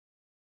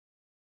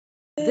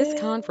This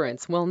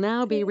conference will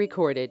now be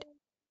recorded.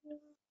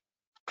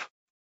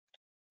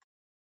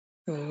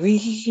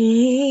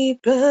 We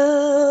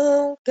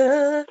bow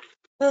down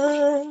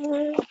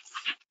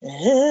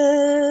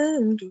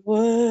and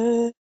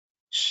worship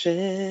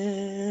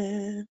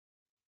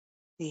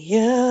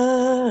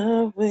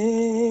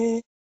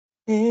Yahweh.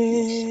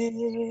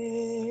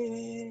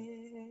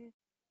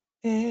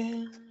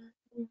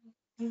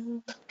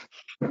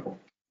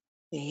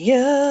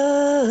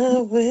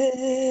 Yahweh,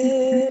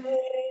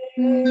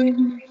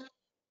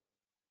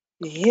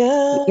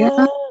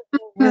 Yahweh,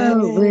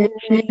 Yahweh,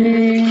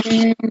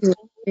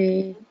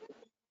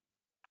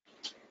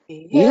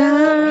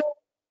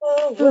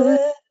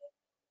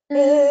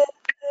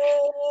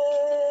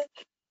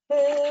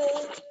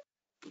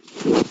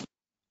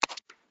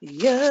 Yahweh,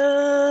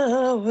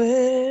 Yahweh,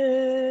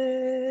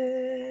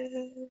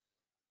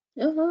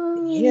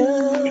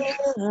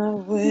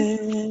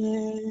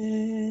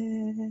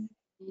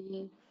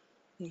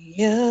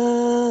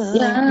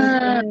 Yahweh,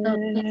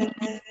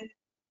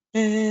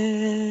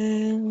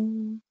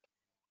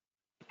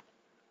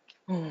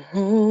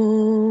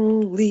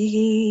 holy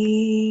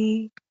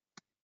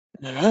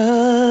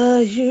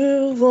are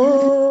you,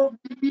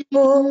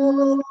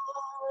 Lord?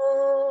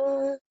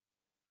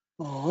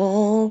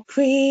 All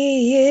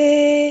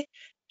creation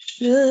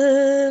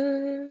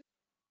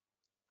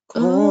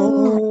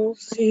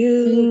calls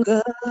you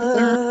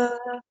God.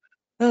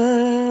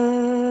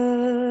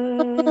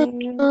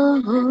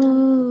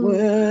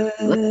 Worthy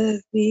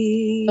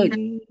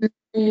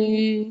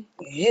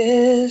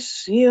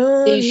is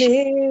your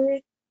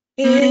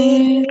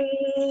name.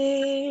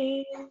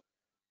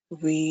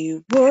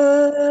 We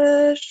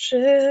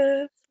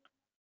worship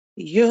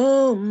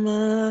your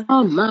majesty.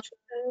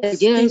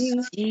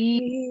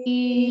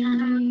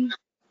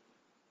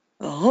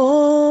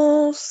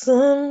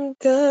 Awesome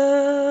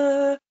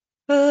God,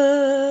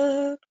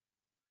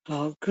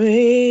 how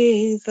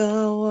great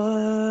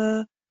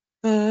thou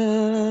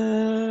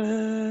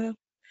art.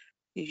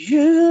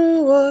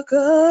 You are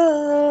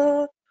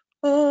God,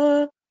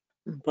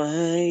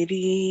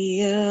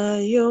 mighty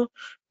are your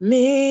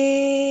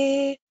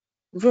miracles.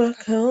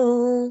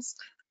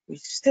 We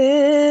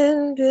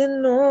stand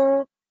in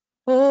awe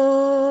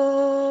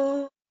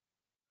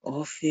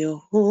of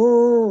your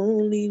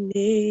holy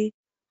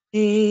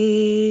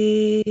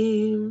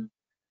name.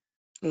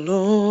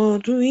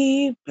 Lord,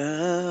 we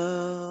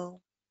bow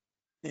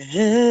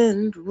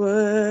and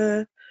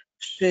worship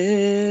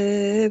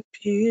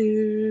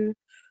you.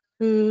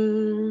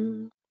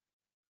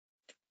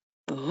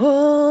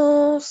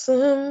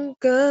 Awesome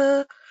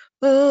God,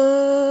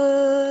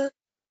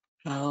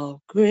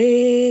 how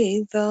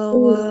great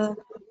thou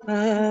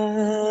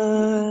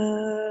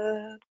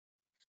art.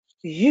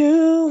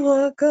 You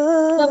are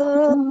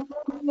God,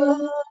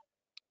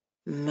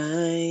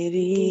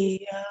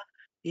 mighty are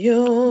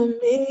your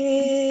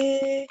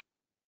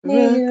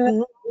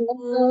miracles.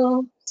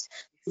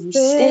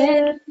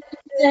 Stand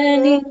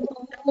in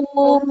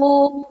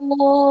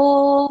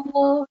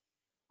awe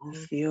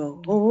of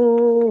your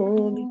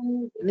holy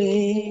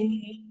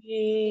name.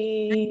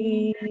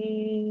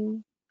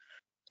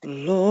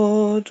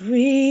 Lord,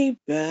 we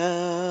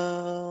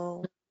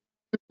bow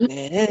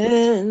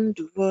and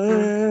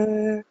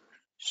worship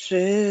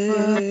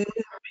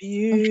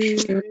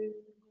you.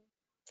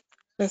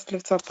 Let's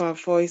lift up our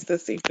voice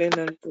this evening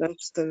and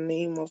bless the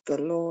name of the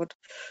Lord.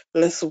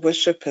 Let's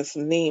worship his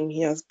name.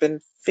 He has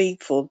been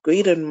faithful,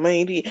 great and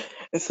mighty.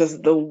 It says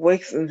the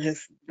works in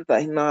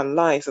our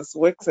lives, his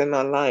works in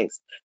our lives.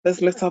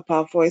 Let's lift up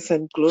our voice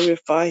and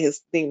glorify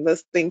his name.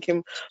 Let's thank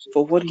him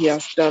for what he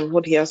has done,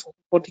 what he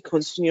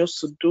continues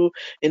to do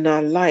in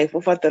our life,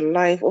 over the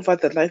life of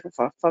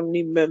our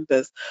family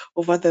members,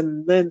 over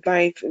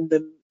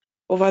the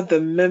over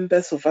the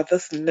members of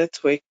this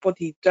network, what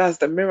he does,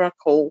 the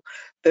miracle,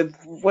 the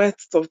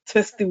words of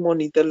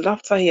testimony, the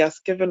laughter he has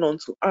given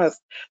unto us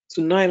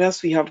tonight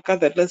as we have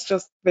gathered. Let's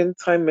just spend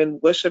time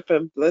and worship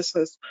and bless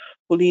his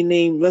holy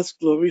name. Let's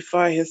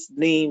glorify his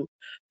name.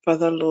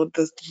 Father, Lord,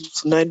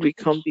 tonight we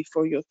come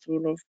before your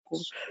throne of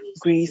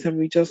grace and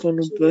we just want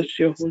to bless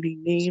your holy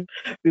name.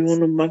 We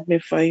want to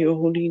magnify your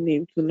holy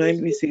name. Tonight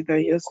we say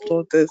that, yes,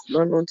 Lord, there's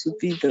none unto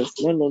thee, there's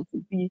none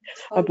unto thee.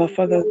 Abba,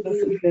 Father,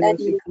 this evening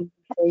as we come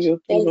before your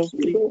throne of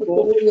grace,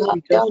 Lord,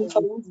 we just want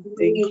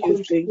to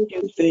say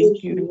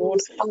thank you,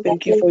 Lord.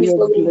 Thank you for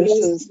your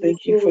blessings.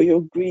 Thank you for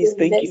your grace.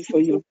 Thank you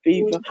for your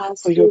favor,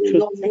 for your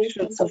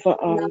protection over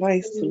our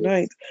lives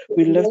tonight.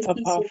 We lift up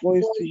our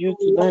voice to you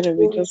tonight and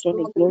we just want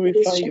to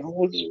glorify your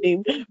holy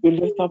name. We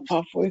lift up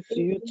our voice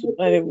to you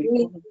tonight and we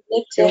want to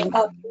bless your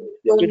holy name.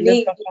 We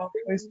lift up our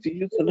voice to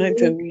you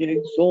tonight and we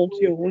exalt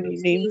your holy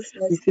name.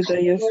 We say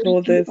that, yes,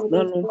 Lord, there is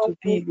none unto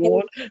thee,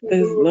 Lord.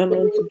 There is none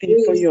unto thee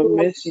for your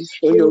mercies,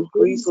 for your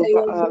grace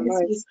over our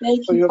lives,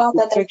 for your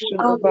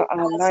protection over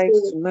our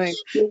lives tonight.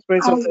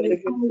 Spirit of the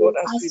living God,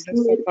 as we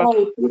lift up our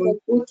voice to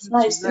you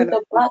tonight, as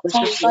we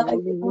worship your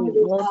holy name,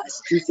 Lord,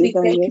 we say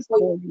that, yes,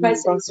 Lord, we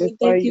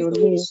magnify your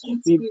name.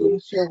 We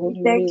bless your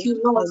holy name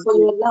and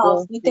we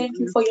exalt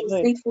you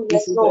tonight. We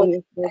say that,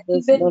 yes, Lord,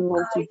 there's none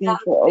unto thee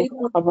for our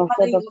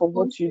Father, for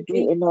what you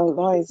do in our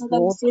lives,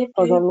 Lord.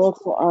 Father, Lord,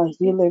 for our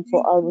healing,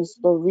 for our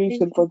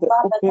restoration, for the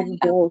open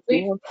doors,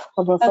 Lord.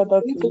 Our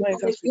Father,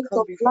 tonight as we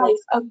come before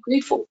I'm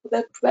grateful for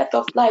the breath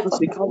of life. as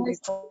we come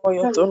before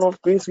your throne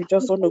of grace, we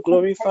just want to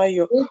glorify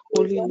your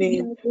holy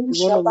name. We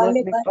want to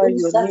magnify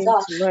your name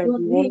tonight.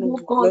 We want to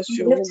bless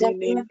your holy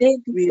name.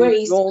 We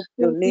exalt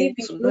your name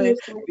tonight.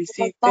 We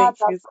say thank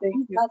you,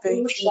 thank you,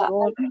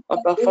 Lord.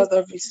 Our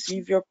Father,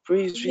 receive your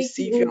praise,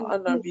 receive your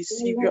honor,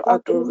 receive your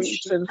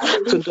adoration.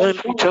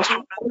 Tonight we just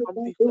want to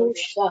come before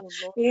your throne,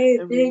 Lord,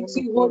 and we want Thank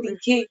to you, Holy glorify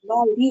King. your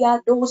holy Maria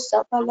name.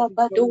 dosa Come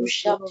before your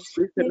palabadosha. throne of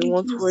grace and we Thank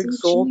want you, to sweet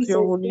exalt your Jesus.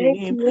 holy Thank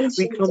name. you,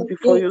 We ancient come of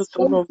before your days. throne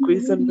Thank of you,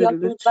 grace and we Lily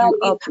of the lift you Valley.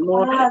 up,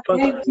 Lord. Father,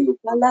 Thank we you,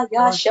 for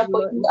us Palagasha, for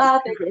tonight you in the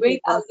are the period of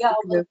great our I am.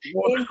 sickness,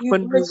 Lord. And we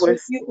When we were worship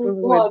sick, you, O when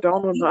we were God.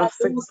 down on our Maria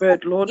sick dosa.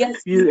 bed, Lord,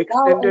 Yes, we you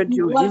bow and extended we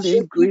your healing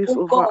worship you, grace O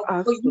over God.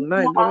 us For you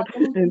tonight, are Lord.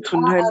 alone, And you are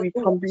tonight we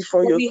alone. come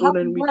before For your we have throne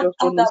and we none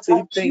just want to other say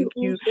but you, thank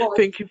O you. God.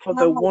 Thank you for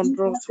the Maria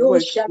wondrous works,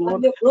 dosha,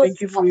 Lord.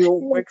 Thank you Palagosa. for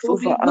your works For over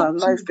we look our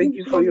to lives. Thank you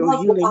you for from your above.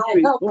 healing Our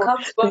grace, help Lord.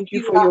 comes from Thank you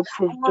you. for your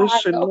Our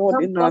provision, help Lord, comes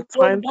in our from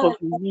no times of man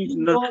but need, you,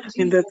 Lord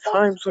in the Jesus.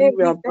 times when And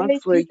we we are backs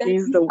thank were you that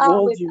against you the are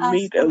world. with You us,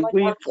 made a Lord.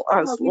 way for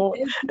us, We Lord.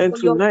 thank you And for your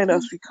tonight, as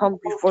peace, we come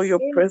Lord. before your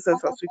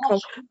presence, as we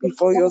come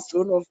before your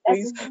throne of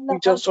grace, we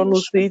just want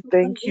to say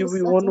thank you.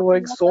 We want to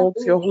exalt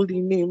your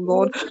holy name,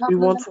 Lord. We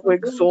want to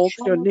exalt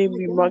your name.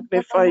 We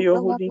magnify your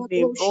holy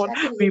name, Lord.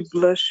 We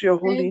bless your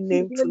holy Thank you,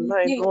 name Holy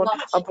tonight, King. Lord.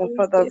 Abba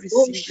Father,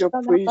 receive your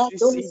praise,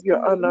 receive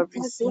your honor,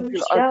 receive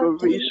your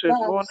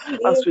adoration, Lord.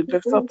 As we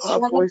lift up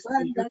our voice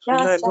to you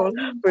tonight, Lord.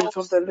 Praise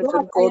of the Lord,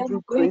 living I God, am we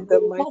pray in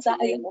the grateful. Father, mighty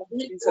I name am of grateful.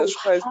 Jesus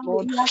Christ,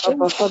 Lord.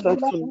 Abba Father,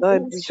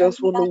 tonight we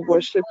just want to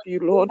worship you,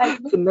 Lord. I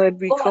know, Tonight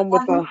we God, come I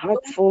with a am heart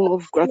grateful. full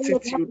of Lord,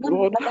 gratitude,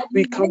 Lord. that We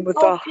you come make with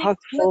all a things heart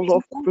work full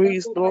of together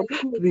praise, for my Lord.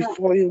 good.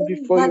 Before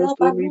your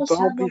throne, we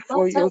bow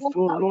before your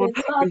throne, Lord.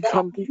 We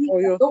come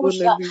before your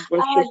throne and we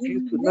worship You you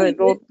tonight, remain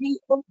Lord. with me,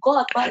 oh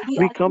God, Maria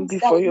We come Dusa,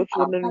 before you your are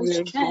throne and my we strength.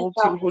 exalt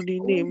your holy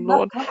Oh, name, la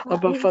Lord.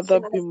 Abba Capadosa,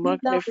 Father, Sila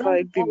Blanca,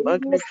 be Lusa,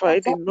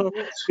 magnified enough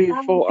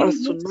before be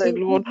us tonight, lifted,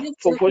 Lord,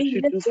 for what be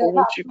you do, for lifted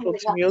what up, you Lord.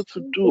 continue to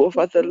In do the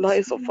over the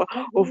lives of Sila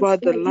over Cadosa,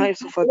 the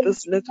lives Lika of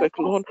this Dosa, network,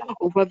 Lord,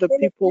 over the Thank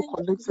people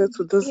connected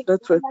to this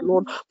network,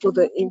 Lord, for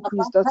the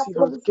increase that you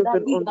have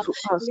given unto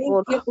us,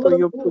 Lord, for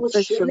your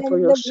protection, for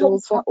your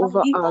shelter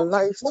over our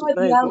lives Lord,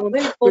 we tonight, are Lord.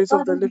 grateful. Praise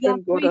of the Father, we are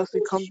living God as we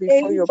grateful. come before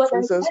Even your for the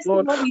presence,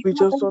 Lord. testimony We that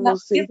just you want have to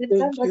say given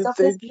members of this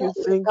thank you,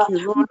 network. thank you,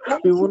 Lord. We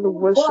thank We you, want to oh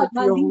God, worship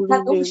your Malika holy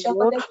name, Dosha, for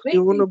Lord. the We great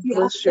want to things you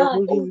have bless your done,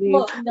 holy oh name.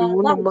 God, in We our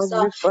want to lives.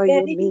 magnify And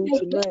your even name the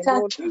tonight, greater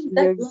Lord. things We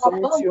that you are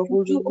exalt about your to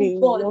holy do, oh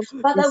name, God. Lord.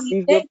 Father, we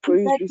Receive your thank you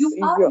praise, that you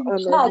receive are your in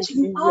honor, charge. You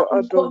receive are your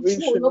in control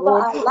adoration, over Lord.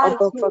 our lives,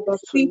 Abba Lord. Father,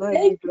 We tonight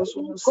we thank you, just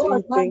want oh to God,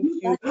 say thank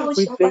Malika you. We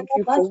Dosha, thank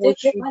you for what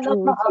you do.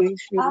 We thank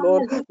you,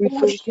 Lord. We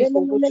thank you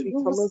for what we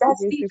cannot even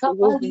see, for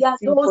what we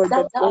see, for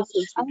the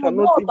blessings we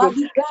cannot even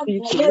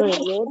see tonight,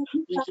 Lord.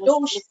 We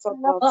just lift up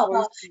our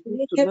voice to you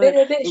tonight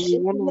and we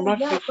want to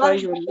magnify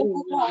your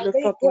name. We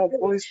lift up our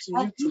voice to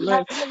you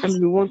tonight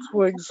and we want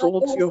to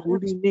exalt your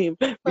holy name.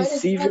 But it's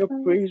Receive not your by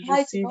the praise, might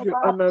receive of your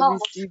our honor, power.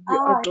 receive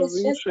your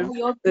It's just adoration. by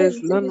your There's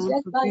grace. It none is just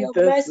unto by thee, your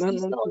there's none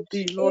mercies, Lord. unto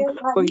thee, Lord.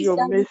 For your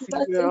Marisa, we mercy,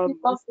 never we take are it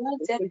for merciful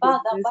granted, for your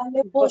Father.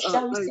 mercy over our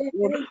Shall we lives, say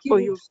Lord. thank For you?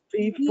 your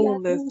Maria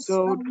faithfulness, dos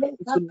Lord.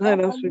 Aleka Tonight,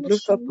 as we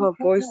lift Kapalusha up our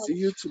voice Nikata. to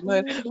you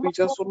tonight, Eva we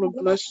just want to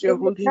Papa bless your Shele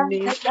holy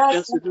name. Blanca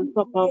As we Dasa lift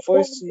up our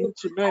voice to you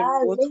tonight,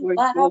 we want Ale to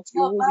exalt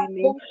your Barababa holy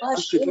name. Kopa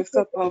As we lift Shele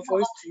up our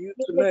voice to you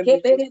tonight,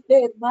 we just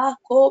Kebebe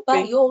Mako thank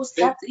Bayo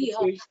you, Satria.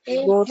 Lord. Thank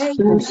We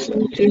you,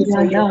 thank Lord you for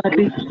Jesus. your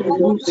grace, for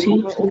your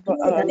favor over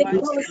our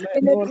lives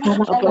tonight, Lord.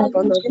 Abba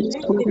Father,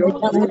 receive your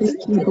praise,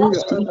 receive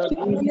your honor,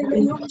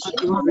 receive your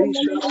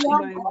adoration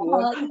tonight,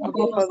 Lord.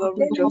 Abba Father,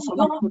 we just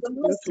want to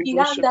continue to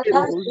worship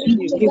your holy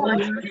name,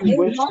 Lord. We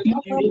worship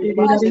you, we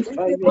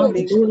magnify your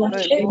name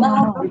tonight, Lord.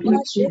 We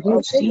lift you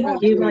up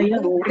tonight, we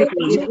exalt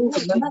your name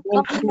tonight,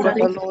 Lord.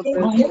 Father, Lord,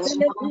 there's none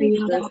unto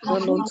thee, there's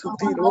none unto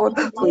thee, Lord,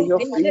 for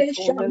your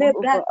faithfulness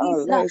over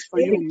our lives, for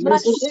your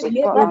mercy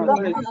over our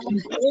lives, Lord,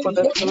 for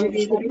the kind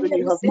children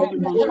you have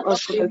given unto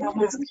us, for the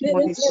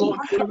testimonies, Lord,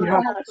 you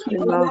have put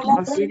in our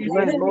hearts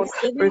tonight, Lord.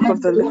 Praise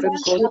of the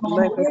living God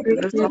tonight as we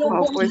lift up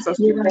our voice,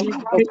 as we call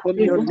upon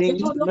your name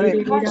tonight.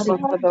 Abba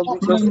Father, we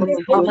just want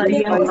to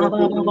glorify your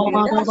holy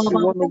name. We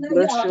want to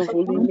bless your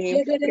holy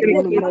name. We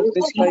want to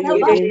magnify your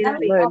name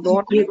tonight,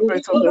 Lord.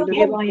 Praise of the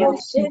living God,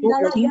 receive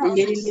your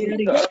praise,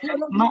 receive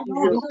your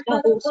honor,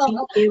 receive your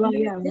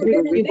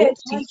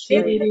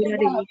adoration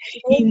tonight.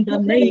 In the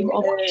name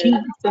of Amen.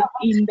 Jesus,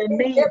 in the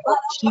name of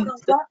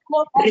Jesus.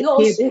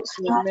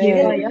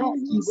 Rekebosikeya,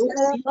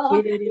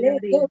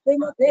 kibosikerere.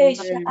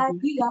 Amen.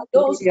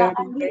 We are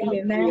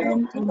praying, we are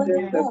Amen. pleading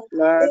Amen. the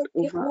blood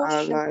over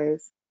our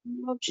lives.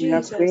 We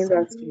are praying Jesus.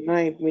 that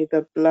tonight, may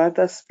the blood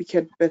that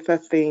speaketh better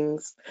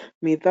things,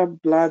 may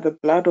that blood, the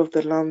blood of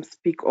the Lamb,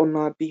 speak on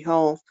our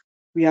behalf.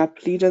 We are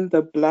pleading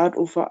the blood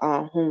over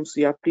our homes.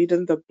 We are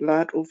pleading the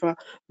blood over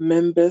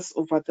members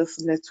over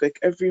this network,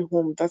 every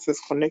home that is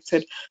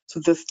connected to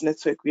this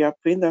network. We are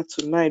praying that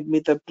tonight, may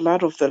the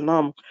blood of the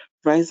Lamb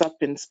rise up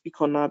and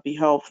speak on our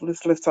behalf.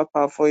 Let's lift up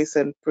our voice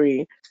and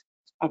pray.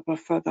 Abba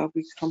Father,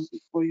 we come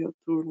before your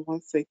throne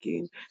once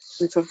again.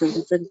 Spirit of the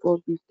living God,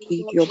 we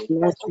plead your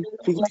blood, we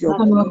plead your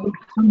Lord, blood. we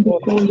come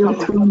Lord, before your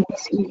Father, throne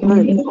this evening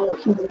tonight, in Lord, all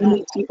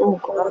humility, oh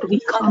God. We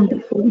come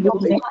before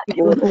your thank neck, you,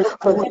 Lord, Lord. oh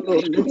Father, God.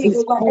 Lord, let It this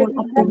is be all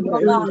upon the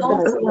tonight, blood.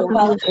 tonight, Lord.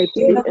 Father, your I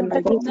spirit plead and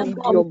I of plead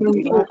your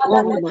Calvary, oh blood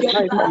over God. my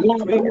life. The I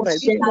blood pray that and was I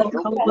shed plead on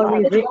your blood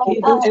Calvary.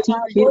 over Rekebosi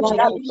every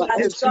kebaya, life, over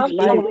kebosi every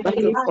life that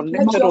is kerere.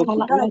 connected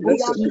unto Matala this kabosi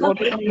message, Lord.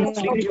 We kebaya,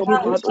 plead your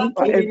blood rekebosi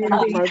over every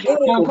kerere. marriage,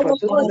 over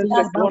this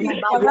Mantabaria message, Lord. baba We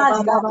baba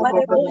plead baba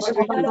over the baba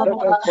marriages baba that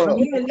baba. have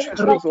the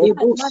children's of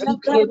Rekebosi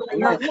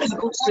kebaya, tonight.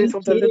 kebosi Spirit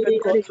of the living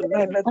God kerere.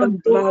 tonight, let the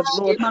blood, Mandoshe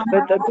Lord, mama,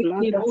 let the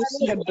blood that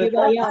rekebosi speaketh better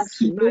kebaya, things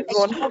tonight,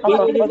 Lord. kebosi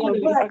Abba Father,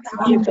 kerere. we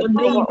In activate the the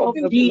power name of of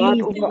the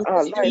blood over Jesus,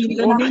 our lives, in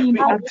the Lord. name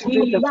We of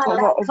activate the Jesus.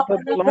 power of the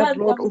blood,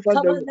 Lord, over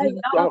the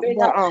roof,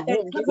 over our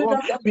homes, Lord.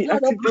 We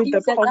activate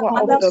the power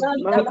of the Kabosi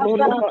blood, Lord,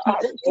 kabaya, over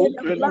our kibosi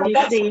children, Lord.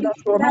 kerere. Father,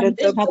 Lord, let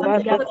the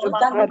blood, Mantabaria let the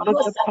baba blood, let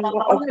baba the baba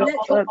power baba of the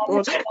baba blood, baba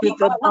Lord, baba. let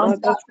the blood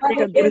that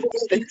speaketh better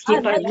Mantarekebosi things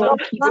tonight, kebaya,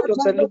 Lord. Spirit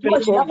of kibosi the living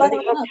God, let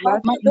kerere. the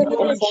blood speak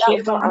upon Mandoshe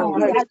over mama, our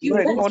lives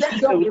tonight, Lord,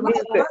 rekebosi against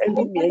kebaya, the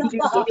enemy, kibosi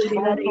against the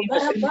plans kerere. of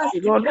the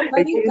enemy, Lord,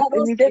 against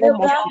any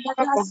form of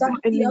attack of the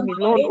enemy,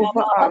 Lord,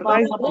 over our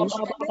lives tonight.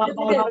 The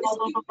blood,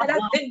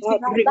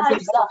 Lord, the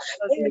blood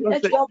that gave us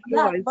the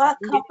Israelites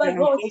beneath their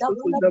horses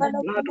with the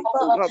blood of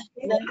the Lamb,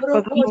 Lord.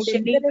 Father, In Lord, the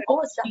we name set of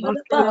blood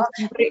Jesus,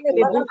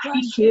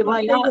 Rekebosi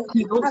Kebaya,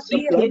 the Kibosi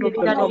blood of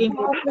the Lamb, Kerere,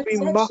 Lord. We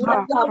mark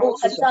our cars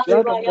with Matabosi the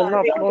blood of the Kebaya,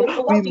 Lamb, Lord.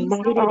 We Rekebosi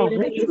mark our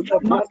homes Kerere, with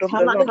the blood of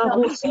the Lamb,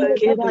 Lord. Matalakabosi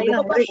Spirit of the Kebaya,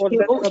 living God,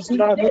 let the Rekebosi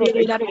blood, Lord,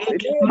 against Kerere,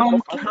 any form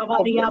of attack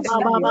of the Mantabaria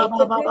Baba enemy,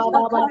 Baba against Baba any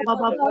Baba against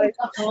Baba the life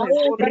Baba, tonight,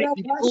 Lord.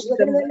 We plead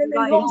the Rekebosi mighty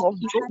Kebaya, name of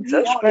Kibosi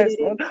Jesus Christ,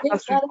 Kerere, Lord,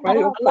 as we cry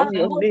upon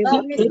your name,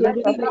 as we lift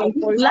up our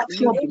voice let to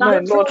your you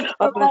blood tonight, Lord. speak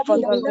for Abba, us,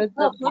 Father, Jesus. let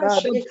the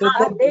blood, The let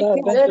the blood, the blood, let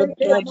blood, the the blood,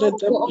 blood, let oh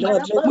the God.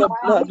 blood, let the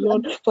blood,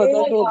 Lord.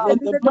 Father, Lord,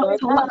 let the blood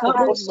speak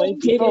upon my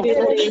behalf,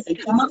 Lord,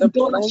 against the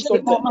plans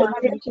of the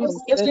enemy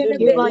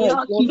concerning my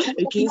life, Lord,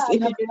 against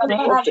any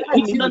plans of the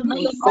In the enemy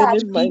name of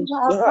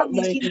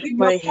concerning Jesus, in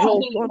my the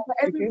health, name Lord, of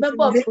against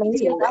any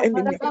plans of the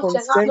enemy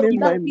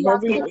concerning my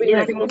marriage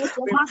tonight, Lord.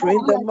 We pray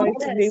in the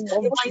mighty name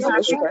of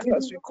Jesus Christ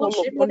as we call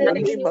upon your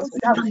name, as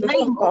we the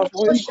lift up name of our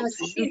voice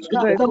unto Jesus, you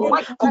tonight, the Lord.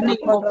 mighty Abba,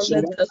 name of Father,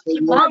 let the Jesus.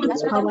 blood, Man let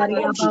the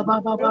tabaria blood ba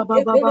ba ba ba speak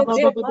ba ba ba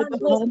ba ba ba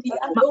ba.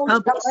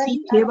 Makabosi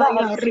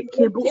kebaya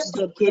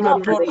rekebosi the blood,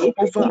 Lord, kerere.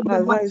 over In the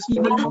our lives, mighty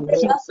Lord. name of We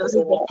Jesus,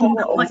 activate the in power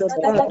the of the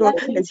mighty blood, name Lord, of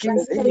Jesus,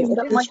 against any in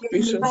the mighty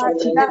name orchestrations of of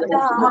the Jesus.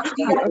 enemy, Lord.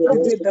 We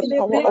activate the Makabosi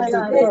power of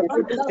the kebaya blood,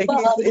 Lord, rekebosi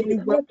against any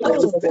kerere.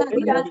 weapons of the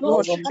enemy,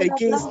 Lord,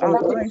 against our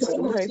lives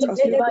tonight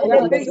as we call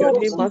upon your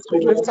name, as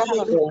we lift up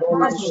our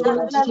voice unto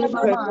you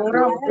tonight, Lord.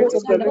 Spirit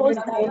of the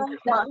living God,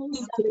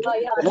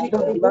 let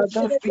the blood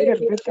that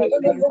speaketh better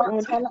things,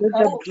 Lord. Let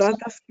the blood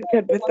that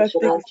speaketh better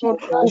things,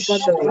 Lord, over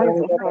the lives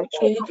of our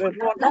children,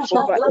 Lord, Let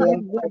your over blood any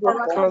speak mode of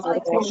for us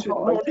tonight, oh transportation,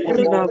 God. Lord,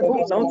 in our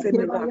going Rekebosi out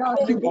and in our kebaya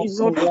coming in,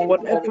 kibosi Lord,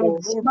 whatever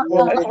kerere. road,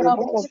 whatever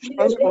form of Matalakabosi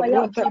transport, kebaya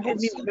Lord, that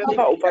any kibosi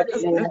member over kerere.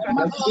 this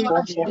network is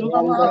going to Mantabashi use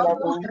mama. tonight,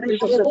 Lord.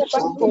 Spirit of the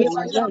Rekebosi living God,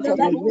 kebaya tonight as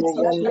we lift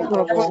kibosi up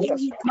our kerere. voice,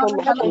 as we call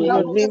upon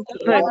your name Matalakabosi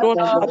tonight, Lord,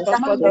 kebaya. Abba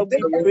Father,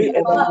 we pray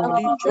and we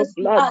plead your Mantabashi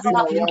blood, we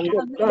plead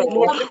your blood,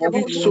 Lord.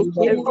 We Rekebosi soak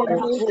every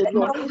kerere. road,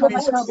 Lord. We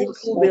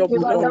Matalakabosi sprinkle your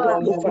blood, kebaya Lord,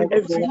 over kibosi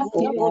every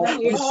road, Lord.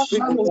 kerere. We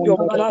sprinkle your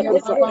blood Mantabaria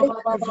over baba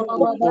baba every baba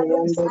road, baba.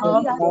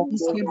 Lord. We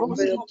sprinkle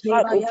Kebosi your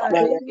blood kebaya over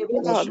every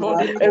car, rekebosi Lord.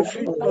 kerere.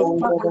 Every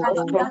mode of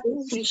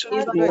Matalakabosi transportation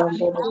kebaya tonight,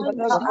 Lord.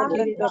 Father, rekebosi Lord,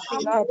 let kerere. the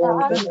blood,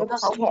 let the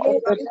Kebosi power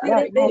of the kebaya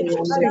blood, Lord,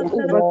 rekebosi take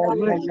over kerere.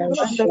 tonight.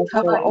 Let the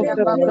power of Mantabaria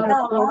the baba blood,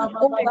 baba Lord,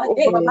 baba take baba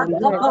over baba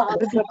tonight. baba.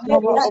 Let the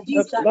power of Kebosi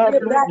the blood,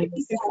 Lord,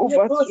 kerere. take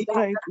over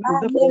tonight. Let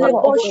the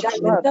power of the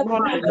blood,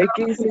 Lord,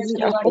 against any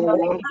attack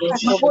of the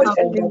works of the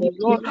enemy,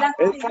 Lord,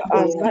 over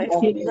our lives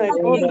tonight,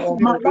 Lord.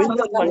 We pray in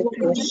the mighty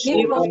name of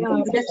Jesus Christ,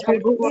 Lord, as we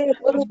cry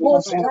upon you,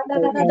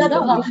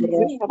 as we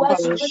lift up our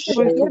voice unto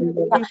you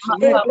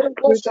tonight.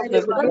 Spirit of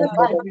the living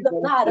God, we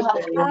pray that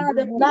your name will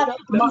be glorified.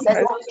 Let the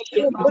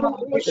salvation of our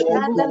lives,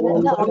 Lord, let the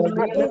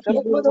power of the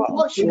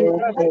blood,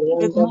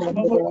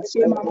 let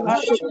the power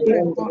of the blood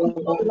tonight,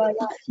 Lord.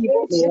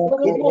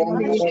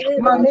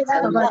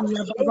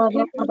 Mantabaria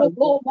baba baba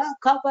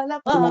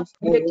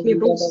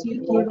Yekebosi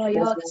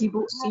kebaya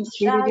kibosi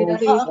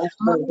kerere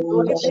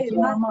mandola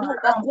shemama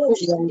ranko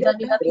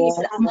sindalere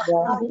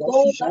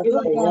makabosi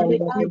kebaya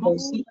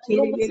rekebosi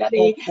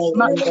kerere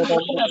mantala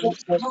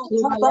kabosi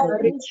kebaya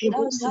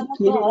rekebosi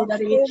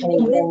kerere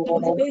in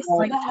Jesus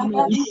mighty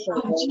name,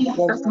 in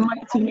Jesus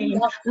mighty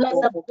name. Let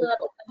the blood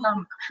of the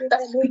Lamb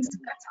that speaks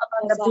better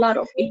than the blood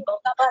of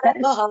Abel, let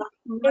it speak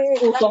for us,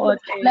 oh God.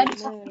 Let it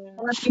speak Amen.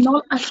 for us in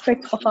all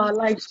aspects of our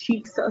lives,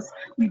 Jesus.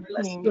 We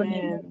bless your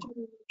name, oh Amen. God.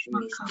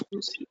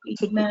 Makabosi.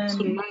 Amen.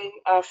 Tonight,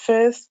 our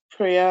first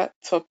prayer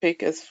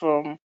topic is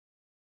from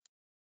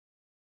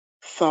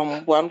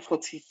Psalm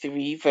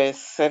 143, verse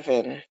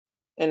 7.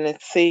 And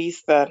it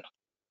says that,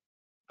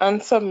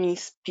 answer me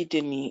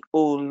speedily,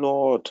 O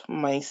Lord,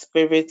 my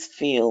spirit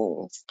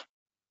fails.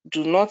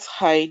 Do not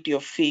hide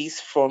your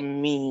face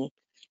from me,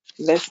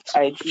 lest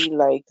I be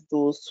like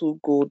those who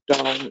go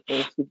down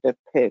into the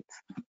pit.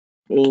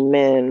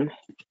 Amen.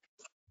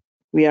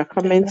 We are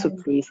coming to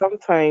Amen. pray.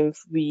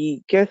 Sometimes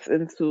we get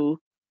into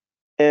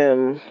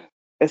um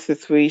a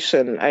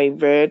situation. I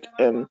read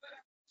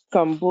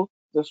some books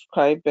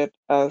describe it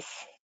as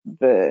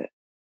the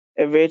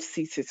a Red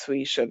Sea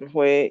situation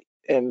where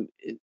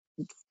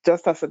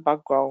just as a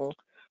background,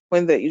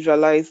 when the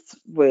Israelites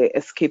were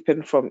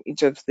escaping from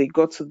Egypt, they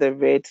got to the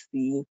Red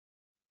Sea,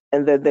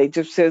 and then the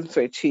Egyptians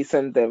were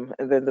chasing them,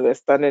 and then they were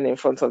standing in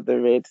front of the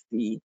Red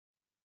Sea.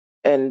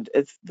 And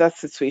it's that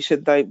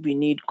situation that we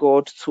need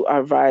God to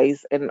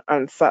arise and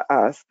answer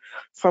us.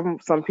 Some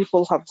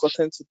people have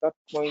gotten to that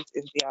point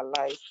in their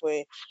life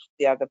where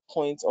they are the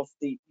point of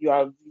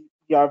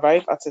you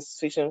arrive at a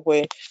situation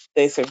where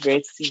there's a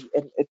Red Sea,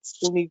 and it's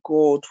only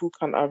God who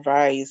can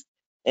arise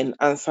and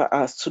answer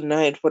us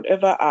tonight.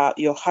 Whatever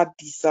your heart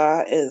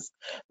desire is,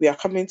 we are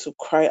coming to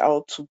cry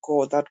out to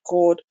God that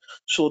God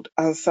should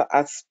answer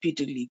us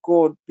speedily.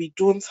 God, we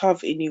don't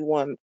have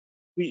anyone.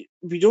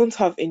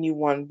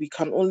 We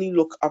can only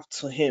look up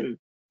to him.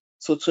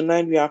 So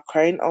tonight we are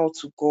crying out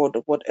to God.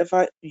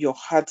 Whatever your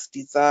heart's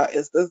desire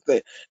is, this is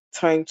the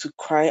time to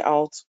cry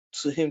out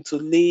to him, to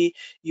lay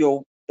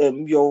your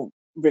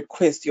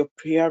request, your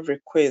prayer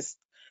request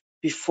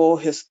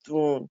before his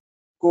throne.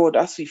 God,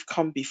 as we've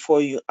come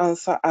before you,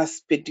 answer us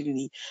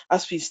speedily.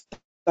 As we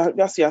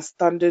are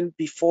standing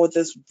before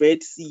this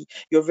Red Sea,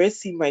 your Red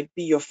Sea might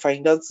be your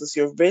finances,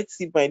 your Red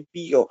Sea might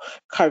be your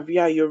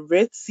career, your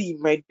Red Sea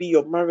might be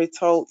your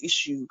marital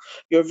issue,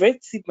 your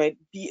Red Sea might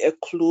be a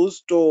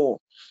closed door.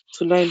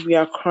 Tonight we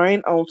are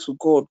crying out to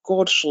God.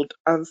 God should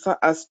answer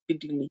us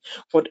speedily.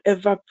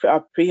 Whatever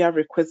our prayer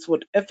requests,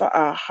 whatever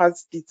our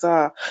hearts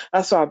desire,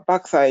 as our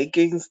backs are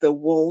against the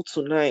wall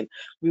tonight,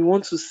 we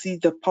want to see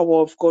the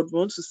power of God. We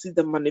want to see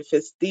the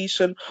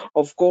manifestation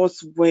of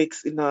God's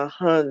works in our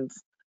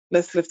hands.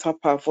 Let's lift up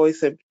our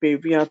voice and pray.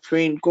 We are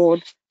praying,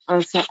 God,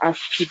 answer us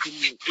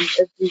speedily in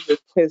every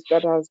request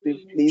that has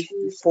been placed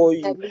before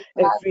you,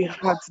 every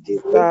heart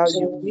desire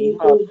you may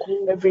have,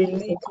 every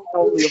lay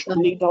down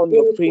lay down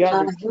your prayer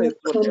Our help request,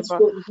 comes whatever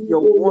from you,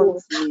 your O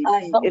Lord. wants may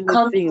Our be, help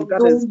comes anything from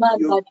that no is man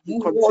you but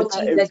you, Lord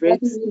consider a Jesus.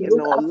 red Daddy, we sea in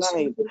look our up to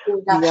life. you,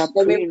 Lord. We are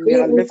And we praying, we pray,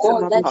 are oh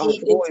lifting God, up that our you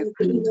voice.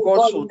 intervene, oh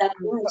God God, should in that answer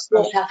news, us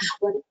Lord.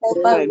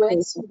 Whatever tonight.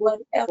 Red Sea,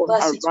 God whatever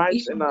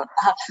arise in situation, our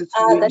that is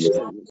situation.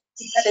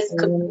 happening, that is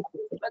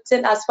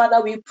confronting us,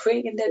 Father, we pray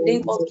in the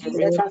name of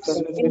Spirit Jesus. of the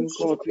living Initiate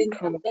God, your we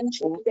come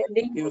intervention before in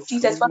the name your of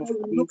Jesus. throne Father, of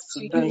we look grace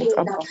to you, tonight. Lord.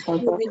 Abba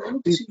Father, We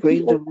look we to pray you,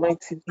 in oh the God.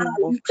 mighty name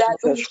of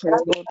Jesus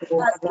Christ, Lord.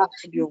 Father,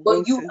 Lord, your For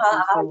word you says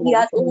in are Psalm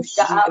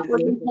 103, our verse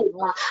only 7, hope.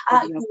 Lord,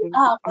 that you are You going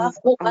to are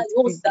answer us Bakobayosa,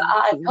 speedily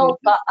our tonight.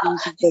 helper.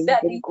 Spirit of You the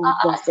said living you are God,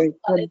 our as I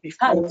helper come in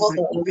time before of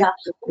my need.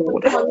 gracious Oh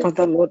God. Lord,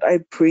 Father, Lord, I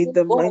pray in oh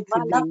the God,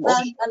 mighty name of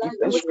Malabranda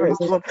Jesus Lagosta,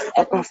 Christ, Lord. whatever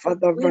Abba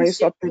Father,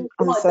 rise situation, up and oh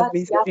God, answer that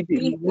me we are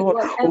speedily, facing, Lord,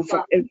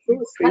 over whatever. every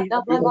Those prayer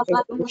request,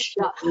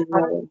 Kadabalabadosha,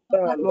 Lord.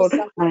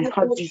 Alibakadosa, My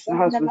heart Balagosha,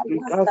 desires with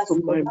regards Nalagasta, to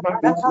my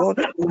marriage, Lord.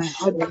 My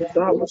heart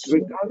desire with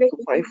regards to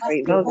my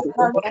finances,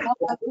 Lord. My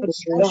heart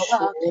desire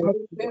with regards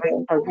to my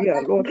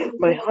career, Lord.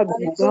 My heart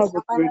desire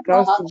with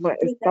regards to my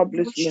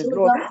you establishment, show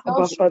Lord. yourself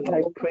Abba Father,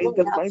 I strong, pray in Lord.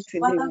 the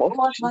mighty Father name of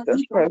God,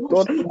 Jesus Maliba Christ,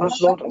 Lord. Roshi, As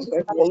Lord, as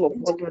I Balabadosa, call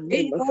upon your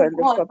name, intervene, as I oh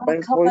lift God, up my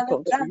my voice Kabala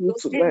unto you Brando,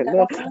 tonight,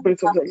 Lord.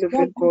 Spirit of the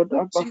Lord, living we God,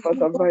 look Abba to you,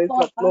 Father, oh rise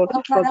God, up, Lord.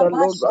 Father,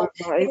 Lord, Makabarabasha,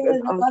 arise and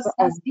answer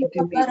us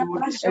Labasasika speedily,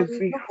 Lord. Barabasha, we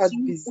Every look heart to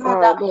you,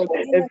 desire, Father, Lord.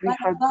 Every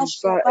heart Barabasha,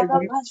 desire,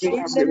 every Barabasha,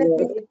 prayer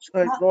request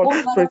tonight, Lord.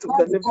 Spirit of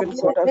the living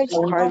God, as we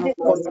cry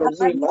upon your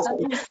name, as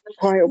we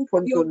cry for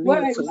upon your your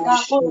name word is tonight.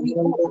 our only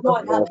hope,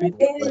 Lord. Pray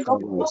the Your mighty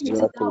name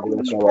promise of is our only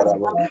Jesus hope. Christ,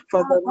 Lord.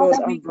 Father, Lord,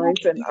 Father, we look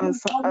arise and to you,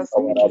 answer Holy us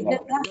Spirit of speedily the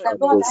tonight, God,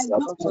 Lord, Lord. I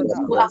look Our to Father,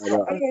 you. answer us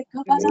speedily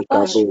tonight,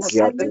 Lord.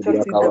 Let us see the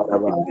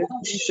manifestation.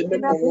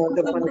 Let us see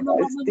the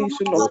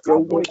manifestation of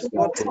your words,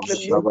 Lord. Let me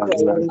see the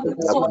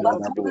manifestation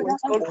of your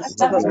words, Lord.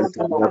 Father,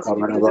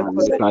 Lord, your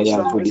word says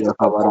even for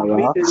the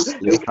Israelites, as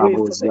you made a way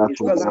for the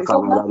Israelites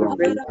through the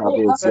Red Sea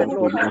tonight,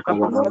 Lord.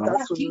 Abba, Father,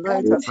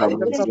 tonight, as I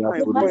lift up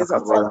my voice,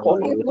 as I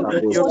call upon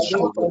your name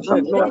tonight,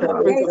 Lord.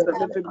 Spirit of the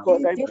living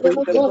God, I pray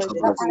in the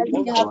mighty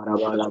name of Jesus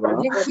Christ, Lord.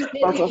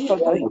 Abba,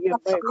 Father, hear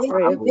my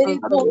cry and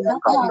answer me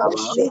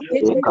speedily,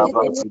 Lord.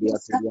 Hear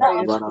my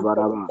cry and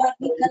answer me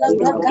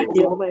speedily, Lord.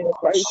 Hear my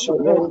cry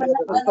tonight and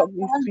answer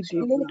me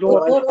speedily,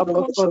 Lord.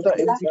 Abba, Father,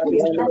 and begin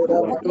to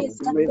do a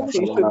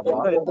documentation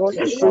tonight, Lord.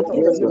 Spirit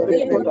of the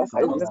living God, as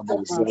I lift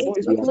up my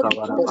voice unto you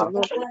tonight,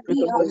 Lord.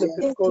 Spirit of the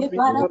living God,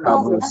 read the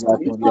manifestation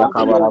of your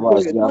word,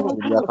 Lord.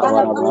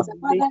 Abba, Father,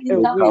 make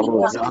a way,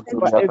 Lord,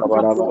 over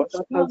every door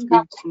that has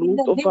been In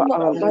closed the over name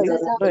of our lives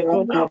Jesus, tonight,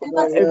 Lord.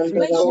 Over whatever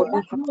every situation door that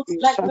that has looks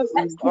been like shut a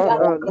rescue,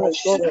 over our lives,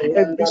 Lord.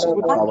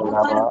 Everybody who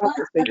has sat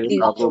as against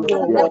the wall,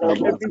 Lord.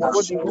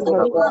 Everybody who has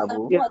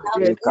put their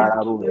creative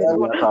tonight,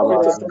 Lord.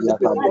 Spirit of the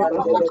living God,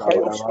 as we cry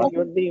upon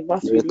your name,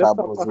 as we lift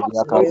up our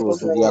voice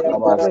unto you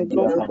tonight,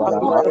 Lord.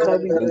 Abba, Father,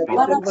 we give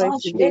you the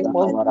mighty name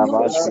name of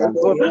Jesus Christ,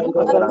 Lord.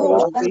 Father,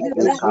 Lord, make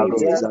a way,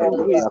 make a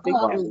way, make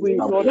a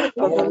way, Lord.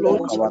 Father,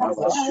 Lord, we make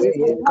a way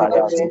for those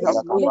that we have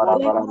no way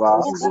to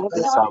do, Lord.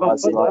 But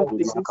Father,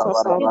 we lift up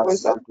our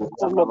voice and we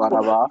call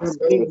upon your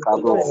name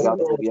tonight,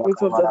 Lord.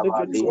 Spirit of the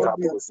living God,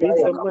 we pray in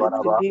the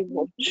mighty name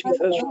of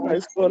Jesus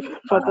Christ, Lord.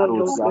 Father,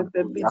 Lord, let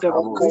there be the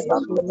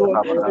breakthrough,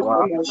 Lord.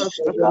 Every heart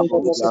that is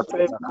looking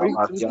for a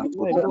breakthrough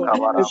tonight, Lord.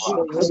 Every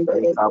heart that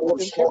is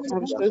looking for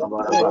answers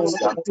tonight, Lord.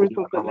 Spirit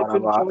of the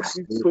living God,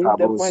 we pray in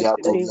the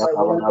mighty name of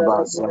we pray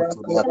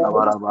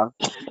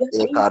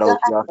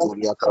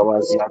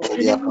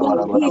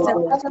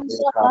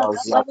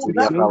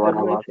in the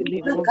mighty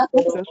name of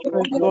Jesus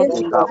Christ, Lord,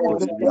 as we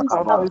lift up our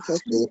voice,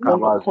 as we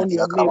call upon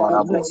your name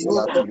tonight,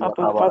 Lord.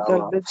 Abba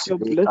Father, let your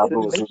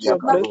blessing, let your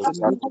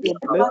blessing, let your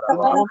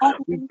blessing, Lord.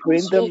 We pray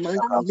in the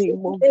mighty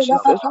name of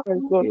Jesus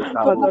Christ, Lord.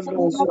 Father,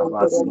 Lord, let us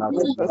have a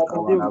blessed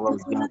and your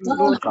breakthrough,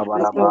 Lord.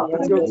 Let us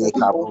see your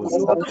breakthrough,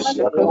 Lord.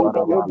 Let us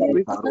see your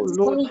breakthrough,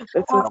 Lord.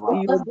 Let us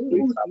see your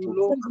breakthrough,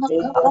 Lord.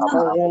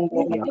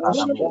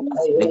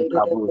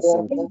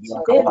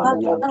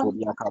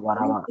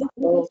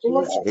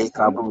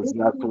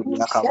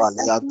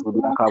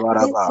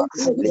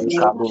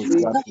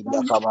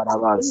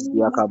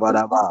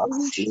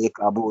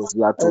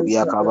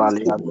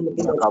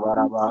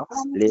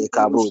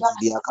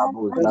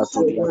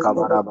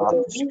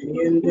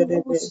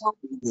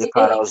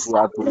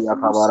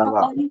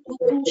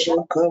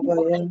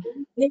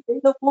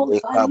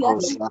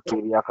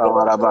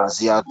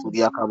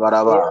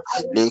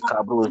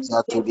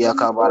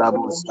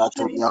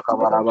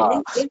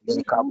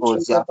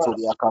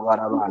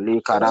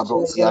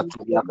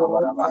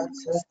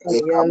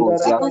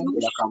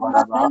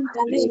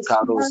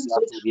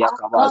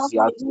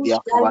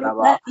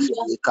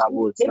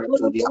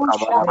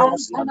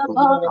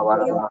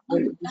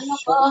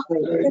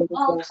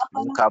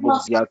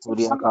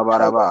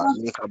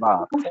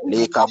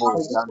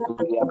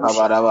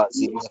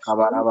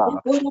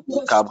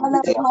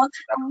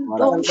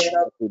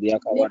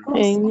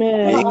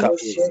 Amen.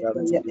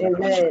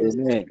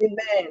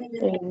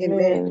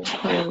 Amen.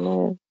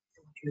 Amen.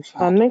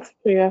 Our next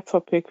prayer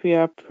topic, we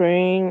are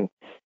praying,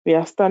 we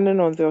are standing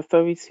on the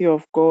authority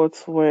of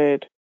God's word.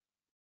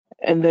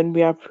 And then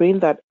we are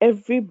praying that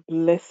every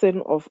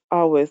blessing of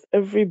ours,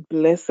 every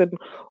blessing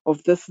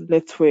of this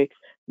network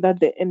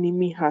that the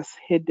enemy has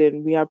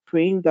hidden, we are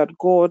praying that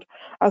God,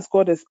 as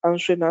God is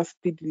answering us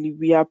speedily,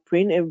 we are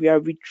praying and we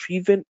are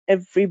retrieving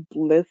every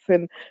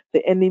blessing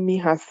the enemy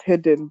has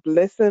hidden.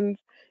 Blessings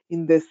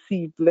in the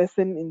sea,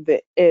 blessing in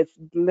the earth,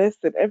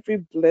 blessing, every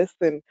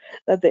blessing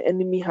that the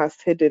enemy has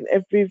hidden,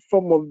 every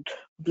form of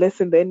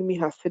blessing the enemy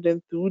has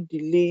hidden through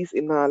delays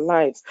in our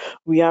lives.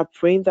 We are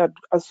praying that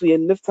as we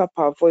lift up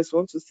our voice, we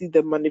want to see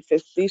the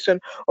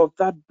manifestation of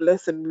that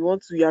blessing.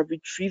 We are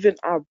retrieving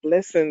our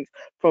blessings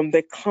from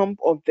the camp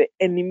of the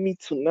enemy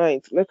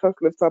tonight. Let us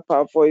lift up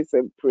our voice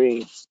and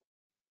pray.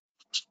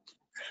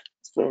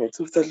 Spirit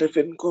of the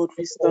living God,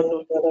 we stand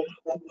on the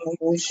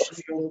authority of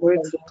your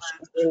word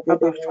tonight.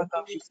 Abba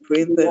Father, we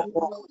pray in the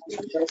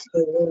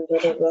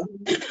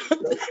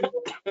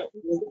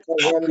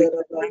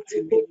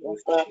mighty name of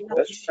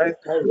Jesus Christ.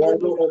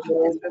 Lord, we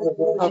lift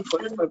up our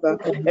voice, Father.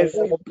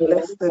 Every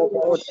blessing,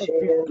 Lord,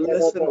 every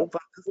blessing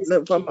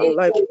over my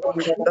life, Lord,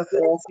 that the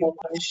enemy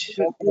has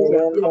hidden in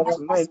the camp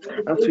tonight.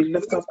 As we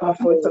lift up our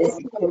voice, as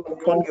we call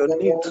upon your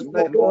name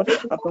tonight, Lord,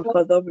 Abba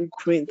Father, we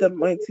pray in the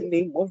mighty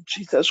name of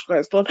Jesus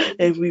Christ, Lord,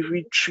 and we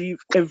retrieve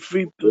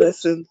every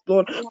blessing,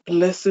 Lord,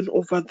 blessing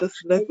over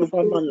this life,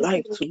 over my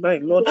life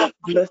tonight, Lord,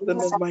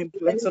 blessing of my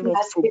blessing of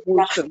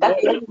promotion, Lord,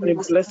 my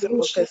blessing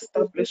of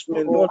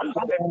establishment, Lord,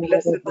 my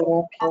blessing of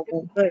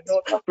tonight,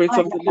 Lord, praise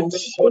of the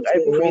living God,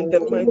 I pray in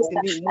the mighty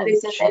name of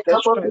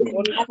Jesus Christ,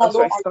 Lord, as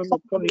I stand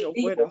upon your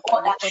word, as I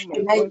lift up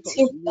my voice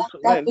unto you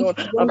tonight, Lord,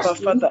 Abba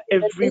Father,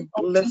 every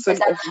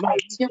blessing of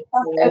mine,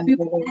 Every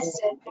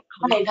blessing,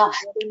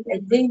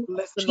 every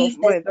blessing of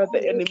mine that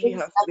the enemy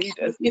has laid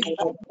a siege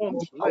upon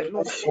tonight,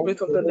 Lord,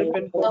 praise of the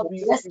living God,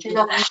 we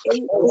release the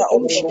fire of the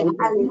Holy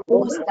Ghost,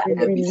 Lord, we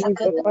release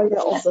the fire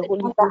of the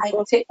Holy Ghost,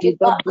 Lord, may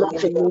that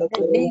blessing, may it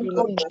be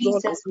released,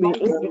 Lord, may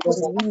it be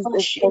released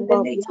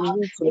upon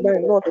me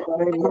tonight, Lord,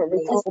 my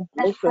marital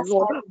blessing,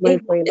 Lord, my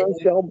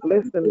financial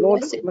blessing,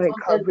 Lord, my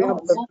career,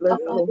 the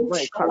blessing of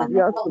my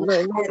career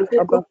tonight, Lord,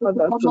 Abba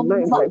Father,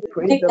 tonight I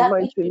pray in the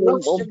mighty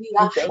name of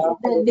Jesus.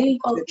 the name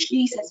of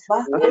Jesus.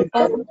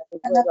 As we stand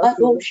up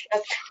the word,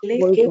 as we lift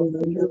voice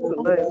unto you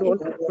tonight, Lord,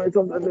 praise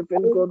of the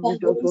living God, we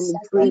just want to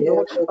pray,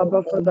 Lord,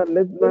 Abba Father,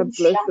 let that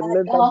blessing,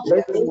 let that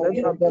blessing, let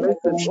that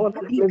blessing, Lord,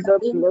 let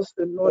that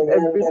blessing, Lord,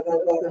 every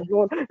blessing,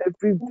 Lord,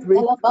 every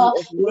breakthrough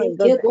of mine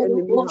that the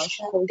enemy has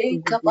caused to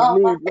be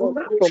delayed, Lord,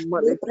 from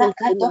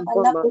manifesting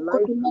over my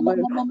life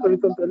tonight, praise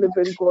of the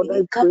living God,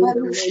 I pray in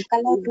the mighty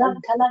name of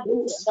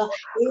Jesus, Lord,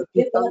 as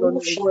we stand on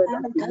your word,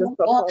 as we lift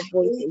up our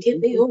voice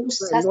unto you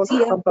tonight, Lord,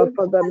 Abba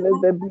Father,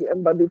 let there be a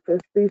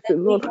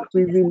manifestation, Lord.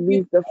 We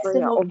release the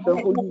fire of the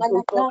Holy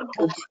Ghost, Lord,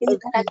 over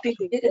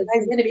everything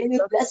everything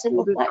that is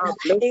holding our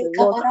blessing,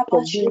 Lord,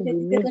 from being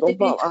released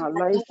over our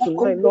lives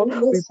tonight, Lord.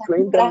 We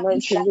pray in the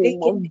mighty name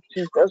of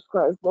Jesus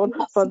Christ, Lord.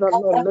 Father,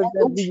 Lord, let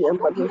there be a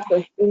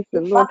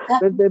manifestation, Lord.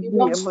 Let there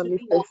be a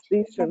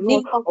manifestation,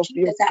 Lord, of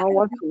your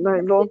power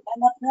tonight, Lord.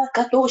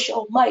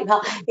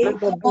 Let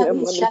there be a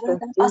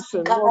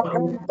manifestation, Lord,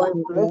 of my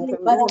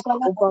blessing, Lord,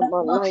 over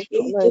my life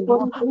tonight,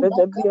 Lord. Let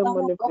there be a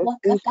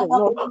manifestation,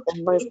 Lord, of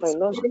my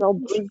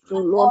financial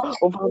breakthrough, Lord,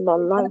 over my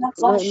life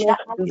tonight, Lord.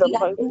 In the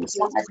mighty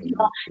name of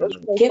Jesus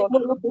Christ,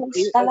 Lord,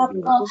 today as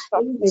we lift up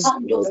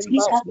every member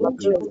of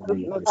Adventus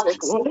Network,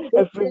 Lord,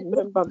 every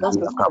member that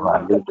is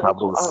connected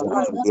into our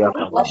lives, Lord.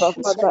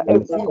 Father,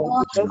 every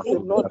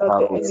blessing, Lord, that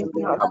the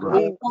enemy has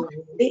laid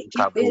tonight, Lord.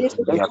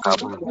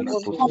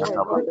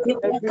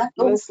 Every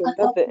blessing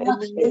that the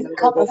enemy has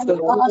hold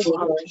our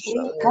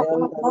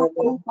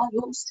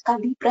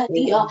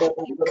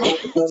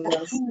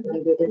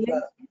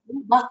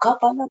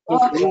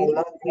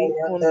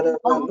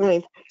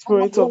tonight.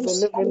 Spirit of the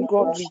living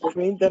God, we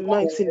pray in the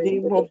mighty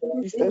name of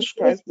Jesus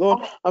Christ, Lord.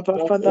 Abba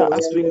Father,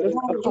 as we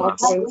lift up our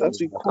voice, as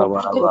we call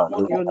upon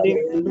your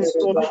name tonight,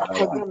 Lord.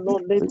 Father,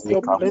 Lord, let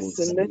your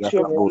blessing, let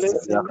your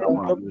blessing,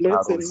 Lord,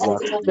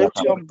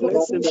 let your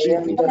blessing be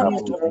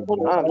released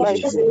upon our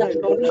lives tonight,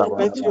 Lord.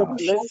 Let your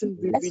blessing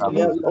be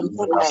released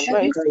upon our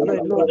lives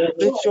tonight, Lord.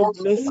 Let your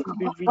blessing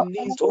be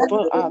released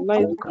upon our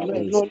lives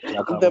tonight, Lord.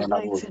 In the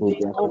mighty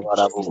name of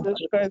Jesus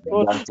Christ,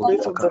 Lord.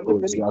 Spirit of the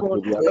living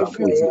God,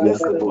 every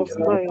blessing of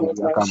mine.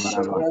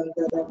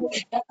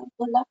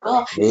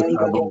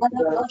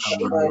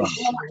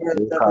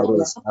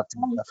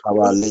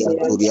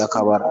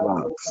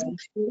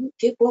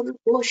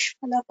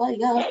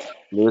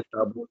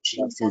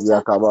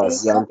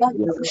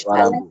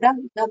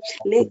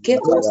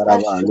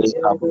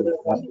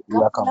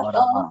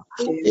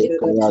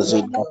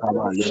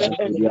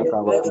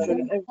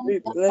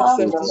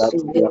 Every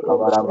blessing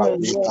of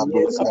mine, Lord.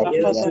 Abba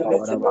Father,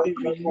 let it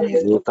be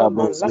released over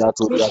my life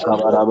tonight,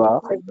 Lord.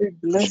 Every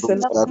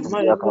blessing of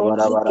mine, Lord,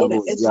 that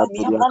the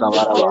enemy has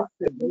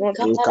requested, Lord,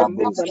 can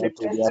be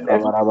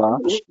manifested.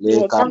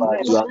 Lord,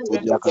 tonight, Spirit of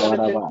the living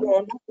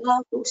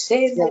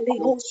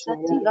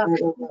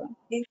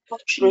God.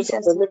 Spirit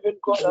of the living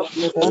God, as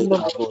we stand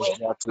on our way,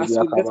 as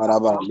we lift up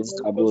our voice, as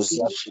we pray,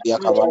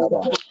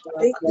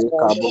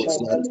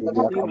 in the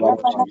mighty name of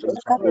Jesus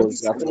Christ.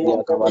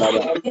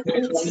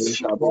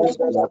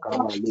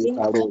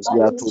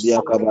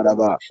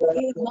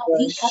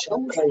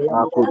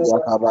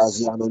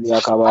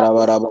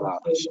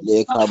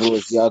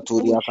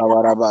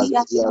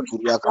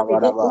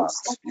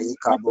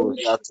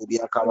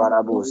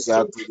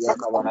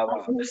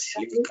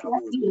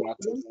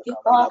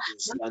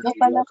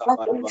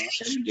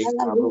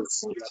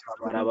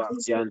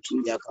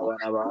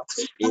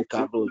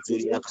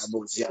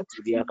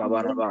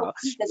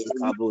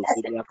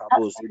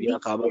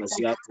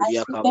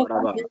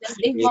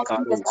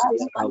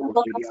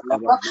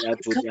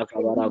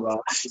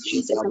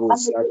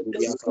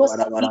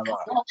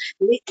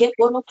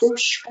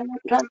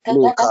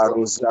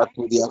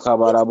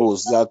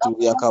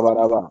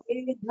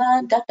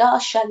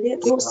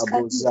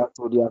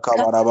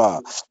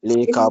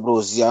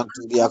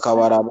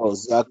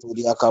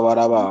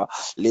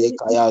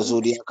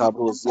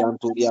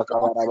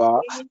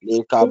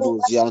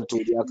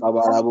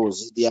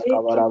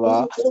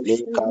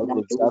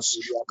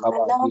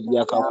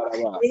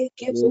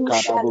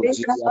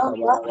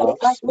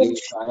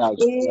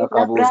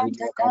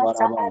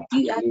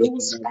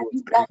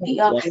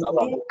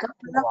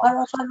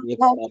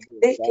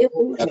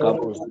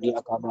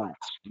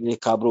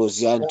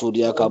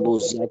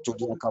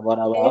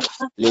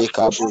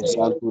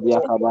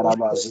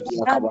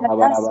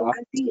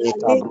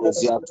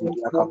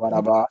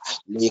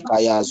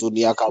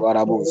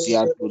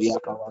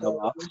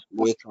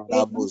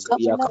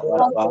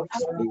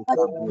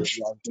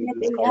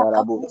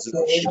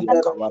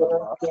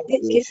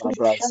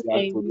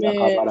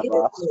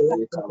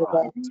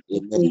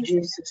 Amen. In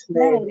Jesus'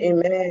 name,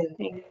 amen.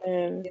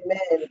 Amen.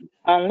 Amen.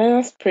 Our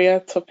last prayer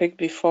topic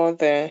before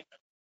the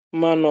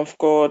man of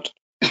God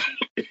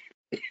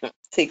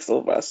takes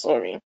over.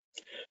 Sorry.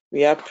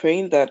 We are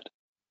praying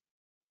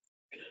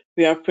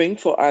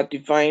for our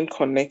divine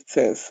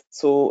connectors.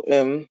 So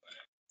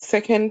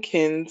 2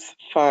 Kings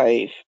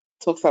 5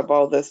 talks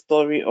about the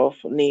story of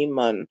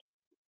Naaman.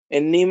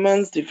 And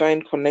Naaman's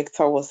divine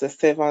connector was a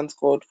servant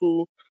God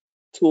who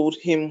told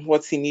him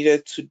what he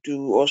needed to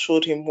do, or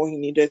showed him what he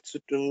needed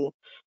to do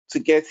to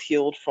get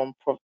healed from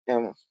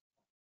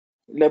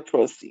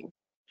leprosy.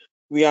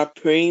 We are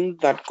praying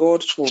that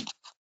God should,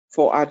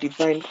 for our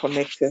divine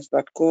connectors,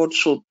 that God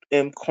should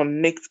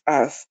connect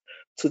us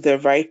to the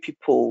right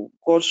people.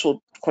 God should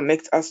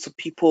connect us to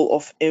people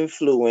of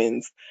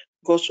influence.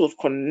 God should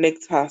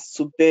connect us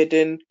to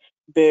burden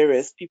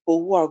bearers,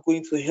 people who are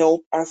going to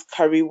help us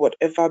carry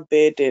whatever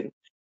burden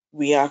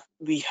we have.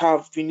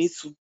 We need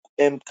to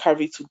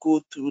carry to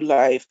go through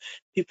life.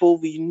 People,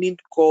 we need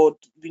God.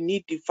 We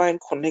need divine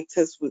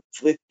connectors with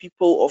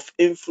people of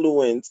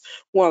influence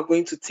who are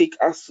going to take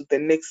us to the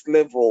next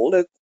level.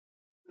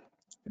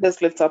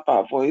 Let's lift up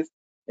our voice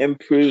and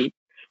pray.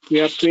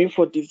 We are praying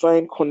for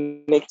divine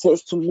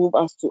connectors to move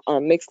us to our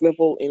next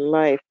level in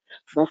life.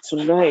 That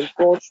tonight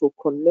God will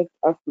connect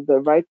us to the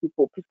right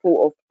people,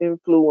 people of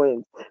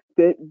influence,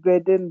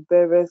 burden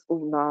bearers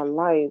in our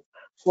lives.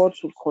 God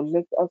should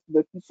connect us to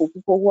the people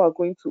who are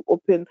going to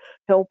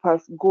help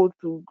us go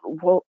to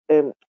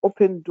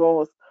open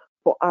doors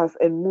for us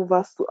and move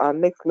us to our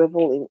next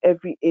level in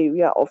every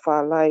area of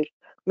our life.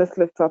 Let's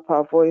lift up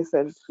our voice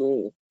and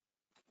pray.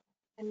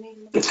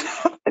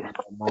 In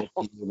the mighty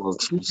name of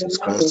Jesus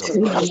Christ of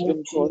Everlasting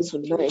Nazareth. God,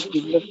 tonight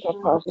we lift up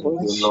our Thank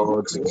voice you, to you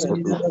Lord Jesus.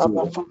 tonight. Thank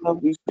Abba you, Father,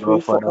 we pray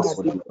Lord for Father, our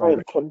for divine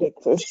divine.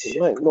 connectors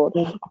tonight, Lord.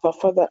 Abba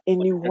Father,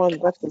 anyone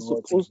that is Lord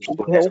supposed Jesus, to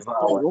help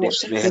wherever me, our Lord,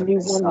 destiny helpers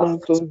anyone are,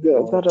 that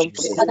Lord I'm Jesus,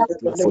 supposed we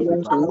to pray for connect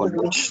divine to me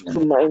connection.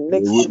 to my May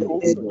next we level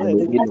locate them, tonight.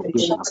 may they Let them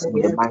locate us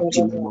in the connect to mighty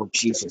me. name of Let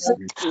Jesus.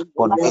 them pray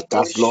in the Connect us,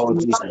 mighty Lord name.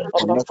 Jesus, Abba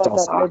connect Father,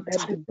 us, let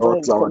that Lord,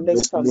 divine to our connector,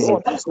 destiny Lord,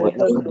 helpers, let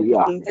them wherever they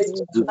are. locate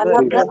me We tonight,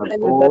 pray Lord. that Let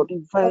that God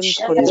divine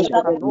gives us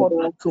connector, Lord,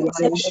 connect us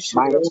the to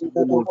the mighty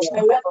name of people, Lord.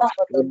 Jesus. Abba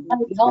Father,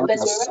 locate Let me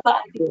us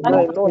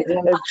tonight, Lord.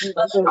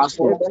 ask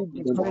for Every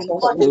them divine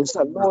for connector,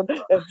 instance, Lord,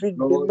 every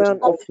Lord, man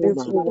of open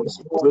influence,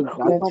 and Lord, break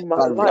that over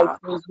my life barrier.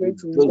 who is We going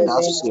to break move that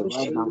me shit right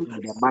closer now to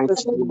in the the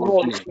mighty name of Lord,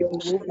 Jesus. to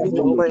move May me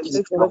we to my locate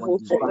next our level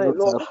tonight, divine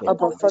Lord. helpers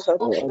Abba Father, tonight,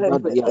 wherever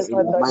they are in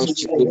wherever the that mighty should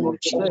name be, of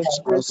tonight, Jesus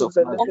Spirit Christ of of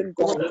the Nazareth. living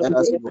God, Let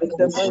us in the locate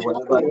them mighty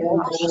wherever name they of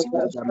are in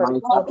Jesus the Christ,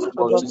 mighty Lord. name of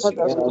Abba Jesus.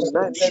 Father, Let us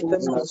tonight, let locate,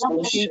 them let us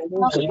locate me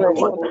bring tonight, our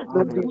Lord.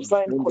 The divine helpers,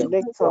 divine bring them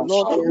connector, to us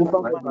Lord,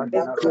 over my wherever they next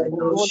are right level,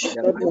 now Lord. in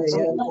the The mighty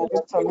divine name of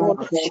connector, Lord,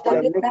 to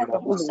my next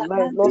level Jesus. in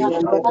life, Lord.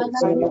 The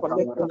divine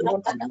connector,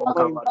 Lord, to my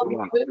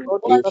breakthrough,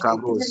 Lord, that is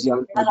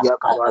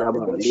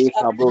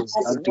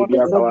Lord,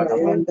 the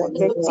divine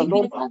connector,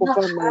 Lord,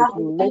 over my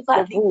next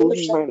level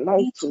in my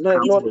life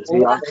tonight, Lord.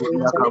 The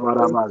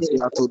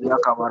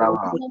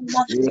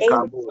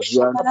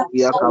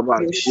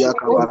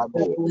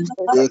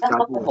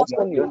divine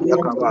upon your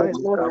name tonight,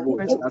 Lord.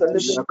 Spirit of the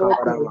living God,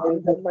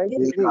 in the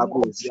mighty name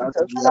of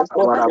Jesus Christ,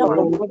 Lord.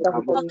 Our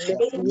Father,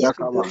 connect me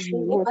to them,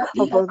 Lord.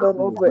 Our Father,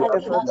 Lord,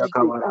 wherever that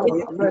they are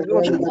tonight, Lord.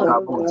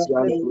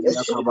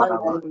 Father,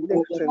 Lord,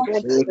 let there be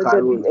a divine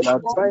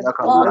connection,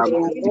 Lord.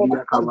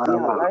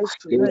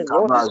 Let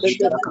there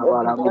be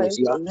a divine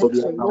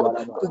connection, Lord,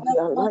 to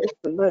their lives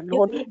tonight,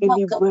 Lord. Let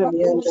there be a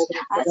divine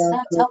connection, Lord,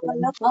 to their lives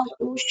tonight, Lord.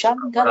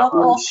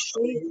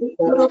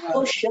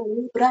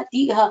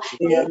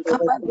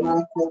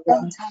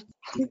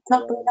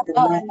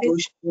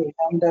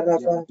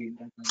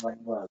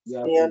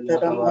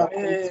 Anywhere, Lord.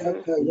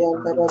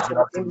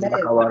 Amen.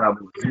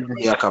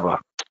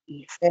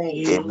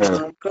 You Amen.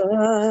 are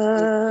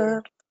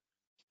God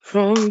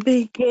from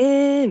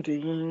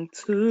beginning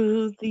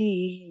to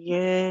the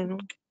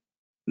end.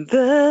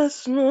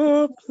 There's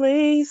no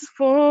place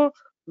for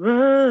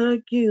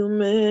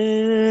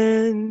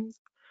argument.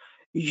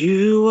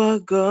 You are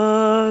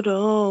God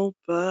all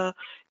by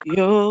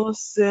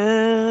yourself.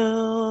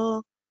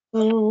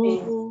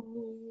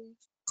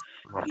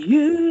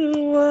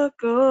 You are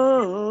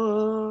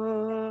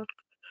God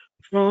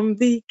from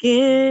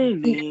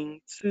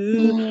beginning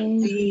to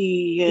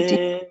the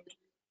end.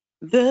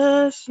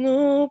 There's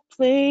no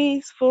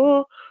place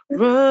for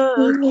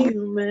argument.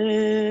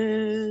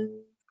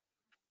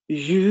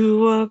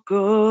 You are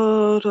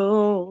God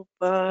all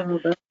by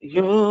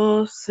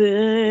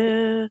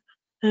yourself.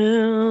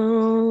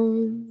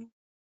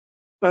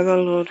 Father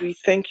Lord, we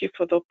thank you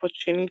for the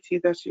opportunity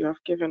that you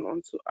have given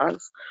unto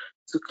us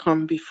to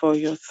come before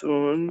your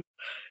throne.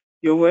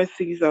 Your word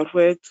says that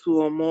where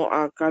two or more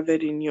are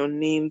gathered in your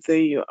name, there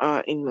you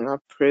are in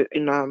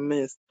our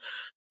midst.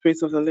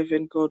 Praise of the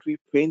living God, we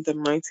pray in the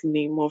mighty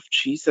name of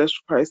Jesus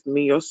Christ.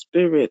 May your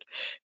spirit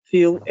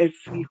fill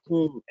every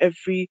home,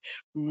 every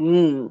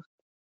room,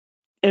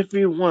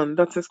 everyone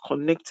that is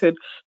connected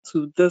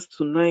to this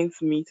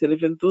tonight's meeting,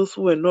 even those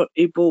who were not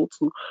able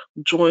to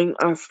join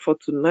us for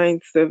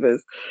tonight's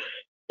service.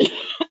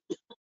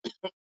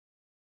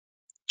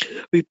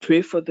 We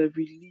pray for the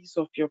release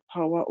of your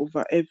power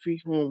over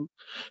every home.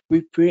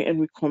 We pray and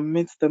we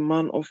commit the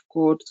man of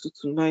God to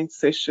tonight's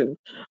session.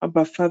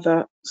 But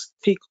Father,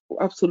 take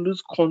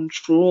absolute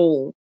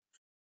control.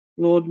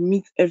 Lord,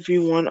 meet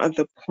everyone at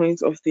the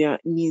point of their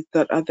needs,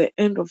 that at the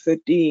end of the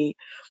day,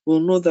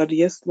 we'll know that,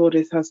 yes, Lord,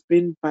 it has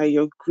been by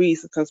your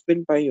grace, it has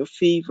been by your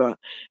favor,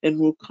 and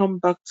we'll come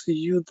back to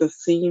you the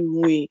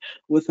same way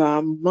with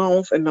our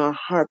mouth and our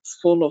hearts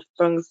full of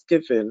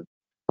thanksgiving,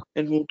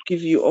 and we'll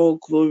give you all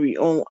glory,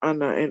 all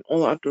honor, and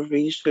all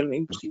adoration.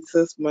 In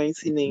Jesus'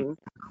 mighty name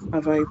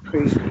have I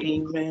prayed.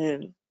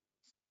 Amen.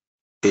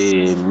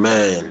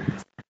 Amen.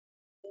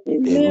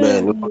 Amen.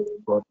 Amen.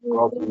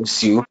 God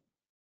bless you.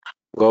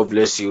 God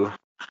bless you.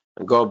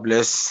 God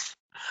bless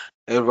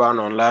everyone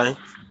online.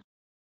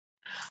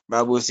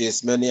 Bible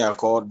says many are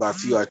called, but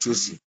few are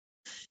chosen.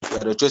 You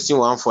are the chosen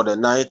one for the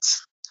night,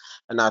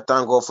 and I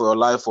thank God for your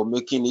life for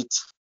making it.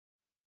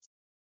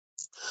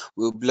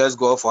 We bless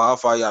God for how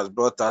far He has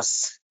brought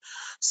us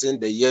since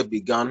the year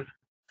began.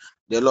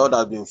 The Lord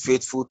has been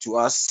faithful to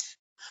us.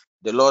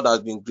 The Lord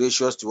has been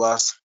gracious to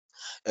us,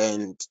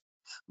 and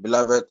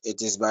Beloved,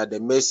 it is by the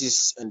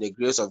mercies and the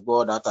grace of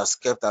God that has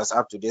kept us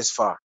up to this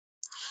far.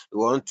 We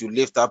want to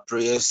lift up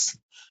prayers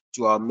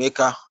to our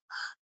Maker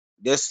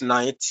this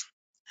night.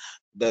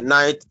 The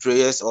night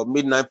prayers or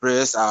midnight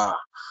prayers are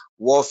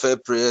warfare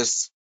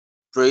prayers,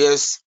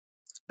 prayers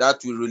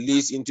that we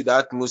release into the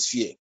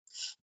atmosphere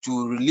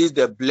to release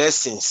the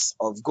blessings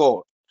of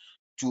God,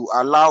 to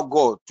allow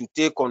God to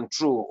take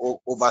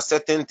control over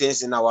certain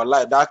things in our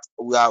life that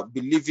we are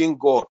believing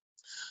God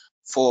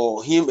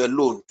for Him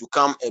alone to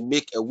come and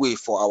make a way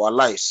for our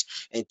lives.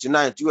 And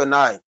tonight, you and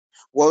I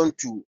want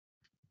to,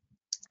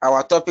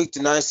 our topic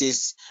tonight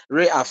is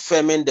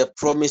reaffirming the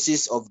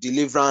promises of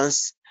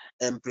deliverance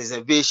and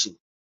preservation.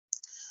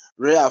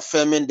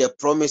 Reaffirming the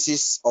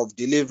promises of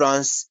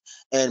deliverance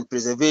and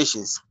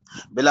preservations.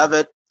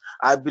 Beloved,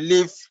 I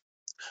believe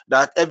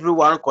that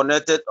everyone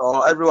connected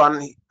or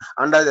everyone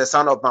under the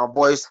sound of my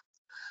voice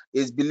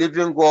is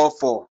believing God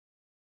for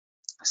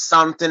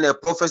something, a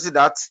prophecy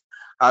that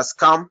has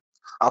come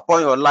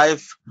upon your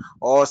life,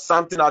 or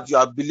something that you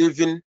are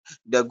believing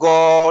the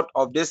God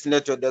of this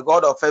nature, the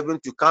God of heaven,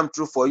 to come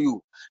through for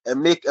you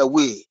and make a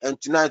way. And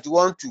tonight you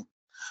want to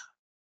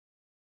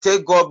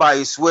take God by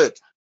His word.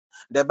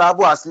 The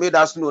Bible has made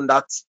us know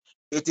that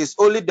it is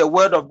only the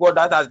word of God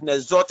that has been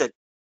exalted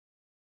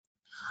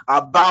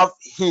above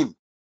Him,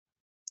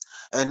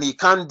 and He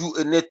can't do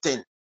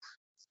anything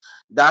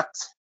that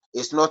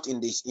is not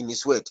in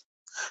His word.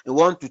 We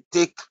want to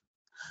take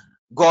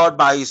God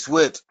by His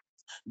word,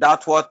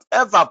 that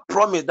whatever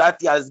promise that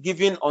He has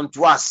given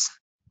unto us,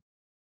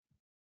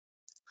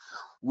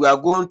 we are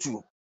going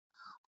to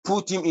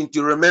put Him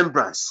into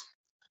remembrance,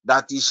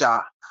 that He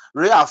shall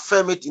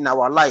reaffirm it in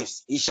our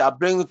lives. He shall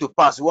bring it to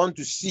pass. We want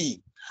to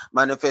see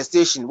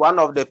manifestation. One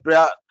of the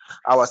prayer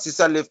our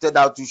sister lifted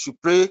out, we should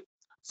pray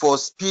for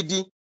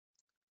speedy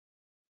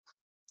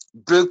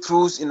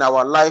breakthroughs in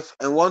our life,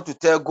 and want to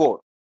tell God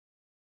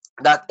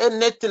that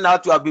anything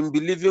that you have been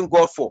believing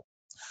God for,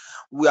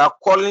 we are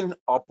calling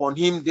upon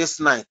Him this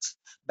night,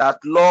 that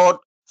Lord,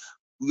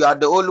 you are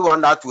the only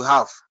one that we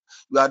have.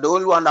 You are the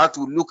only one that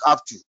we look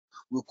up to.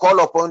 We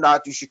call upon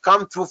that you should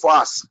come through for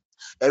us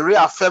and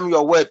reaffirm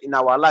your word in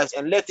our lives,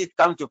 and let it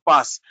come to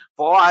pass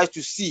for our eyes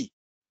to see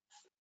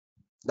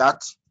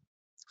that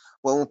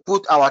when we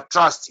put our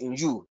trust in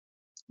you,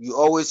 you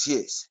always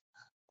hear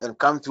and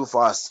come through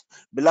for us.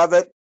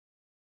 Beloved,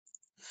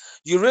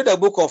 you read the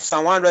book of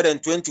Psalm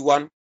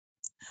 121,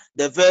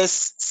 the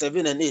verse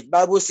 7 and 8.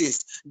 Bible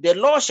says, the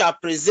Lord shall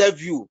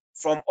preserve you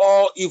from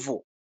all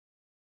evil.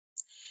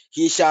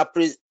 He shall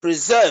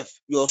preserve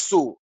your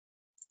soul.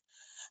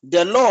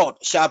 The Lord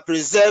shall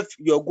preserve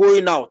your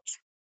going out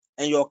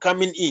and your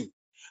coming in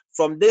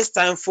from this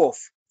time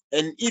forth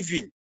and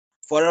even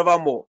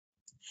forevermore.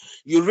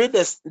 You read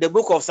the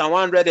book of Psalm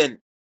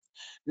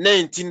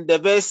 119, the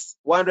verse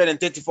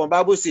 134.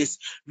 Bible says,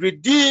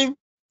 redeem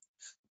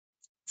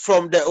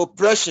from the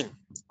oppression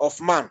of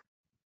man,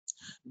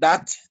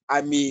 that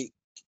I may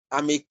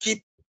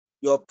keep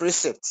your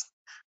precepts.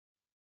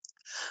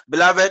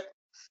 Beloved,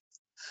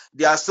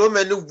 there are so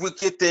many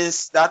wicked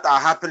things that are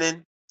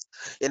happening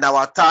in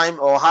our time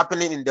or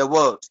happening in the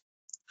world,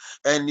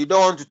 and you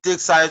don't want to take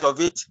sides of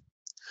it,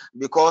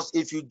 because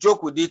if you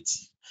joke with it,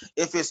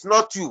 if it's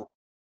not you,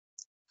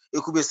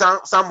 it could be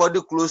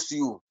somebody close to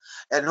you,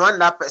 and when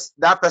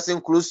that person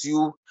close to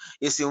you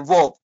is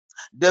involved,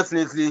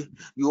 definitely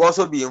you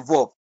also be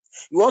involved.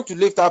 You want to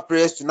lift up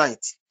prayers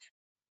tonight,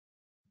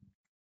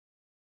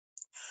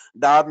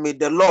 that may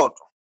the Lord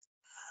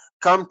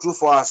come through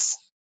for us.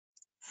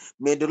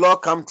 May the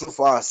Lord come through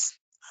for us.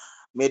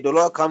 May the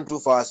Lord come through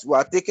for us. We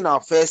are taking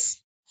our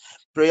first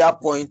prayer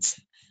point,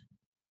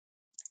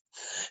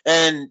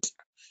 and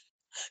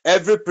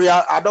every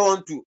prayer, I don't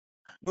want you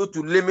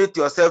to limit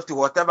yourself to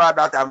whatever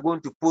that I'm going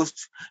to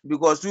post,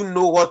 because you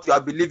know what you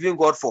are believing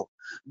God for.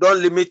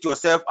 Don't limit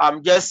yourself.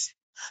 I'm just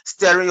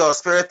stirring your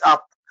spirit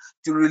up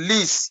to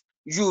release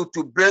you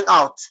to bring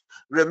out.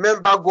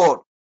 Remember God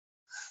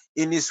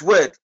in His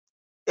word.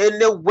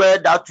 Any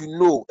word that you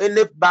know,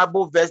 any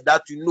Bible verse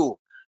that you know,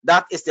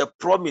 that is a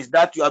promise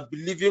that you are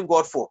believing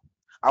God for.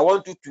 I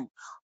want you to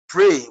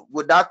pray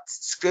with that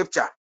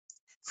scripture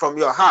from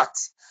your heart,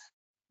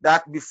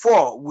 that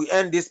before we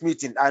end this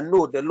meeting, I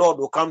know the Lord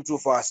will come through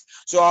for us.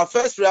 So our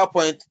first prayer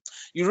point,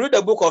 you read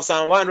the book of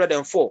Psalm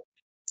 104,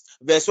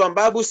 verse 1.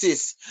 Bible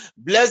says,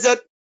 bless the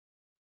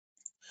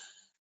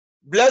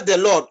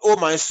Lord, O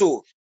my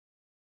soul.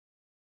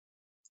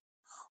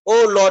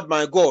 O Lord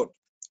my God,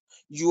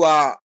 you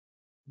are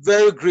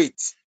very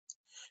great.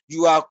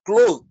 You are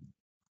clothed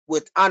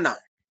with honor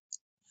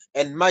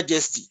and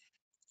majesty.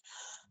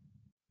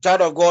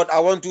 Child of God,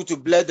 I want you to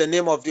bless the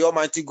name of the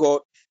Almighty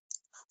God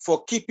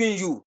for keeping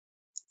you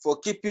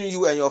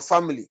and your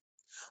family,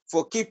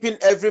 for keeping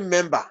every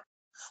member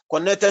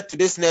connected to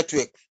this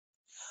network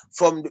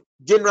from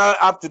January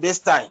up to this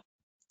time.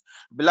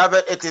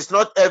 Beloved, it is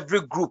not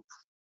every group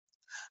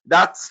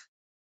that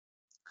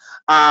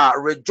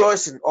are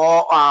rejoicing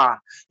or are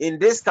in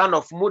this kind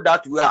of mood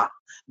that we are,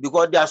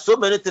 because there are so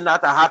many things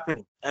that are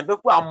happening and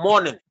people are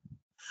mourning.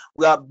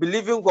 We are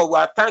believing God, we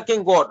are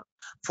thanking God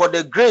for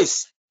the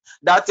grace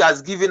that He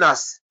has given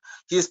us,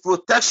 His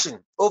protection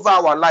over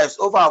our lives,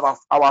 over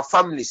our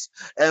families,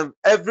 and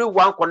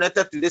everyone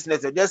connected to this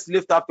network. Just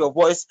lift up your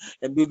voice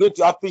and begin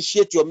to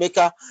appreciate your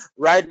Maker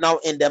right now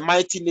in the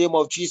mighty name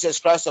of Jesus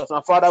Christ of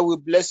our Father. We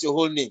bless your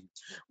whole name.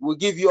 We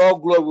give you all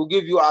glory. We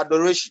give you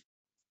adoration.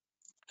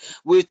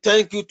 We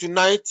thank you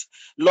tonight,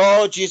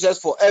 Lord Jesus,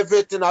 for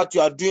everything that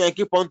you are doing and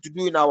keep on to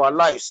do in our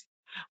lives.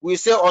 We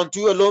say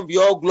unto you alone be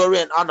all glory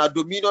and honor,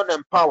 dominion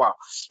and power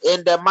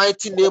in the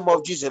mighty name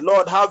of Jesus.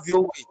 Lord, have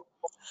your way.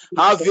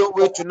 Have your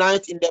way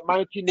tonight in the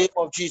mighty name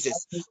of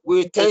Jesus.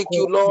 We thank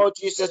you, Lord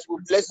Jesus. We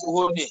bless your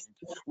whole name.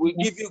 We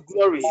give you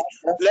glory.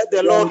 Bless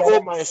the Lord,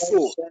 oh my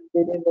soul,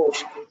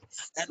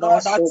 and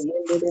all that is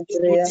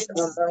within me.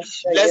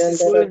 Bless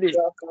his holy name.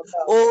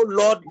 Oh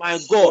Lord, my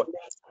God,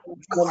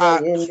 you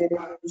are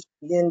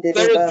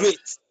very great.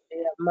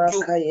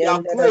 You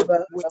are clothed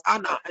with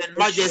honor and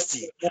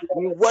majesty.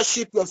 We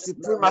worship your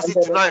supremacy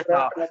tonight.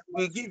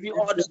 We give you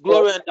all the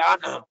glory and the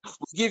honor.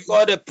 We give you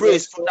all the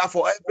praise for that,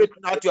 for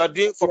everything that you are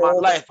doing for my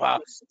life,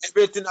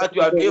 everything that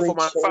you are doing for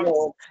my family,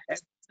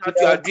 everything that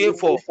you are doing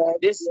for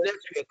this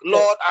network.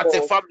 Lord, as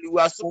a family,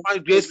 we are so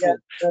much grateful.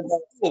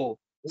 Oh,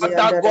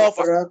 other God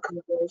for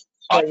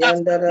other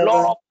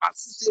law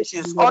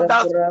associations,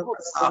 other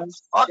groups,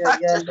 other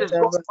churches,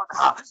 God,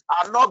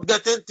 are not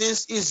getting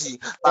things easy.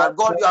 But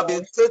God, you have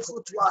been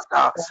faithful to us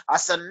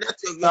as a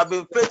network. You have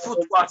been faithful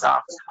to us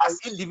as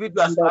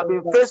individuals. You have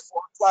been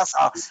faithful to us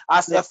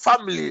as a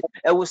family.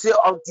 And we say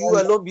unto you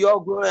alone be all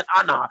glory and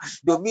honor,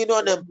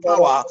 dominion and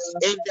power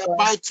in the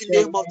mighty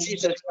name of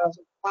Jesus Christ.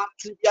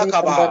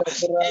 Likabo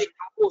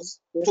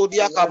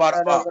ziantodia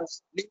kabaraba.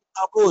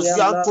 Likabo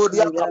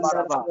ziantodia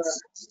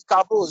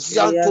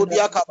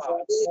kaba.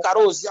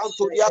 Likaro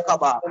ziantodia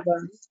kaba.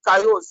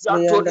 Likayo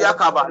ziantodia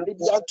kaba.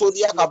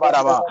 Libiantodia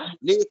kabaraba.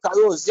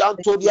 Likayo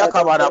ziantodia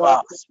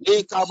kabaraba.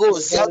 Likabo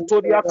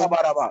ziantodia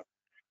kabaraba.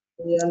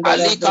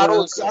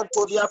 Alikaro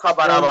ziantodia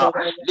kabaraba,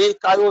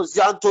 likayo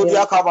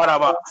ziantodia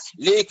kabaraba,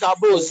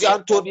 likabo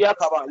ziantodia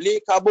kaba,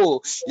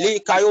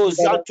 likayo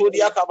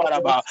ziantodia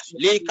kabaraba,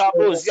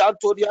 likabo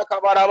ziantodia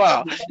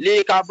kabaraba,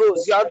 likabo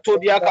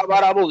ziantodia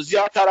kabarabo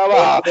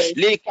ziataraba,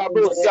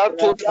 likabo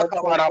ziantodia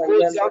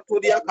kabarabo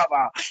ziantodia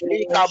kaba,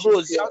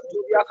 likabo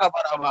ziantodia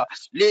kabaraba,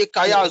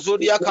 likaya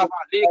zodia kaba,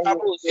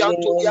 likabo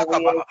ziantodia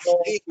kaba,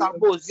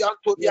 likabo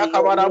ziantodia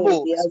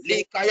kabarabo,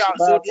 likaya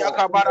zodia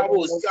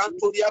kabarabo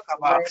ziantodia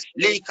kaba.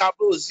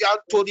 Likabo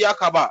ziantodia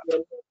kaba.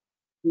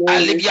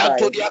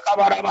 Alibiantodia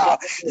kabaraba,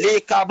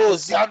 Likabo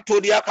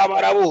ziantodia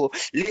kabarabo,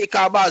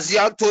 Likaba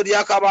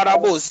ziantodia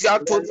kabarabo,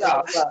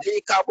 ziantodia,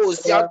 Likabo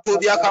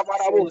ziantodia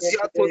kabarabo,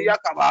 ziantodia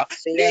kaba,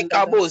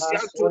 Likabo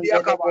ziantodia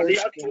kaba,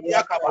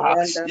 liantodia kaba,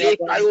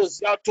 Likayo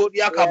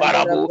ziantodia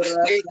kabarabo,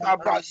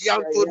 Likaba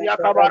ziantodia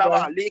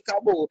kabaraba,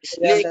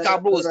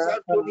 Likabo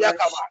ziantodia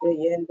kaba.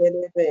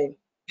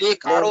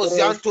 Likaro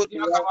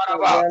ziantodia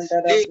kabaraba,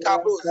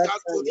 Likabo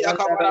ziantodia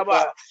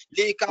kabaraba,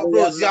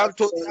 Likabro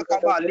ziantodia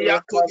kaba,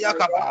 liantodia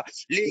kaba,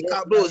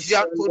 Likabro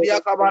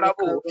ziantodia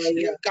kabarabu,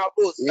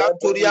 Likabro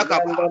ziantodia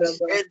kaba.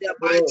 In the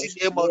mighty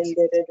name of Jesus.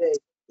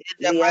 In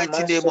the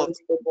mighty name of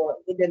Jesus.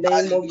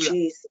 Hallelujah.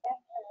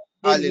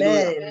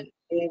 Hallelujah.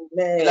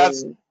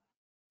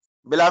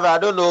 Beloved, I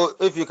don't know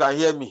if you can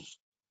hear me,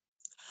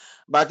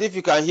 but if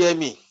you can hear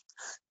me,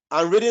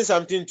 I'm reading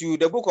something to you.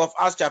 The book of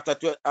Acts chapter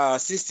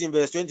 16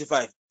 verse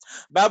 25.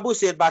 Bible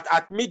said, but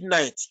at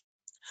midnight,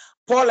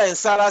 Paul and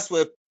Silas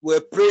were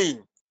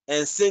praying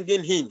and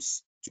singing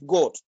hymns to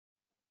God.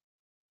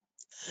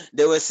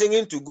 They were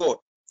singing to God,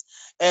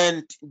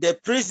 and the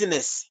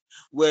prisoners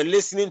were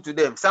listening to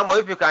them.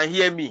 Somebody, if you can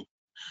hear me,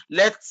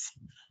 let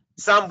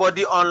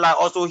somebody online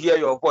also hear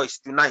your voice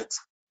tonight.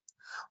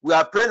 We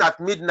are praying at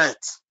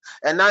midnight,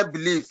 and I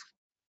believe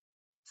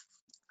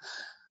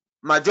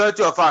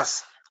majority of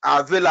us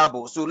are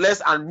available. So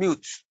let's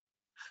unmute.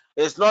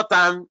 It's not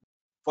time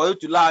for you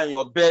to lie in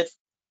your bed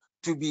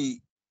to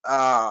be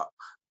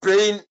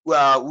praying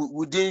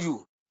within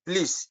you.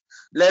 Please,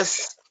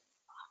 let's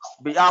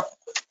be up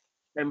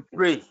and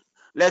pray.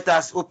 Let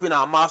us open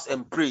our mouths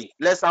and pray.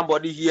 Let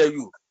somebody hear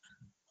you.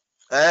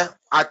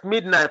 At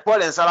midnight,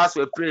 Paul and Silas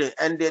were praying,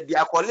 and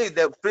their colleagues,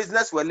 the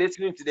prisoners, were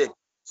listening to them.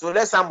 So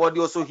let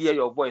somebody also hear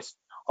your voice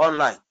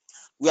online.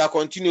 We are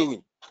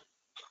continuing.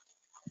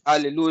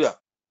 Hallelujah.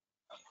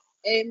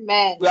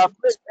 Amen. We are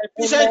praying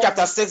Ephesians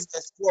chapter 6,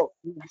 verse 12.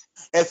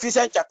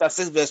 Ephesians chapter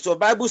 6, verse 12.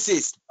 Bible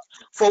says,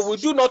 for we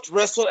do not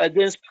wrestle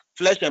against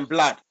flesh and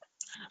blood,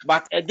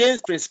 but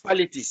against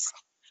principalities,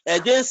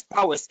 against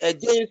powers,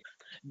 against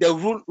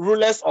the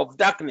rulers of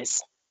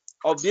darkness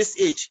of this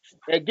age,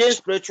 against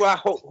spiritual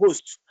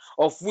hosts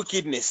of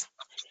wickedness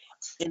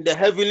in the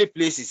heavenly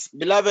places.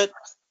 Beloved,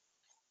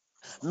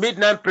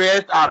 midnight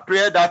prayers are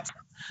prayers that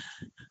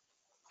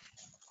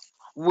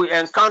we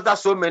encounter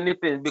so many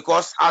things,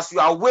 because as you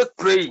are awake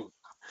praying,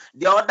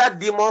 the other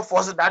demon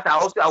forces that are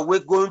also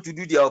awake going to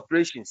do their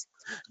operations.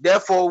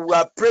 Therefore, we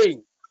are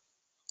praying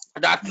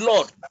that,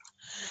 Lord,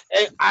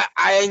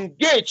 I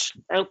engage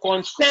and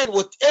contend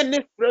with any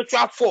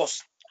spiritual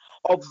force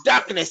of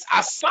darkness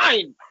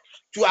assigned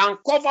to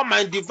uncover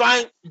my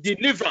divine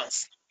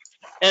deliverance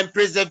and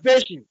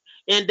preservation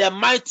in the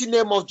mighty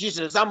name of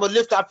Jesus. I'm going to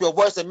lift up your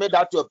voice and make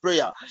that your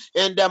prayer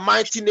in the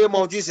mighty name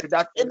of Jesus,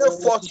 that any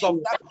forces of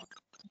that,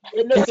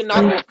 anything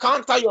that will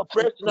counter your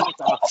prayer tonight,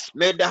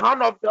 may the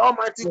hand of the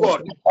Almighty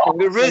God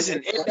be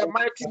risen in the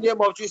mighty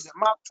name of Jesus.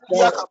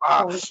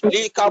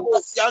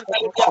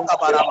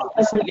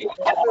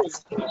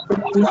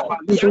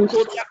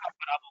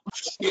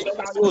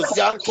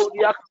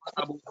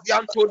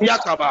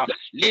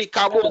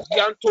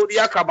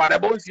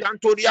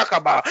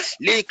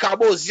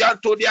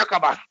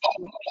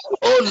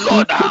 Oh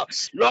Lord,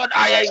 Lord,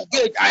 I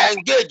engage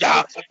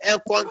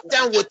and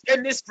contend with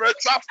any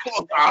spiritual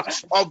force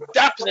of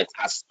darkness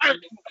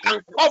assigned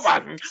to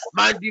uncover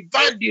my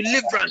divine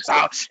deliverance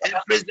and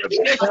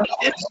preservation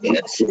this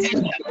year in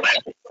the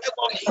mighty name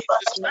of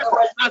Jesus Christ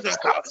of Nazareth.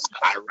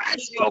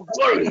 Arise your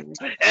glory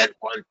and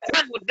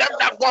contend with them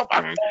that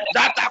govern,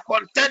 that are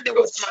contending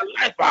with my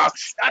life,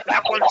 that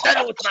are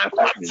contending with my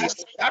family,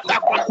 that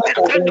are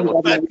contending with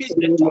my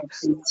business.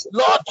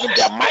 Lord, in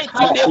the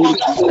mighty name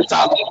of Jesus,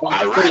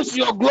 arise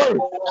your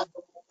glory.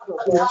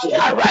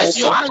 Arise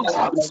your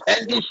anger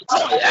and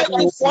destroy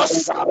every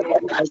force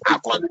that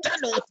are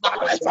contending with my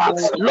life.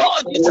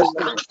 Lord Jesus,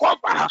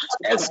 uncover,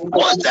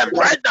 expose them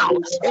right now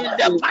in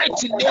the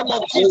mighty name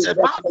of Jesus.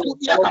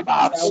 Aliantodia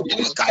kabarabo,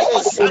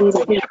 likabo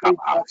zantodia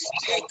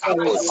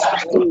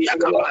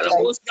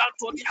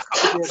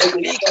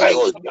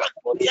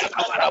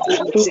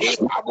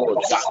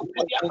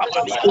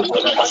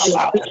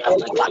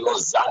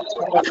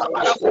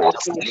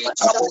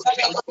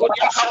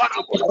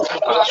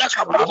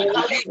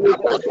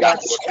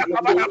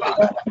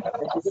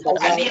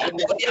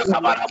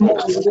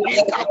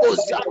kaba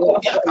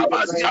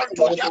zantodia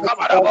kabarabo,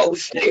 likabo zantodia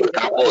kabo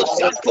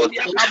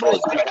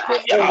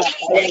zantodia,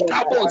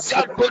 likabo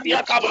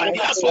zantodia kaba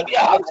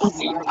liantodia,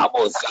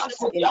 likabo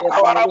zantodia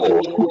kabarabo,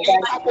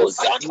 likabo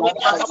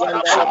zantodia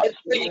kabaraba,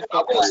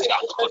 likabo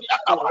zantodia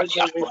kaba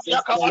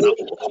liantodia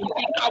kabarabo,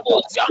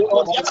 likabo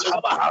zantodia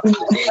kaba,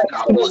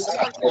 likabo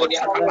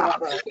zantodia kaba,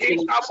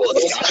 likabo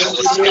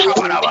zantodia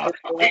kabaraba,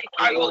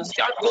 likayo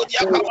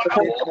zantodia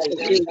kabarabo,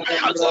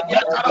 likaya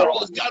zodia tararo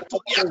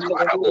zantodia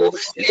kabarabo,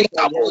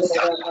 likabo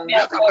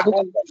zantodia kaba.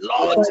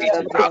 Lord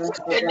Jesus,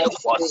 any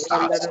force,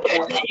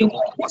 any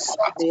evil force,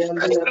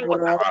 wrestling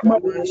with our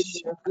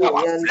flesh,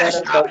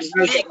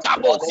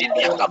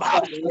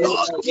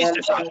 Lord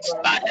Jesus,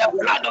 by the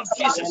blood of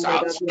Jesus,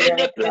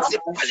 any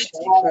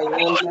principality,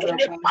 Lord,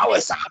 any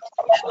powers,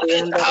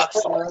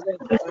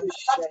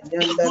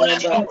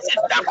 influence of this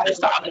darkness,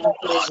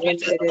 Lord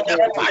Jesus, with the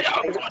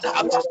fire of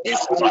God,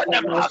 destroy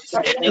them,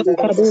 any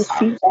forces,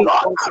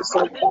 Lord,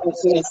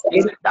 arise this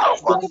year, thou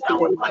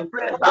contend with my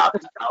prayers, thou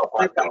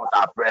contend with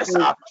our prayers,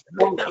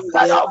 may the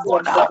fire of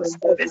God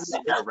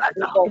visit them right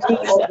now,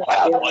 may the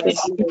fire of God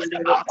destroy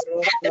them,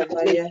 in the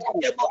mighty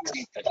name of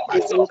Jesus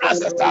Christ of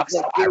Nazareth.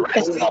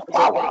 Arise your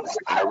power,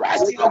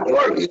 arise your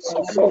glory,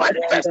 and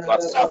manifest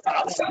yourself,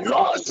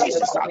 Lord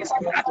Jesus,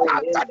 that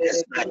after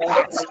this night,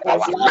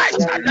 our light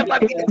shall never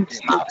be the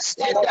same.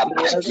 In the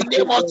mighty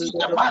name of Jesus,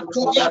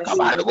 Maturia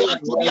Kaba,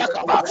 Antonia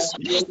Kaba,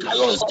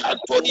 Likaos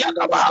Antonia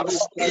Kaba,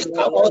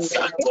 Likabos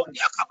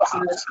Antonia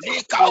Kaba,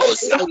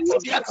 Likaos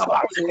Antonia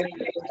Kaba,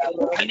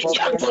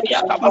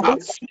 Aliantonia Kaba,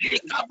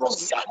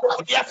 Likabos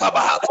Antonia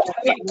Kaba,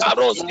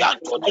 Likaros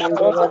Antonia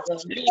Kaba,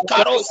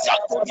 Likaros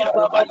Antonia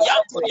Kaba,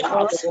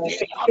 Liantonia,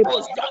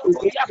 Likabos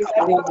Antonia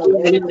Kaba,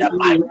 in the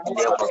mighty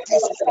name of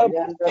Jesus,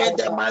 in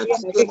the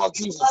mighty name of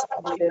Jesus,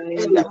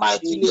 in the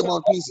mighty name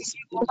of Jesus,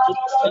 in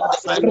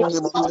the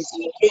mighty name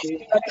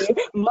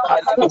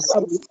of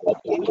Jesus.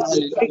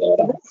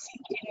 Hallelujah.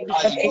 Hallelujah.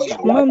 Hallelujah.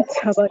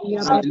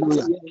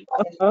 Hallelujah.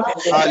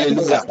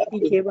 Hallelujah.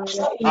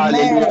 Hallelujah.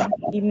 Amen.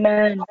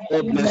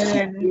 God bless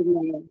you.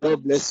 Amen.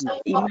 God bless you.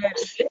 Amen.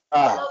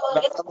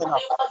 We are coming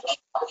up.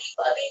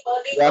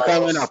 We are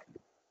coming up.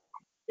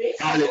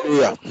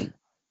 Hallelujah.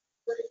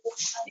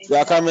 We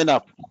are coming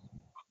up.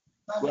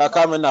 We are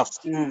coming up.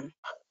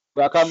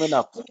 We are coming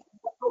up.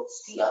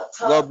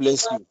 God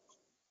bless you.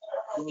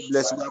 God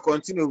bless you. We are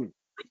continuing.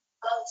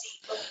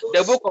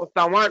 The book of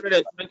Psalm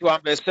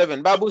 121, verse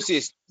 7. Bible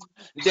says,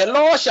 the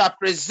Lord shall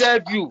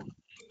preserve you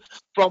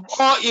from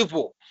all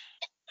evil.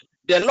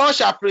 The Lord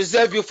shall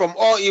preserve you from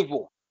all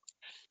evil.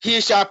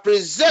 He shall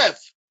preserve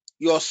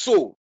your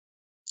soul.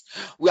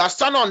 We are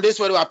standing on this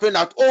word. We are praying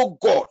that, oh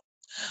God,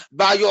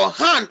 by your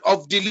hand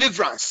of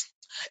deliverance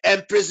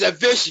and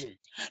preservation,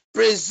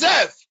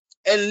 preserve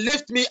and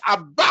lift me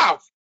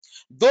above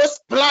those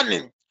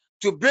planning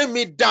to bring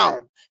me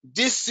down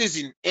this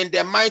season in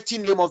the mighty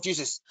name of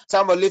Jesus.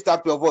 Somebody lift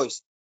up your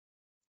voice.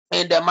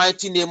 In the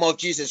mighty name of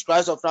Jesus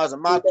Christ of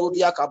Nazareth.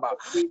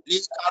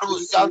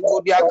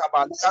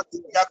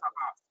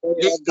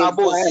 your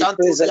divine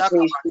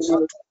preservation.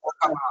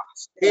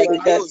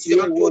 That you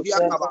will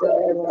preserve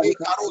us.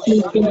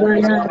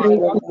 Ikebaya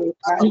reke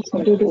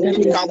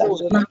Hallelujah.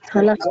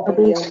 matala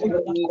kabusi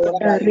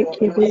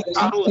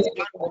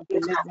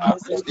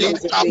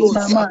reke busi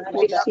mama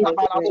reke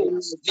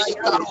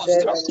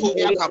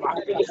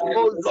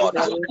Oh Lord,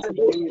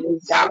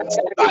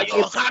 by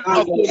your hand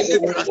of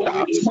deliverance,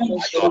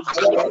 by your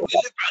hand of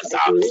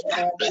deliverance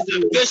and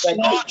preservation,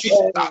 Lord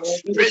Jesus,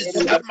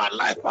 preserve my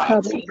life,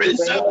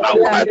 preserve my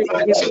wife,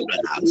 my children,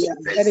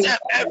 preserve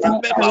every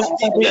member of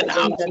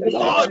TPN,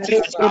 Lord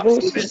Jesus,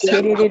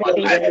 preserve our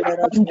life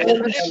and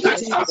lift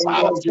us up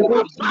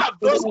above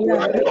those who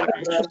are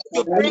planning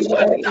to bring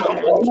us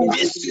down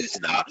this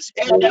season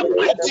in the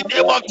mighty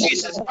name of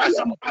Jesus Christ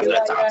of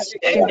Nazareth.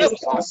 Any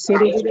force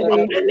from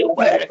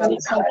anywhere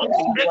that want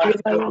to bring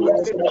us down,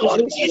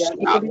 Lord Jesus,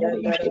 bring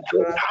them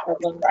down,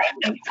 bring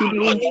them down,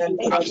 Lord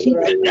Jesus,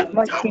 bring them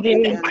down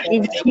in the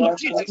mighty name of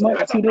Jesus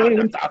Christ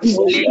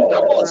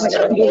of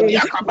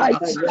Nazareth. I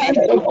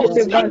stand for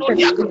deliverance and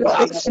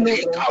preservation, O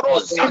God.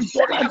 And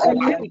Father,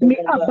 lift me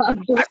above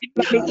those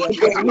planning to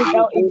bring me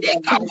down in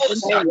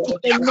Jesus' name.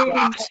 In the name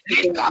of Jesus.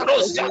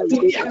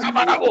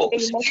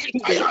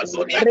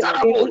 In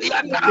the mighty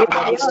name of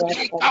Jesus.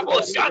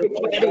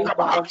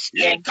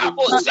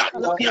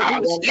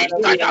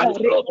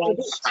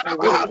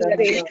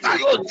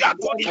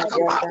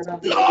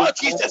 Lord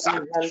Jesus,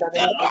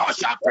 the Lord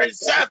shall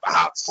preserve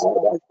us.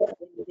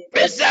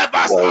 Preserve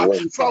us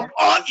from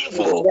all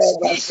evil.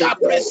 He shall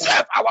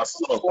preserve our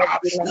souls.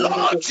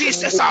 Lord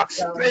Jesus,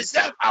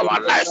 preserve our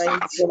lives.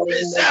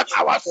 Preserve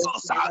our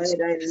souls.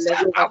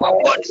 Preserve our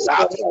bodies.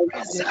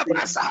 Preserve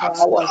us.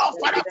 Lord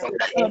Father, from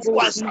the evil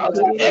ones.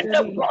 And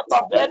the plot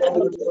of the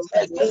enemy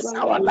against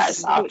our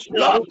lives.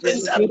 Lord,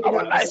 preserve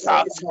our lives.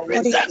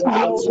 Preserve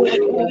and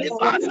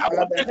deliver us from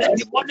any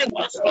demonic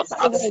onslaught.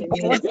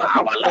 Deliver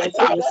our lives.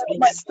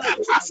 Preserve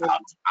us.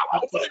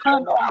 Our going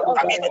and our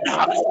coming in.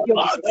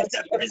 Lord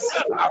Jesus,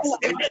 preserve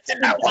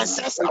anything that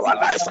concerns our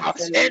lives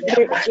in the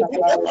mighty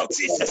name of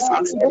Jesus.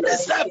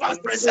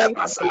 Preserve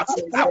us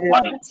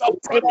according to your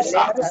promise,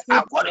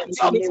 according to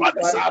your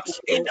promise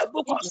in the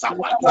book of Psalm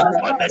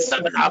 121, verse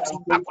 7,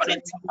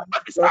 according to your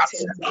promise,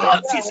 Lord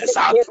Jesus,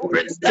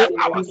 preserve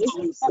our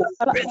souls,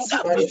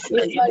 preserve us from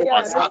the evil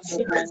ones,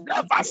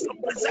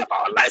 preserve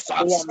our lives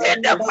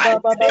in the mighty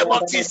name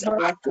of Jesus.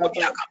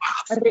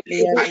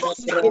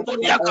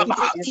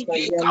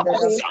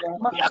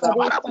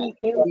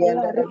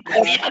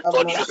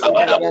 Antonia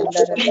Kabarabu,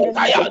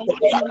 Likaya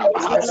Antonia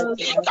Kabaha,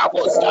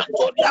 Likabosi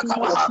Antonia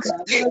Kabaha,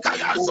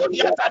 Likaya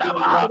Zonia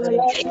Tadabaha,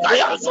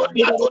 Likaya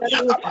Zonia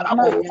Tonia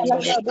Kabarabu,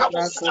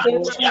 Likabosi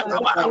Antonia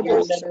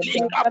Kabarabu,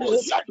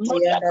 Likabosi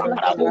Antonia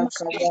Kabarabu,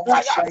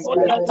 Likaya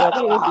Zonia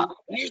Tadabaha,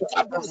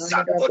 Likabosi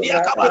Antonia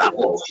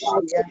Kabarabu,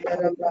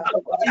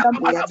 Antonia mighty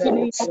Kabarabu,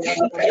 name of Likaya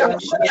Jesus.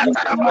 Zonia In the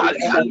Tadabaha,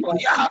 mighty name of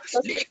Liantonia,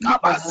 Jesus.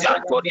 Likabasi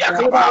Antonia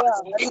Kabaha,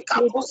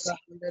 Likabosi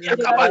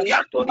Yakabari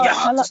Antonia,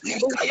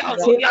 Likaya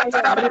Zonia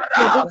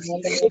Tadabara,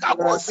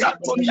 Likabosi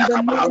Antonia In the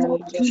Kabaha, name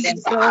of deliver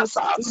Jesus, us,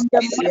 in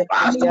the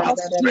mighty name of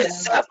Jesus,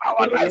 preserve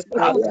our lives,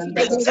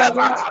 preserve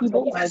us,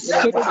 preserve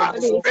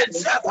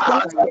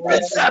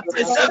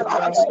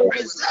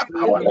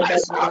our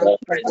lives,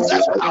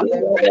 preserve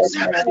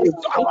and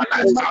restore our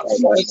lives,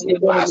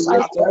 deliver us,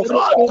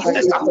 Lord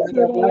Jesus,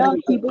 deliver our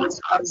children,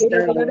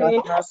 deliver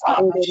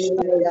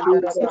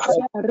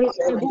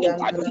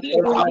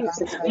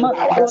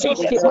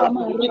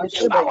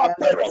our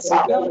parents,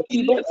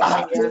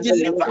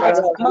 deliver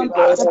us,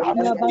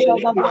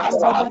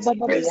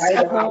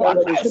 preserve our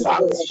lives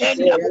in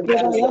the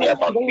mighty name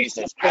of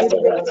Jesus Christ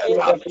of Nazareth.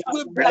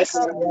 We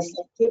bless you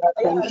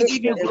and we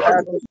give you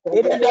glory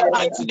in the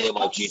mighty name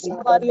of Jesus.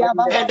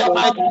 In the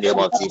mighty name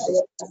of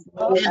Jesus.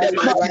 In the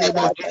mighty name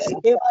of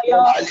Jesus.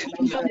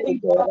 Hallelujah.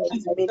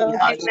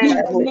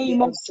 In the Hallelujah.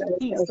 name of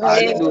Jesus,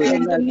 Hallelujah.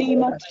 in the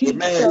name of Amen.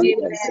 Jesus.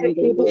 Amen.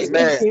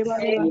 Amen.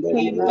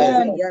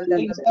 Amen. Amen.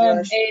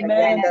 Amen.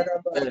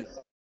 Amen.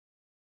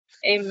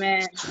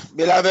 Amen.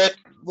 Beloved,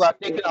 we are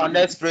taking our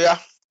next prayer.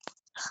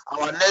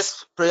 Our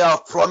next prayer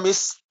of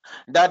promise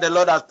that the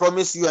Lord has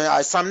promised you.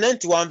 Psalm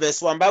 91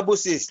 verse 1, Bible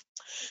says,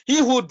 he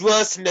who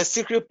dwells in the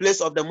secret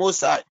place of the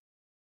Most High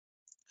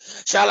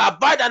shall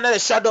abide under the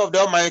shadow of the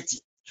Almighty.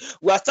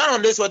 We are standing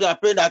on this word and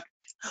praying that,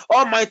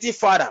 Almighty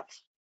Father,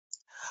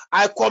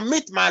 I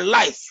commit my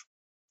life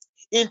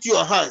into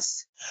your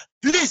hands.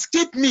 Please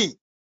keep me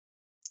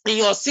in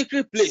your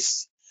secret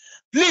place.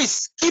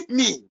 Please keep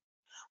me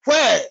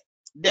where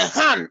the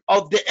hand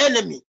of the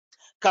enemy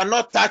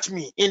cannot touch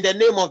me. In the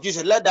name of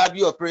Jesus, let that be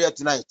your prayer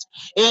tonight.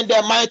 In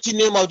the mighty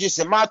name of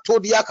Jesus.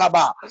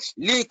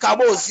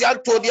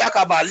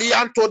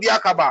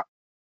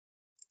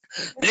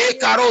 Le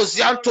karo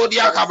zianto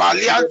diakaba,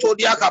 lianto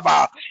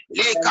diakaba,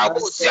 le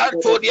kabo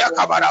zianto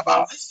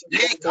diakabaraba,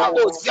 le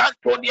kabo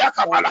zianto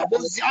diakaba, labo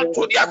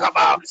zianto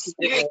diakaba,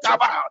 le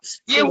kaba.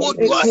 He who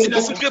dwells in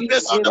the secret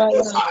place of the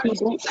Most High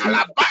shall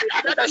abide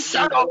under the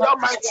shadow of the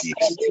Almighty.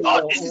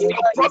 Lord, this is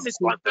your promise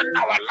concerning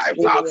our life.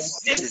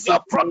 This is your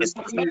promise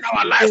concerning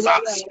our life.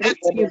 And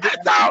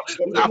tonight,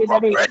 we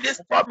appropriate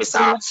this promise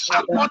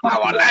upon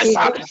our lives.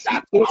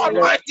 That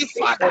Almighty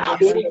Father,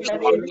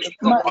 we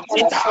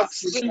commit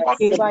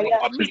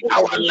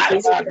our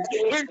lives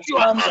into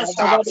your hands.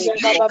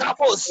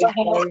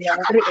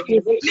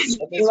 Please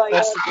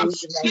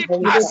keep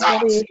us,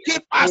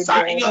 keep us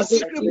in your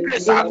secret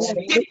place.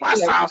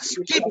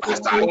 Keep us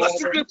in your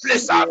secret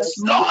place.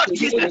 Lord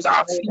Jesus,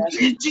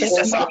 please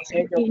Jesus,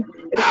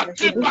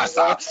 keep us,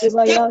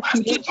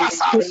 keep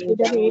us.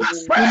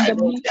 Spread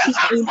the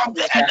hands of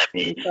the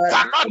enemy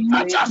cannot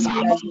touch us,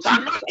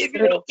 cannot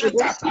even locate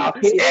us.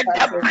 In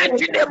the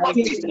mighty name of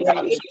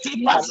Jesus, keep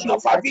us in your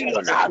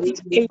pavilion,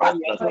 keep us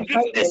in your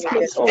secret place.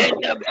 In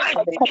the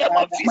mighty name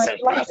of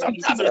Jesus Christ of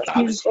Nazareth,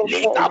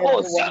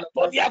 Likabo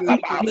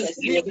Zantoniakaba,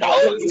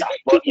 Likao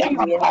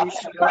Zantoniakaba,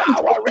 you are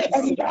our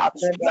refuge,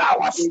 you are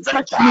our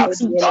strength,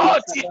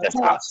 Lord Jesus,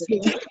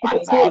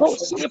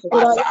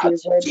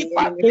 keep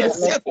us in a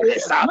safe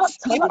place,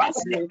 keep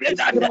us in a place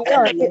that the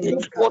enemy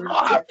will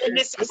not have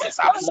any success,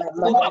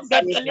 will not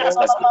get any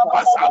access to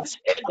us.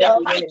 In the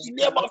mighty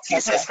name of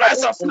Jesus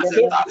Christ of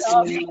Nazareth,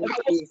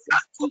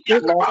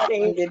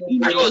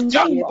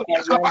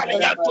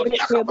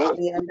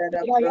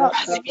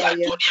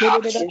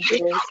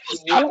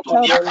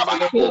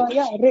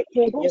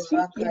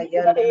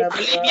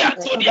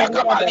 Libiantonia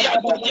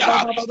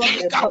Cabaliantonia,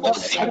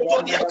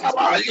 Licaboziantonia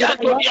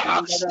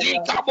Cabaliantonia,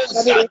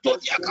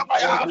 Licaboziantonia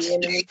Cabaya,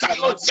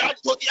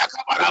 Licayoziantonia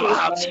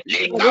Cabaraba,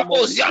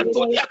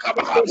 Licaboziantonia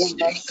Cabaya,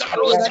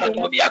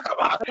 Licaroziantonia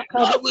Cabaya.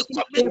 Lord, we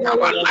commit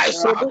our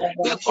lives,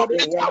 we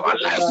commit our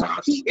lives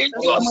into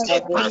your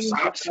safe hands,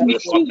 we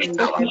commit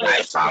our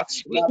lives,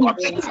 we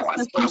commit our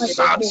spouse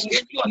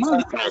into your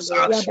safe hands,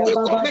 we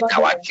commit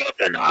our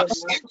children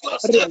into your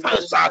safe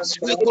hands,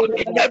 we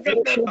commit every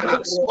member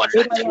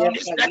connected to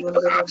this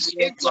network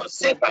into your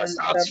safe hands.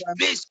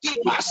 Please keep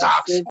us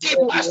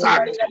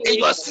in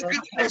your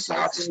secret place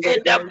in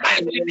the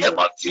mighty name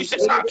of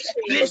Jesus.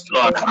 Please,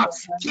 Lord,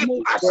 keep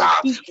us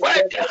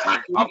where the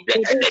hand of the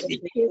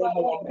enemy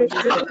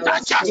cannot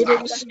touch us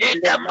in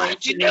the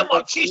mighty name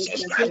of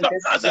Jesus Christ of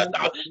Nazareth.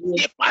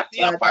 Keep us in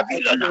your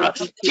pavilion,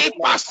 keep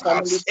us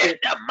in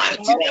the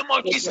mighty name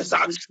of Jesus.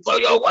 For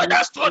your word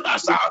has told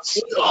us,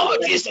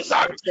 Lord Jesus,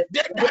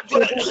 they that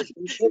dwell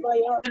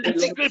in the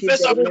secret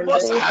place of the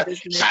Most High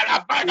shall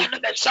abide under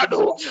the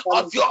shadow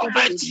of your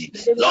Almighty.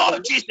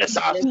 Lord Jesus,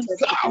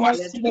 you are our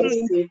secret,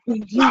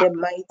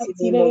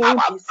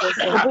 our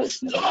brother.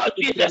 Lord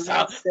Jesus,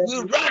 we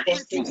run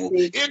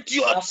into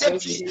your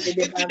safety,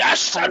 into that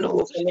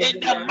shadow, in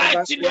the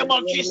mighty name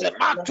of Jesus.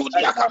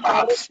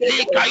 Matuniakaba,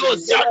 Likayo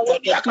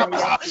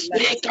Zantoniakaba,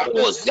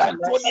 Likabo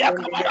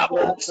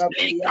Zantoniakabarabo,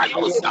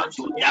 Likayo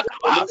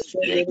Zantoniakaba,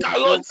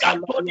 Likayo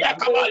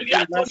Zantoniakaba,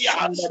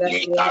 Liatonia,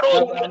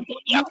 Likaro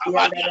Zantoniakaba,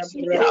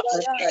 Liatonia,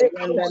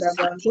 Likabo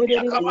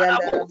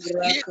Zantoniakabarabo,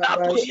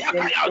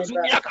 Likatuniakaya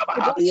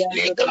Zuniakaba,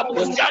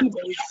 Likabo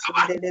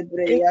Zantoniakaba.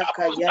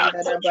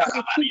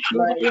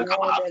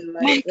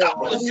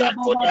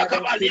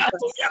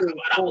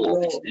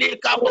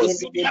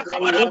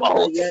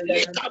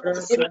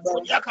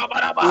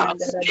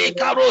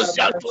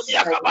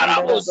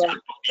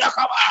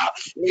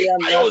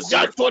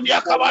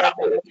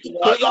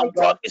 Your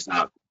promise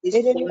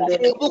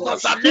in the book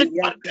of Psalm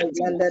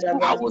 91:13,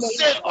 I will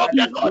say of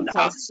the Lord,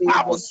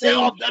 I will say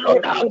of the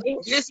Lord,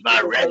 He is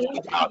my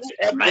refuge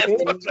and my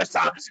fortress,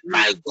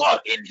 my God,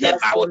 in Him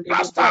I will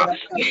trust. I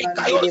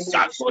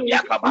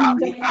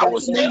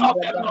will say of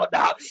the Lord,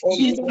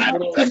 He is my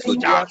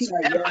refuge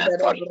and my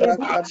fortress,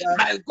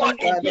 my God,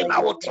 in Him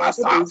I will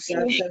trust.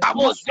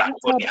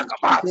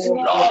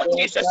 Lord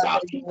Jesus,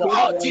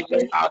 Lord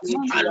Jesus,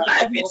 my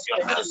life is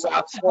your hands,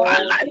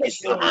 my life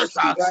is your hands.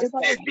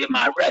 Please be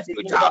my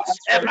refuge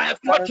and my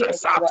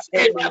fortress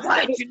in the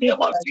mighty name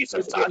of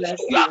Jesus.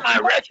 You are my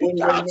refuge,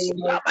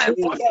 you are my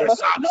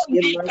fortress.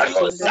 In you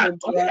I will trust.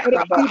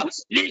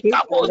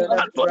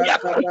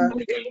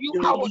 In you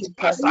I will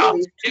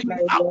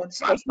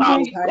trust.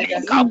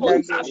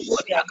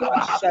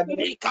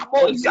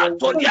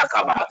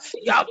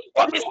 You have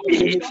promised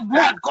me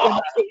that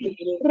God,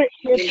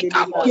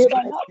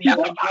 you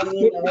are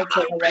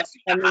my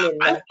refuge,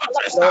 my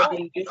fortress.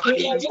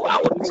 In you I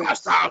will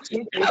trust.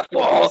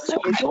 Therefore,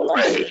 I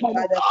pray,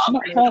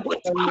 Lord, with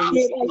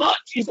us, Lord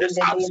Jesus,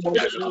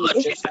 the Lord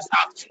Jesus,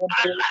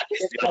 my life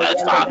is your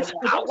hands,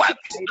 our work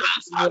is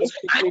yours,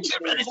 my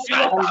children is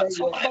yours,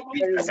 my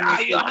business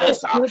are your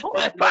hands,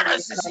 my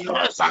parents is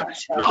yours,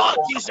 Lord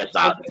Jesus,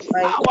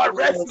 our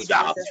refuge,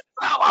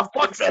 our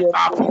fortress,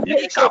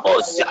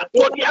 Likabos,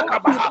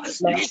 Todiakaba,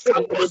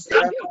 Likabos,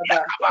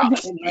 Todiakaba,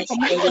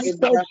 Likayos,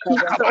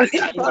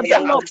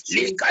 Todiakaba,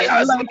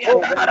 Likayas,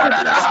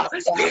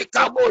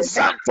 Likabos,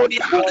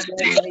 Todia,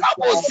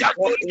 Likabos,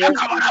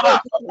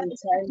 Todiakaba,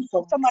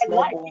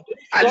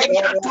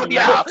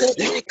 Aliantodia,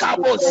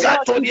 Likabo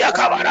Zantodia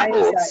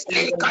Kabarabo,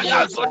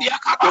 Likaya Zodia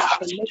Kabaha,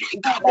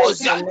 Likabo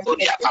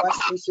Zantodia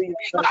Kabaha,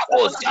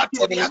 Likabo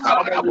Zantodia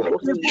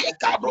Kabarabo,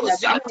 Likabo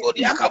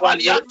Zantodia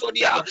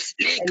Kabaliantodia,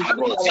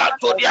 Likabo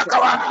Zantodia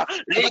Kabaha,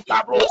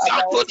 Likabo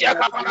Zantodia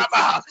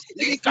Kabaraba,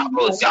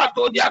 Likabo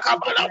Zantodia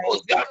Kabarabo,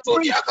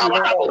 Zantodia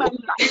Kabarabo,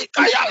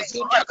 Likaya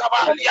Zodia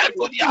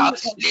Kabaliantodia,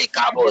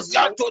 Likabo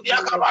Zantodia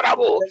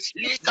Kabarabo,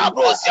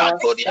 Likabo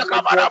Zantodia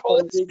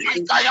Kabarabo,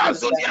 Likaya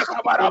Zodia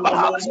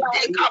Kabaraba,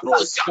 Likabo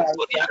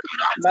Zantodia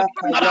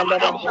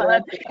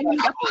Kabarabo,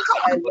 Likabo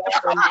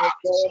Zantodia Kabaraba,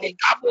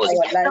 Likabo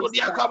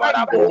Zantodia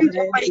Kabarabo,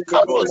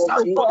 Likabo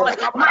Zantodia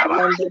Kabaraba,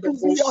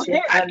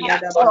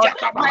 Aliantodia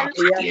Kabaraba,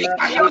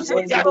 Likaya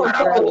Zodia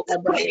Kabarabo,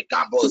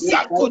 Likabo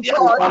Zantodia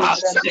Kabaraba,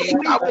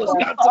 Likabo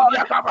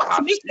Zantodia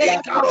Kabaraba,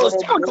 Likabo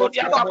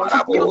Zantodia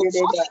Kabarabo,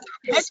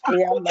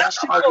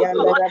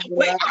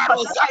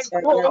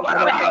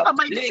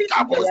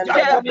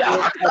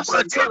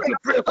 continue to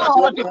pray,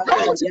 continue to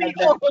pray.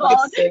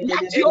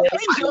 Let your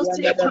angels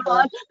take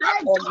charge.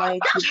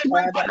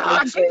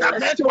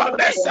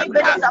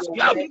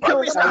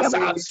 Let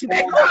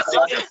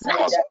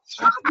you have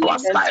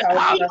promised us a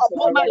thousand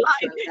upon my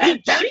life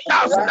and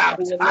 10,000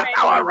 at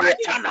our right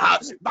hand,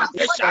 but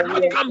they shall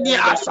not come near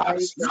us.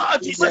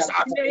 Lord Jesus,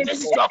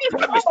 this is your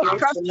promise.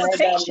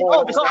 Transportation,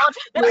 oh God,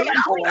 that we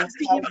are going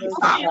to even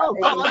see, oh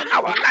God,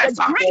 Our the life,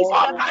 grace of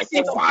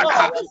Almighty oh Father,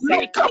 God,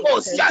 locate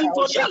us in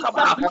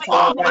Jesus' mighty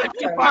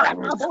Almighty name. Father,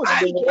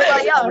 I pray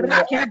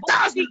that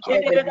 10,000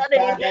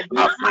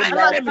 of my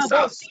enemies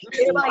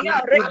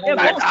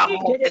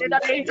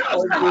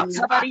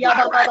may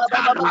my right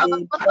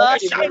hand, they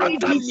shall not Any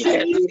come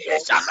near, disease, they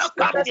shall not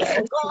come near,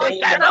 oh God,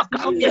 they shall that has not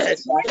been come near,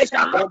 they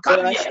shall orchestrated, not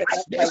come near,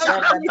 I they shall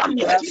cancel not it come in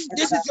near.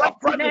 This is Jesus' your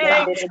mighty promise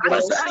name. I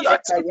concerning your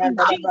cancel it in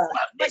children. Jesus'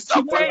 This is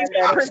your mighty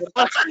name. promise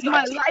concerning your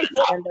My life, children.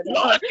 oh Lord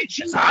God,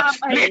 Jesus, you are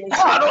my God.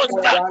 Likaros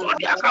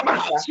Antonia Kaba,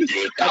 You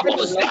said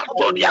Likabos you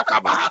Antonia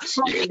Kaba,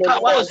 from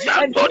power Likabos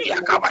and you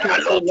Antonia Kaba,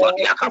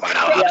 Lotonia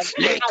Kaba,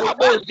 say power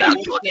Likabos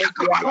Antonia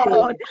Kaba,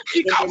 God.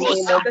 You Likabos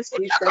said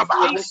the Antonia Kaba,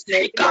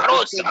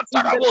 Likaros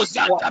in the Antarabos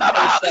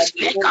Antaraba,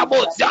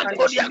 Likabos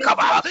Antonia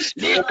Kaba,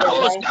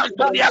 Likabos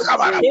Antonia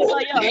Kaba,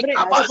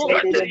 Likabos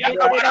Antonia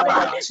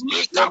Kaba,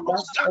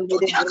 Likabos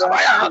Antonia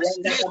Kaba,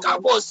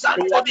 Likabos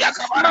Antonia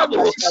Kaba,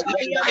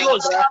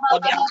 Likayos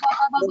Antonia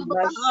Kaba,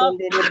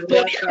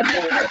 Antonia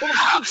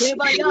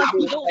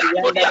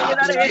Antonia,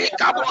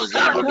 Likabos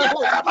Antonia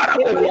Kaba,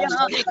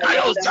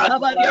 Likayos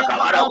Antonia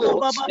Kaba,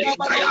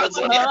 Likayos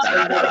Antonia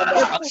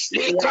Kaba,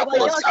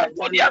 Likabos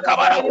Antonia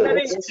Kaba,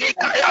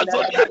 Likaya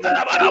Zonia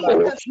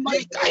Tarabarabo,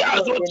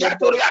 Likaya Zonia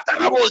Toria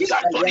Tarabo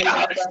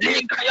Santoria,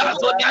 Likaya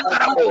Zonia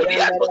Tarabo,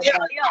 Liatoria,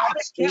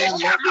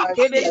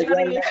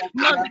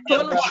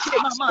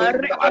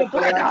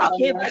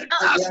 and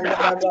us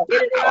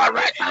at our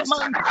right hand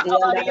stand,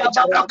 they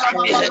shall not come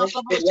near,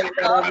 they shall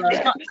not come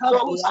near.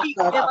 Oh,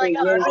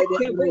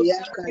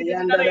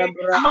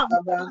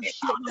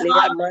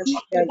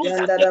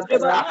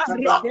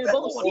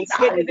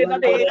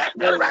 let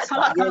the right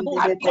hand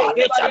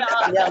it shall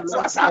never get to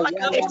us.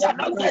 It shall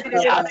not get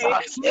near us.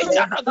 It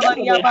shall not get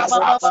near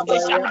us.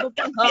 It shall not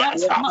get near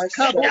us.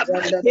 In the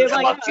mighty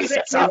name of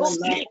Jesus,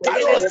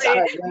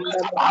 Likayosa,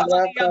 as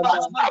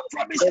I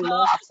promised you,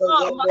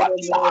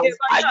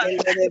 I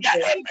declare to the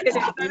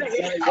heavens,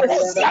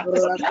 Likabosia,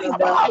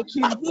 I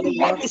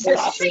promise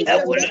you,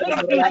 and will it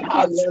not do it?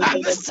 I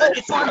said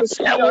it,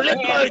 and will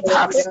it not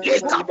do it?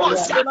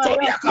 Likabosia,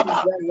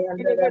 Todiakaba.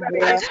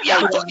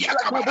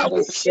 Aliantodiakabarabu,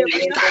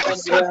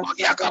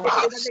 Likayosiantodiakaba,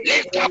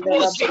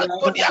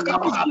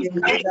 Likabosiantodiakaba,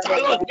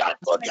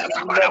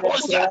 Likayosiantodiakabarabo,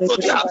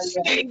 Siantodia,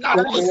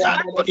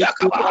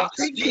 Likabosiantodiakaba,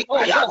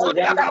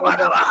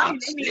 Likayazodiakabaraba,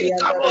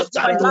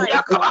 my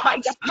life Likabosiantodiakaba. by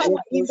the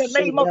power in the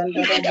name of In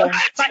Jesus, the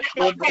by mighty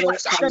the name of power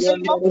Jesus, in the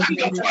name of lift up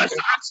your Jesus.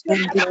 voice. In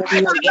In the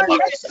mighty name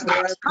of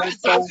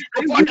Jesus,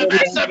 for the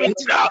next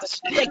 17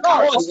 hours, the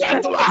Lord of Likabosiantodiakaba,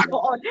 hosts, oh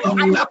God, no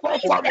I will weapon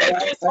bless formed the name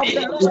against of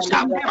the me Lord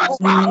shall forever, oh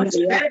prosper. God.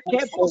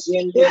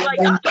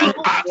 Every tongue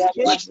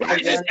which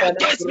rises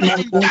against me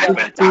in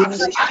judgment,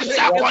 I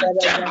shall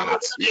condemn her.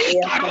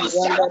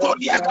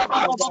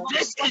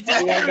 This is the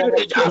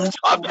heritage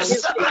of the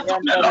servant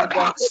of the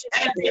Lord,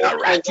 and their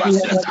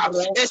righteousness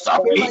is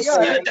of me,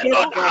 said the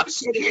Lord.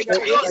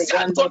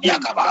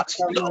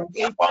 No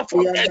weapon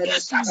formed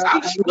against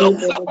us, no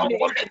weapon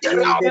formed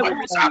against our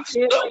families,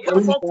 no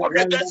weapon formed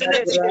against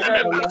any single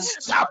member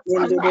shall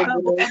prosper,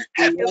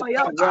 and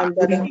every tongue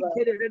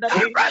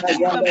that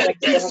rises In up the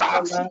mighty name against of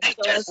us, Jesus.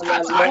 against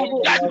us,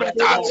 judgment.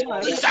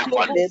 We shall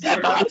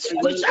condemn.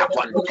 We shall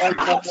condemn.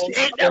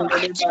 In the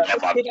mighty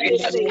name of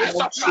Jesus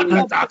Christ of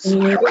Nazareth.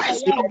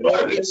 Arise your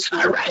glory.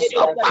 Arise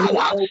your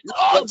power.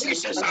 Lord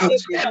Jesus.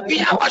 And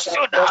be our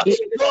shoulder.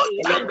 No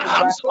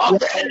tongue of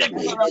the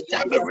enemy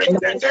shall be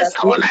written against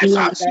our lives.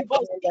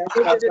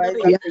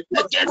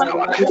 Against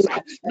our lives.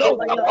 No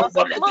weapon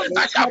formed against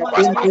us shall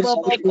prosper.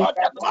 Because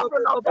the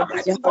covering of the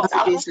mighty God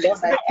is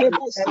upon us.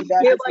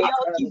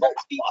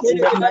 In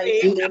the mighty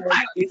In the name of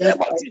mighty Jesus,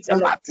 name of I Jesus,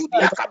 feel a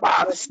Matudia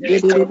Kaba, blood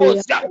Likabo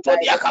by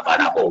Zantodia the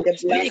power Kabarabo, in the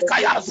blood of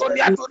Likaya Jesus,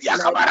 Zonia Tudia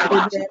and I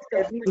Kabaraba, condemn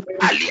every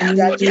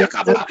Aliantodia judgment.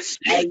 Kaba,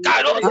 I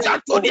Likaro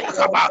reject, oh Zantodia God,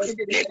 Kaba, every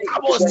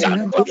Likabo word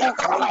Zantodia that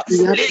Kaba, is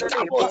spoken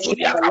Likabo against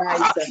Zudia our Kaba,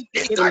 lives.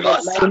 In the Likayo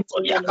mighty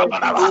Zantodia name of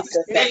Kabaraba,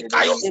 Jesus,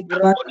 Likayo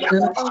Ibra Zantodia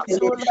Kaba Kaba,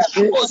 Shilipa,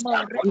 Likabo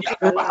Zantodia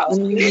Kaba,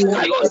 allow,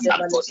 oh Likayo God, the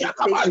Zantodia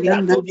Kaba,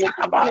 manifestation of Liantodia evil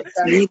Kaba,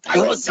 character.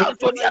 Likayo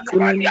Zantodia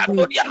Kaba,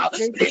 Liantodia,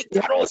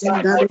 Likaro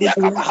Zantodia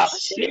Kaba,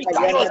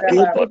 Likayo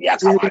Zantodia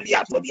Kaba,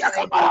 Liantodia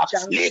Kaba,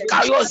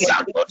 Likayo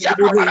Zantodia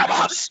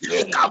Kabaraba,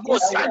 Likabo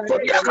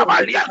Zantodia Kaba,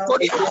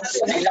 Liantodia,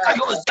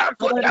 Likayo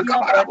Zantodia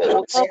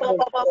Kabarabo, Ahead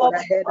of God,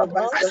 ahead of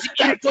us,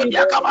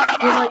 Asiantonia Lord,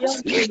 Kabaraba,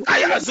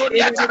 Likaya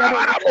Zonia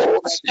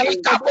Tarabarabo,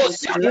 Likabo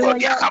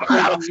Santonia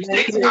in Kabara, the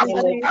mighty name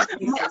Likabo of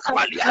Santonia Jesus.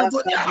 Kabalia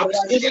Zonia,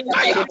 Makabrush,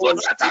 Likaya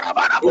Zonia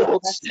Tarabarabo,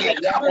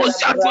 Likabo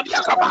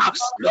Santonia Kaba,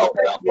 no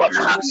because we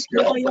are weapon,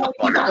 no victorious,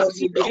 weapon, because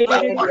we no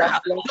declare we weapon,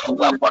 are no blessed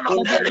weapon of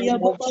in the the enemy.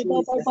 name of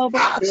Jesus.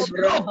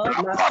 No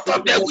plot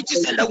of the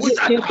witches and the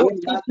wizards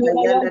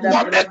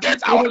formed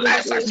against our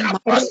lives shall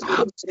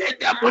prosper. In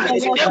the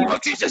mighty name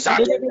of Jesus, no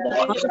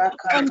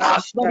against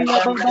us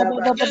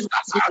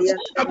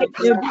shall be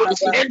prosper.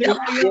 In the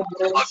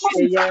mighty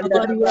name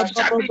of Jesus,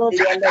 shall be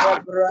turned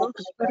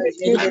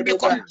shall be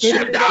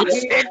condemned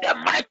in the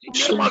mighty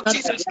name of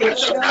Jesus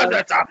Christ of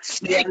Nazareth.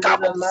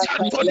 Likabo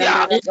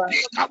Santonia,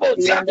 Likabo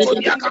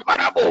Santonia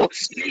Kabarabo,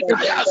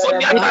 Likaya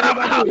Zonia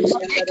Taraba,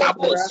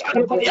 Likabo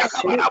Santonia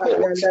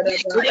Kabarabo,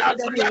 Likaya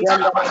Zonia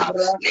Taraba,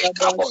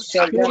 Likabo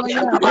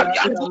Santonia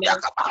Kabaria Tonia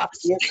Kaba,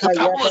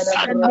 Likabo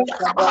Santonia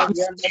Kaba,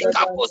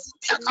 Likabo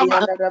Zonia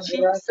Kaba,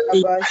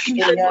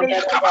 Likaya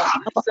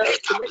Kaba,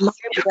 Likabo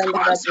Zonia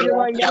Kaba,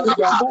 Santonia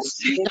Kaba,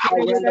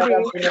 Likabo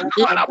Santonia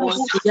Kabarabo,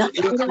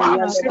 Santonia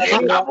Kaba,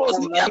 Likabo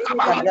Zonia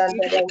Kaba,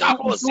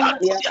 Likabo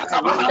Santonia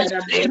Kaba,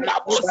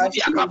 Likabo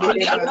Zonia Kaba,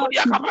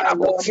 Liantonia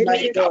Kabarabo,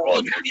 My God,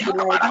 Likabo Zonia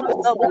tonight it Kabarabo,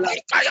 is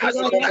allowed. Likaya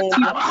In the Zonia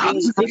name of Taraba,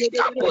 Jesus,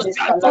 Likabo it is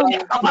Santonia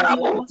allowed now.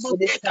 Kabarabo,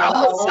 It is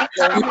Likabo allowed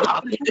now.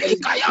 Santaraba, And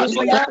Likaya we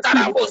Zonia decree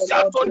Tarabo the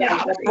Lord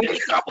Santonia, deliver them.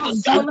 Likabo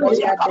We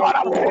Santonia render them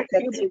Kabarabo,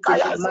 ineffective in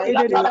the Likaya mighty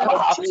Zonia name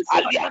of Taraba,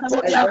 Jesus. I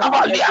Aliantonia render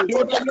Kaba, every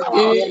Liantonia work of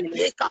Kaba, the enemy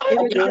Likabo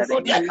against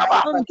Santonia my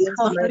Kaba, life,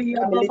 against my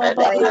family in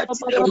the tonight,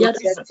 mighty name be of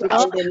Jesus, rejected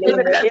in the we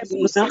name of bless you.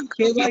 Jesus.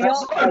 We give you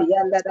glory.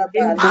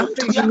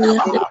 Matudia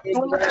Kaba.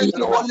 Thank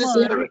you, Holy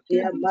Spirit.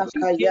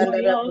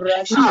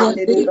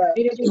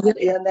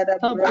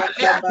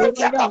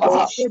 Aliantonia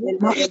Kaba.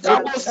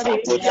 Likabo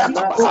Santonia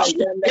Kaba.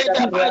 In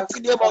the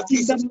mighty name of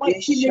Jesus.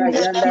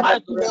 In the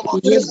mighty name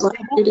of Jesus.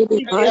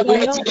 In the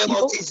mighty name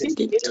of Jesus.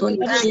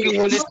 Thank you,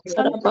 Holy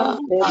Spirit.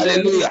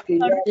 Hallelujah.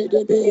 Amen.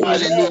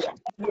 Hallelujah.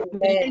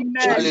 Amen.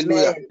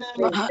 Hallelujah.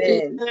 Amen.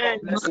 Amen. God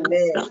bless you.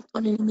 Amen.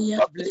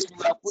 God bless you.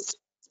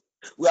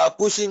 We are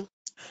pushing.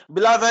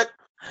 Beloved,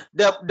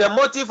 the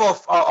motive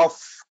of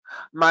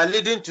my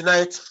leading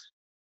tonight,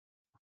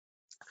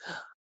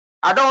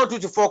 I don't want you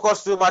to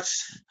focus too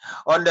much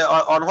on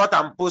what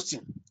I'm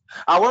posting.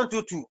 I want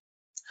you to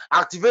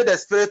activate the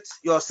spirit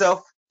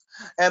yourself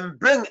and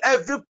bring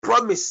every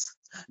promise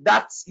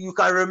that you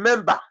can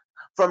remember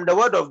from the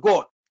word of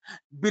God,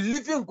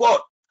 believing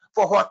God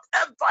for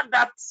whatever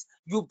that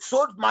you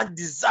so much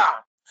desire,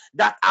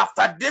 that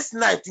after this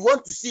night you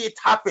want to see it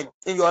happen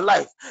in your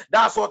life.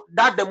 That's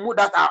the mood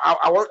that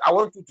I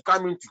want you to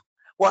come into.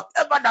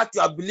 Whatever that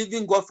you are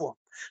believing God for,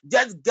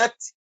 just get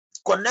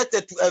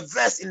connected to a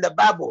verse in the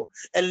Bible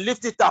and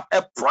lift it up,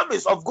 a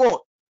promise of God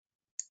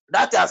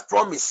that has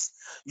promised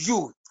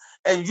you,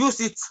 and use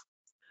it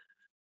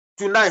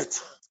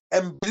tonight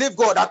and believe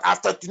God that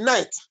after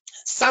tonight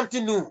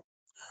something new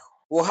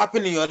will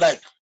happen in your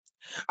life.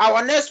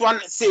 Our next one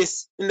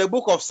says in the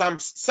book of Psalm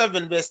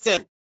 7 verse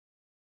 10.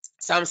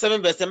 Psalm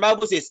 7 verse 10,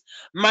 Bible says,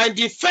 my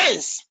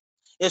defense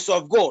is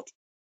of God,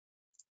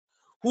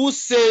 who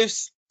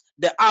saves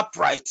the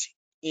upright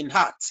in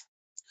heart.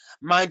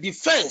 My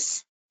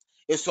defense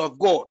is of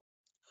God,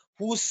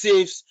 who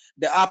saves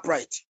the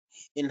upright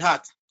in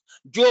heart.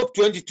 Job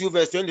 22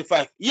 verse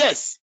 25.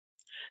 Yes,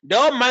 the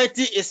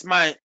Almighty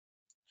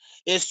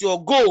is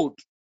your gold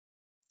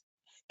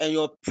and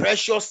your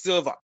precious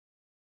silver.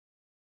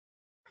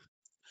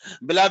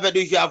 Beloved,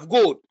 if you have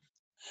gold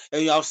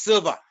and you have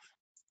silver,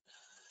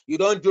 you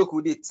don't joke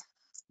with it.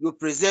 You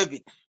preserve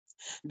it.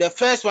 The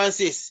first one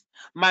says,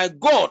 my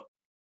God,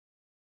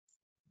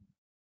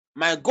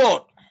 my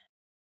God,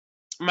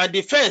 my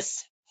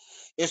defense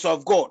is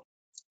of God,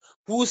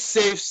 who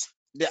saves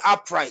the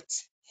upright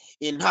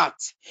in heart.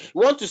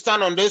 You want to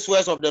stand on these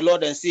words of the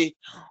Lord and say,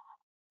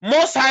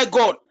 Most High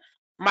God,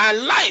 my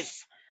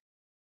life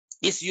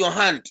is your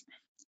hand.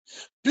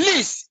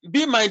 Please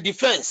be my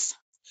defense.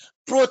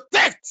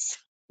 Protect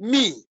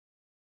me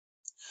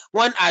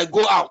when I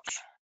go out.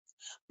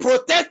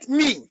 Protect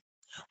me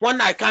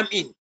when I come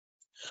in.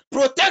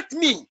 Protect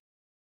me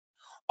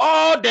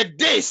all the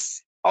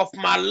days of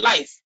my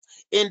life.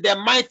 In the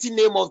mighty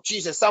name of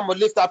Jesus. Someone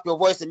lift up your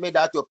voice and make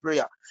that your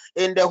prayer.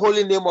 In the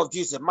holy name of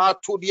Jesus.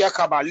 Matu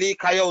diakaba,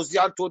 likayo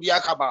zianto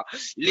diakaba,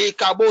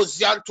 likabo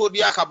zianto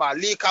diakaba,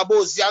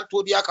 likabo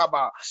zianto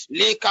diakaba,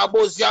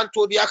 likabo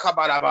zianto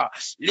diakaba laba,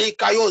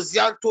 likayo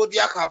zianto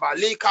diakaba,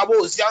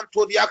 likabo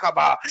zianto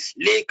diakaba,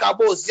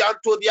 likabo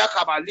zianto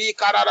diakaba,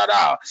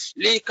 likararara,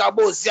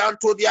 likabo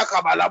zianto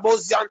diakaba, labo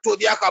zianto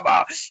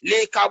diakaba,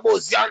 likabo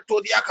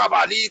zianto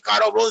diakaba,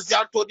 likaro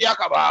zianto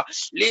diakaba,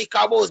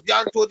 likabo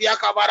zianto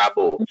diakaba,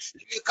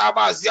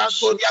 Likaba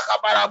zianto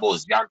diakabarabo,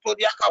 zianto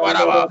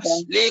diakabaraba,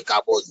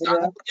 likabo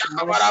zianto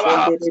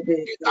diakabaraba,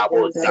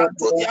 likabo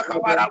zianto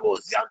diakabarabo,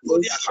 zianto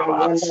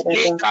diakaba,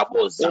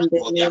 likabo In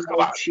the zianto name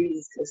of diakaba.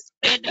 Jesus.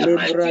 In the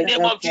mighty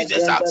name Libra of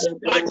Jesus,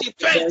 my Kayandarabo,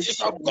 defense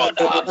is of God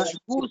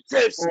who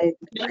saves my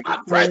the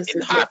upright defense in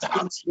is of heart.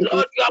 you,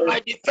 Lord, you are Jesus.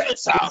 my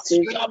defense. Who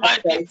saves You the are my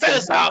upright in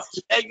defense, heart.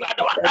 and you are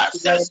the one That that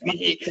is why saves my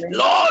me. defense,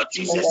 Lord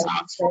and Jesus, my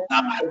you defense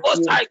are my is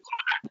most you. high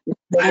God.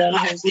 The My one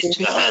who life is saves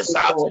in your us, hands, O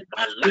God.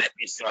 my life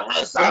is in your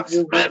hands,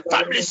 Everywhere, my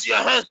family is in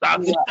your hands,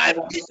 you are my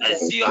our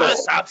business is defense, in your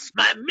hands, Lord.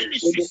 my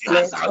We ministry is in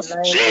your declare hands.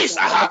 tonight that Jesus,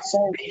 our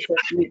defense be is of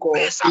my you,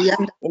 God. defense.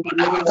 In the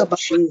name of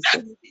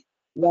Jesus.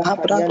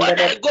 Protect me when Yakayandara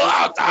I go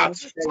out,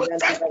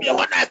 protect me Yandara.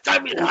 when I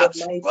come in, In the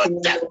mighty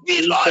name protect of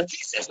me, Lord Jesus,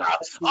 Jesus,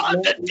 as we all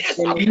know the each days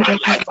and of every my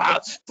day, life,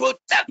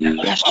 protect the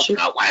life of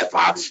my wife,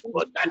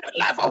 protect the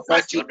life of my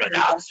as we children,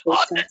 come back to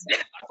all the center.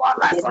 days of our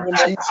In life the on name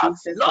of earth,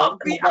 Jesus, we Lord,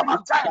 be cover our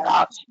each guide,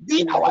 child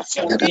be in our the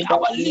shepherd, be family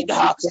that our needs leader,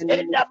 each and in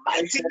every the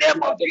mighty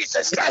name of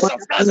Jesus Christ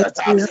of Nazareth,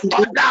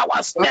 under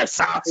our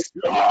steps,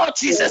 Lord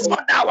Jesus,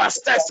 under our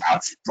steps,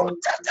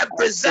 protect and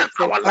preserve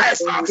our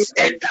lives,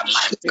 in the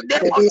mighty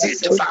name of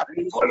Jesus,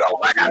 for your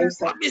word and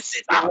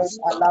promises, do not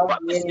your allow the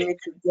promises. enemy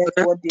to get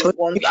what they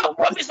want You have from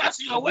us. promised us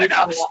in your word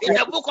Give our in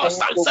the book of defense,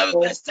 Psalm O 7,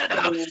 God, verse 10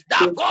 and we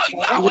that give God,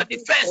 you are thanks our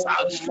defense. in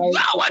the You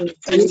are mighty our name of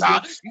defense.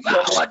 Jesus. You Your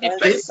are our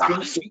defense defense.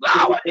 begins to You are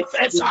pray our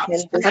defense.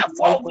 even this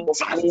Therefore, month we of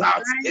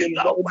trust May. in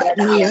We your know word. that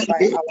you are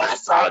by We our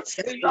side.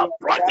 trust in We your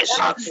are dark promise.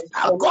 like a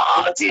solid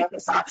God, rock.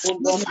 Jesus, Oh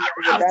Lord, we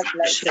concerning are our dark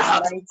like families, a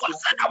mighty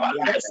concern our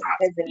warrior. lives. You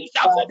Heavenly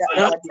shall Father, fulfill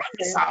your our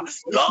defense is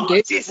promise. of Lord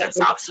you. Jesus,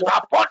 Heavenly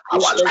Lord, upon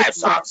our defense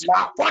lives, is of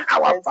life, upon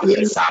our defense is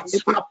families, of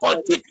faith, upon our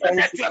this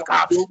defense is network, of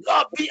you.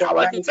 Lord, In be the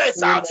our mighty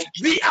defense, name of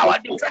be Jesus, our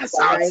defense,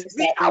 our lives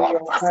be are in our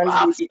your hands.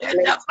 prosper We in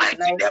declare the mighty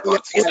tonight name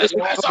of that Jesus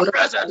Lord, Christ of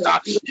Nazareth. our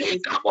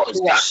defense is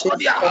you are our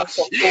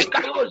source of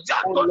hope.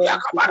 Oh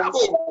Lord, to whom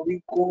shall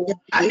we go?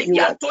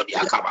 You are Alibianto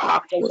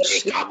diakaba, the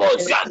Likabo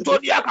Zianto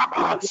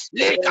diakaba,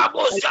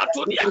 Likabo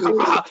Zianto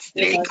diakaba,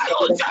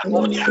 Likayo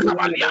Zianto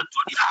diakaba,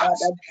 Lianto dia,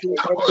 Father, you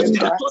Likabo headed the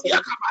Zianto battle.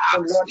 diakaba, Oh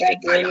Lord, that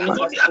the enemy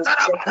Likayanto has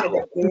projected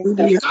diatarabarabo, against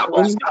us, oh Likabo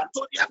God.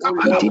 Zianto Oh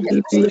diakaba, Lord,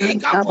 we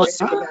Likabo projecting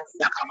Zianto us.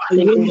 diakaba,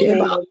 In the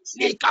name of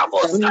Likabo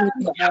Jesus,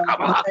 Zianto our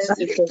diakaba, defense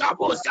is of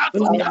Likabo you.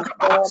 Zianto Our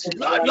diakaba. God and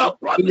Lord, our your Lord.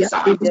 promise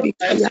In the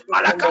says in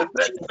mighty name Malachi of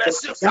 3 verse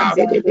Jesus, 6, for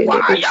Zandere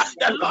I am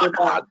the Lord,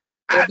 Boshandeba,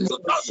 I do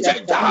not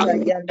change.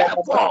 Shakata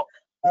Yandaba,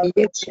 I'm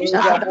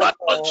unchangeable not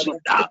God.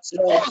 consumed.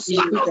 Lord Oh,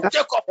 son of Jesus,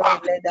 Jacob,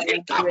 Lord, let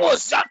our prayer,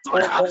 oh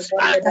God,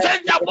 don't let us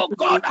be a unchangeable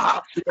God,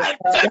 place in the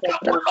path of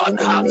unchangeable the Lord.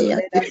 wicked. Don't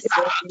let us Please,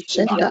 fall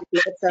into don't his let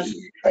letter.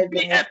 me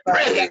be Heavenly a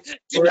Father, prey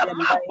to in the the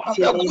mouth of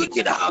mighty the name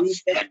wicked. of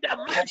Jesus, In the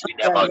mighty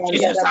name Master of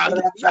Jesus, Yandara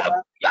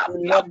Brakaba, you do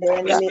have not the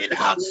promised enemy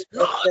me, against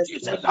Lord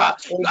Jesus,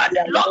 succeed you in are the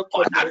their Lord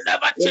God that wickedness.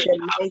 never In changes. the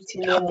mighty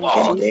name of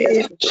Therefore,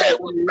 Jesus, today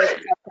we we lift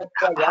pray. up a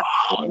prayer.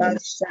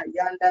 Masha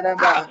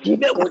Yandaraba,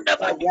 May we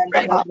never Usta be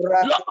prayed,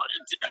 Yandarabra, Lord,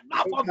 into the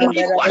mouth of the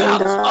wicked one,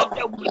 Ikandaraba, of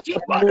the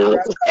wicked one,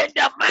 Yandaraka. in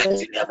the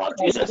mighty name of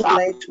I Jesus,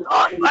 declare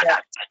Lord, today you are that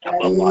that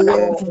that changeable you, God,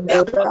 Lord,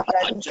 therefore not do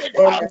like not change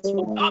them on that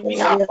spoke before,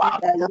 behalf,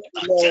 that do you, not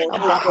change Lord,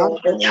 oh God,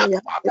 on that you behalf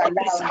of our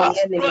allow promise, the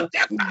enemy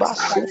protect to us,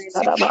 carry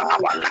the secure weight our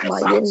of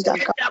lives, in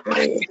success the and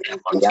mighty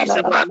name of breakthrough Jesus,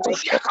 in the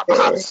mighty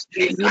Matodiakaba,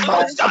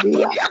 Likaro Jesus.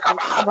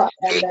 Zantodiakaba,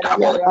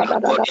 Likabo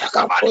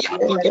Zantodiakaba,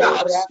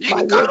 Liantodia,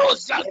 Likaro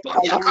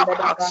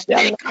Zantodiakaba,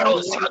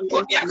 Likaro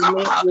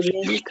Zantodiakaba, We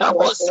need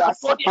Likabo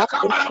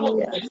Zantodiakaba,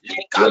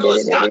 Likaro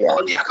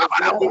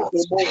Zantodiakaba,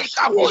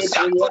 Likabo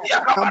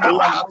Zantodiakaba,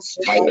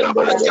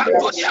 Likabo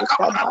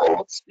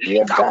Zantodiakaba,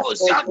 Likabo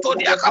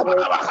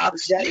Zantodiakaba,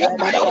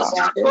 Likayo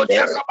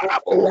Zantodiakaba,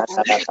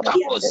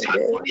 Likabo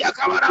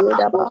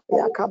Zantodiakaba,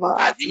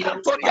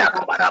 Adiantonia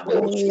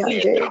Kabarabo,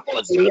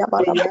 Likabo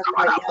Zantonia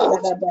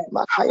Kabarabo,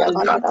 Likabo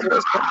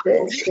Zantanama,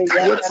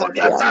 Likayo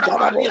Zonia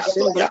Tanama,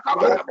 Liantonia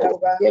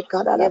Kabarabo,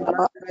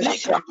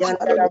 Likabo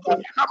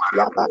Zantonia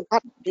Kabarabo,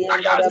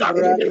 Aya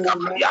Zantonia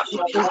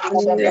Kabariantonia,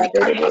 Yakaba,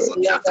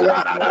 Likayazudia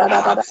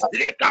Tararaba,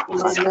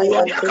 Likabu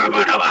Zantonia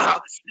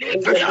Kabaraba,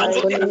 in the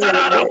mighty Likayazudia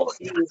name of Tararabo,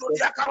 Jesus.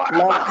 Zantonia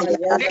Kabaraba,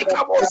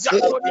 Likabu Makayandadabrakaba,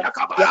 Zantonia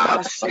Kabara,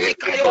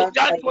 Likayo Zantonia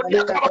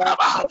Makayandadaba.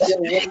 Kabaraba,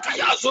 Your word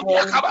Likayazudia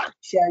on Kabar.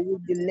 shall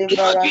you deliver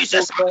Lord us,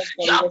 O Jesus, God, you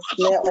from have the also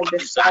snare of the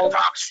promised fowler that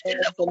in and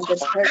the book from of the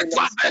Psalm 91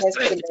 perilous verse 3,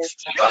 pestilence.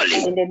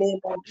 surely In the name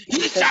of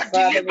he Jesus, shall Father,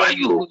 deliver Lord,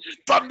 you you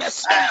from the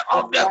are snare the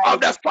of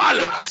light the unto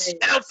fowler men.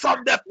 and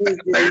from the Please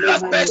perilous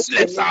deliver me, pestilence.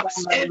 deliver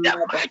my In the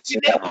mother, mighty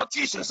name of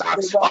Jesus,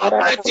 deliver my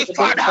Almighty children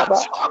Father,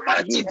 from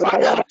Almighty every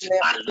Father, snare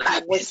my of the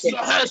life is wicked, your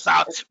hands.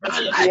 My especially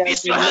life as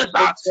is you your hands.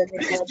 lifted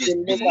Please Jennifer, deliver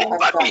deliver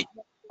us me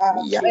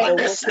from from the the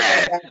wicked that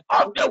snare are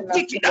of the hunting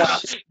wicked after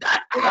us,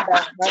 that that are are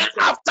hunting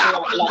hunting after after our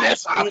our life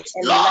lives. day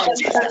and Lord night.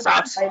 Jesus,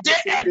 The Bible day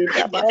says and they night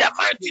do in not the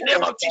mighty sleep name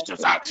and of Jesus.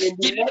 they do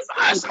not Deliver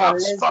us sleep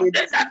unless from they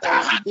them that are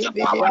destroy. hunting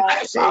for our Thou,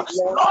 lives. O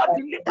Lord, Lord,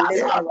 shalt deliver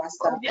us deliver us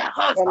from their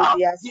hands. from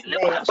their Deliver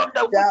snare. us from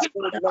the Thou, wicked O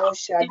one Lord,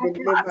 shalt in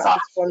deliver us.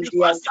 us from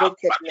their Because you have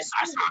wickedness. promised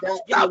us. Thou,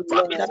 You O have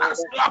promised Lord,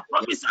 us. You have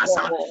promised us.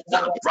 You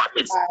have our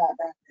promised Father,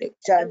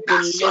 shall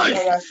that surely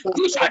deliver us, O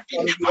you God, shall from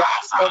deliver their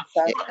us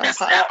plotters. from the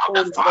snare Thou, of O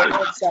the Lord, fallen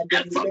shall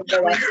and from the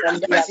deliver us from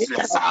perilous their pestilence.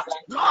 plotters,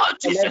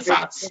 Lord from Jesus, every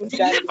pit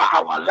that deliver they have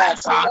our dug.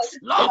 lives,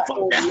 Lord, Thou, from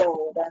O the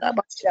Lord,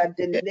 shall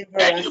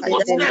deliver us in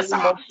the evilness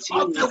name of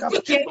of the Jesus.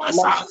 wicked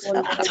ones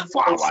hunting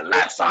for our Masundere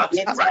lives, right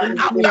Yekandere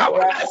after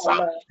our lives.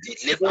 Brakama,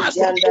 Deliver us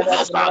from the Zuyandara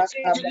hands, Brakaba,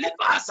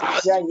 deliver us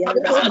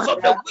from the Jayandara hands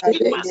of the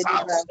wicked ones.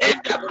 Brakayendere,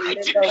 In the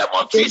mighty deliver us, name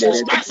of O Jesus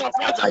God, Christ of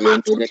Nazareth,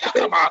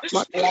 Mantodiakaba,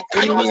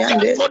 our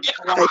Father,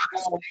 our Likayosiantodiakaba,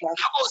 helper,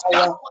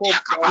 our hope,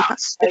 Likabosiantodiakaba,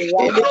 arise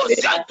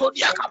in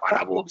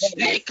Likabosiantodiakabarabo,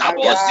 deliverance,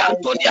 arise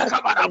and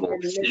Likabosiantodiakabarabo,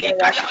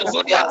 deliver us, O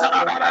God,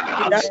 Likayazodiatararara,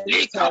 in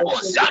this time,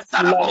 in this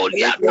month,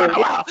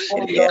 Likabosiantaraboliantaraba,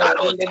 O Lord,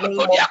 in the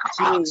name of Likarosiantodiakaba,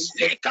 Jesus.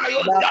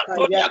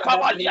 Makayana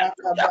Likayosiantodiakaba, Brakaba.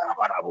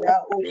 Liantodiakabarabo,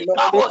 Thou, O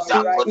Lord,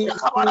 arise and Likabosiantodiakabaraba,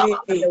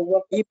 strengthen the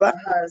work of our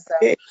hands,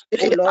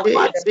 O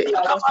Lord, in the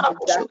powers of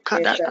Likabosiantodiakabarabo,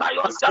 darkness,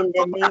 in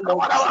the name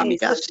of Likayosiantodiakabaraba,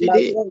 Jesus.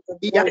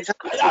 Mazuzu Broshkete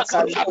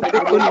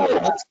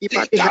Likayazodiakabarabo,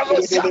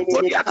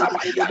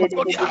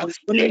 Likarosiantodiakabaliantodia,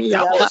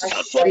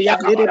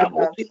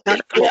 Likabosiantodiakabarabo,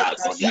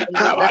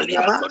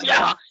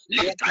 Likayazodiakarabaliantodia,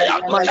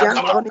 Yakayanda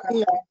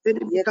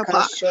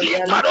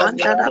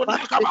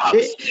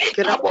Likarosiantodiakaba,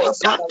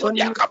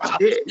 Likabosiantodiakaba,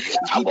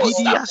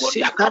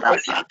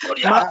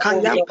 Likabosiantodiakabaliantodia, that, O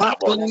Lord,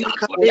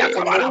 will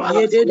Likabosiantodiakabaraba,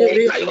 deliver us,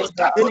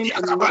 will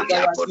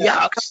deliver us, deliver us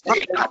Likayosiantodiakabaliantodia,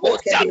 from the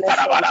wickedness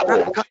of the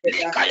Likabosiantarabarabo, wicked.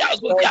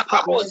 Lord,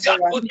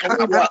 deliver us from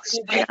Likayazodiakabosiantodiakaba,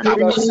 wickedness,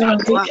 O Lord.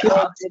 Likabosiantodia,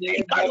 Lord,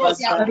 deliver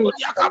us from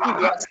Likayosiantodiakaba,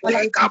 their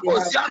plots they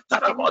have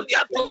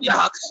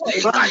Likabosiantaraboliantodia,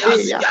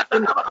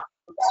 Likayasiantaraba,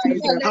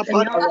 devised for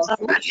our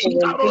future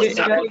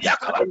and destruction.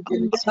 Likarosiantodiakaba,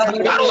 And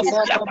deliver your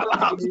children,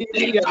 Likarosiakaba,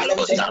 deliver your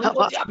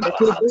members from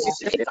the Likarosiantodiakaba, wicked.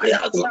 Deliver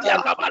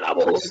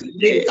Likayazodiakabalabo, and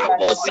deliver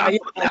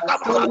our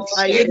Likabosiantodiakaba, souls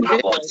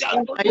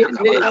from evil. Likabosiantodiakabalabo,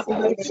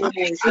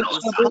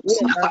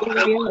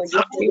 Likarosiantodiakaba,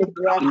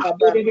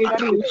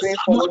 We pray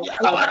for your Father.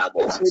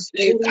 Likayazodiakabalabo, We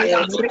pray for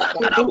your Father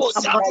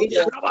under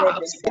your Likayazodiakarabosiantodiakaba,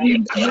 feathers,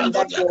 under your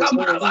wings.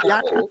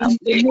 Likayazodiakabalabo, In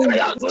the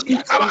name of Likayazodiakaba,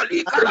 Jesus,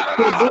 Likarara,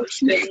 Masundere,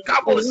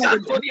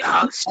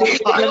 Likabosiantodia,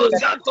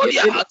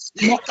 Likayosiantodia,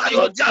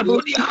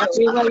 Likayosiantodia.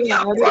 Lord,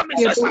 your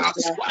promises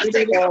was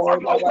taken from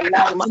Lord, your our word.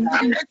 lives Psalm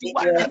in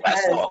 91 your verse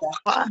hands. 4.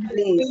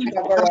 Please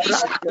cover us He with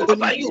shall your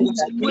cover you feet.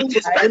 with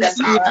his Hide feathers,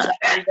 us, Father,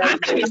 and under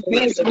under your his wings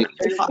wings of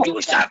intelligence.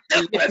 you shall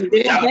take Keep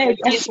refuge. our head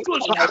His up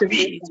truth on a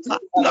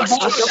shall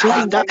straight be your path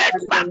shield and hide and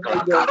us under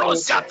buckler. your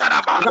wings.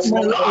 In the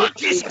name of Lord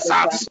Jesus,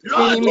 Jesus,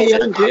 Lord Jesus,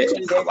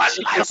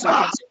 our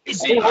lives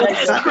is in your under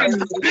hands. your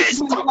canvas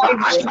Please cover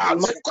of us, refuge.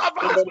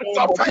 cover In us the with name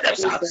your of feathers,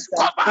 Jesus,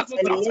 cover us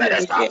with your feathers.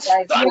 enemies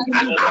strive, Don't O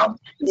God. allow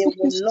They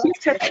will not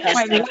hit any us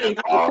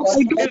snake or because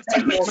under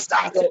infirmities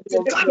your,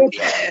 to come your,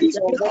 near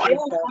your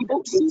wings,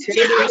 to it near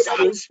takes us us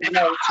safe and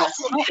our tonight.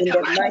 household in In the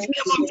the mighty name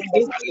mighty of name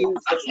of Jesus.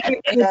 Jesus. Let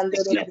any Shandere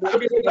sickness,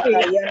 Bruska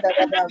Yanda any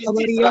Dada,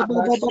 disease, any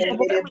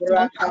Masundere infirmity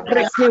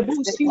Brakaba,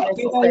 sicknesses and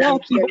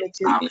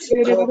infirmities,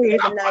 all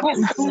terminal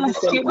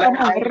diseases and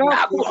bloodline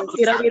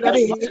diseases that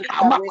want to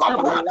come away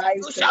our lives.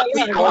 you shall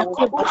be our Oh,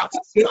 cover.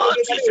 Lord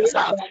Jesus,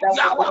 that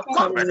you are will our not come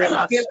covering. near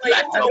us.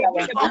 Let As your our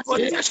wing of footsteps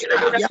protection,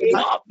 hit the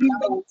Lord,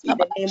 ground in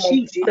the name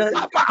of Jesus.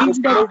 cover We us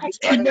pray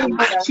in the victory shall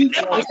mighty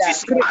name not of die.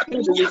 Jesus.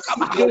 We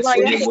receive your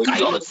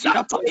Likayo breakthrough, your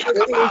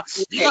Zantodiakaba,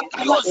 breakthrough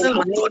Likayo in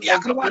the name of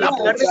Zantodiakabalabo,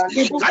 Jesus.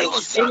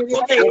 Likayo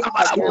Zantodiakabalabo,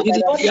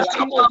 Ekayandara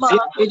Likabo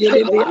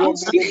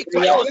Zantodiakaba, Likayo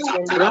Yendedebreya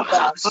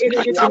Zantaraba,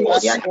 Likabo Yabasundere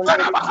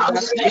Zantaraba,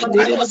 Brakaba,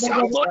 Likayo Zantodiakaba, Ekayandara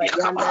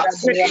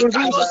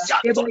Likayo Brakaba,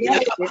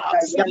 Zantodiakaba,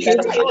 Ekayandara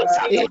Likayo Brakaba,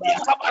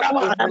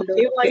 Zantodiakabaraba, Ehando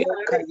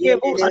Broka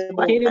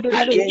Yendedebo,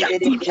 Aliantodia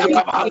Yendedebreya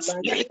Kaba,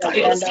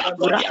 Likayo Kamasha Yandara Zantodiakaba,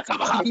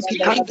 Brakaba,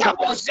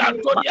 Likabo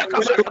Zantonia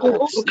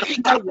Kabarabo,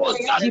 Likabo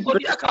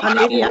Zantonia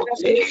Kabarabo,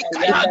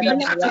 Likaya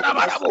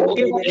Tarabarabo,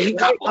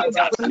 Likabo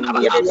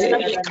Zantaraba,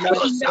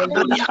 Likayo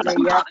Zantonia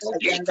Kaba,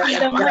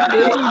 Likaya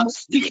Baraba,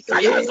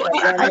 Likaya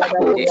Zonia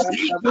Tarabo,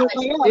 Likabo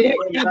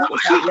Zantonia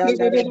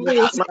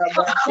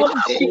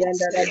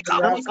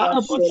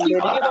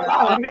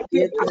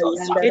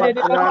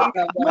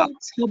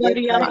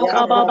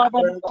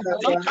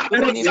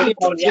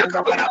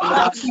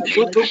Kabaraba,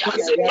 Likabo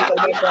Zantonia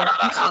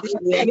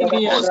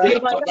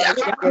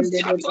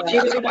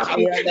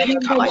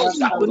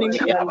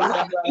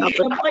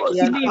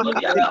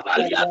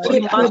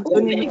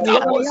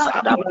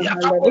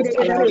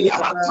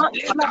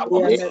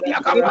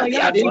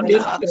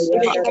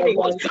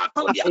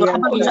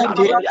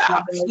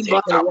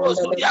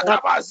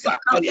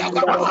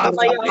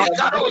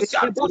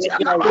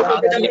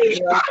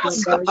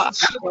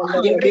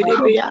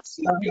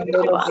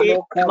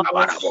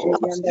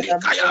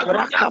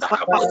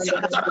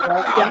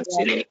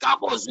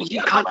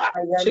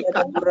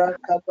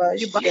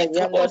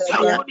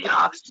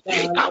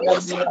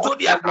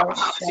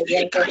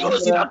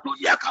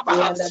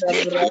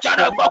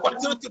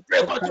Continue to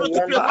pray,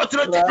 continue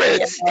to pray.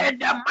 In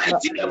the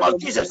mighty name of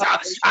Jesus,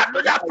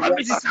 another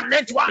promise is Psalm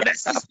 91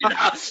 verse 16.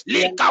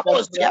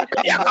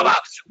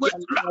 With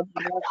long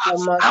life,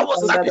 I will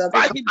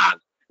satisfy him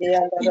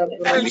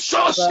and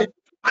show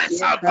my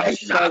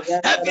salvation.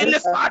 Heavenly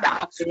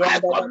Father,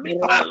 I commit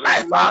my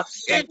life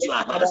into your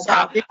hands.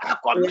 I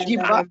commit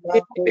my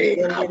wife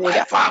into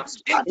your hands.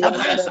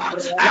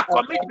 I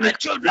commit my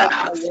children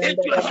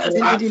into your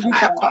hands.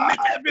 I commit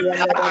every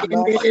member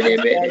connected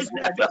to this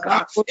network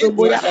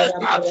into your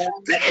hands.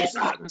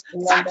 Please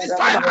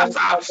satisfy us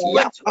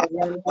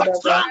with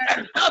long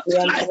and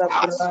healthy life.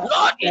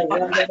 Lord, in the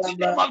mighty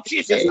name of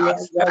Jesus,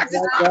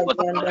 satisfy us with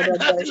long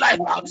and healthy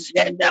life.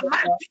 In the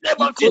mighty name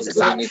of Jesus,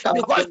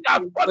 because you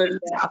have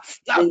promised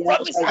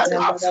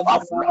us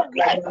of long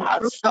life,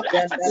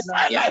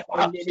 satisfy life.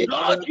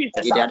 Lord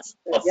Jesus,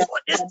 fulfill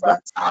this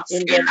promise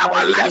in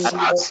our life.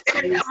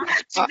 In the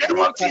mighty name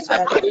of Jesus,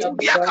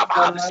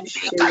 Yakaba,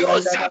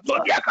 Likayo Santo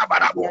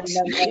Yakabarabo,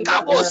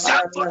 Likabo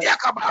Santo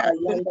Yakaba.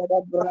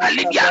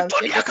 Alibianto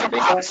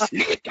Yakaba,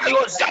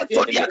 Likayo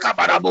Santo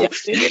Yakabarabo,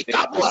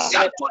 Likabo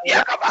Santo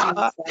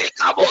Yakaba,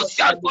 Likabo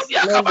Santo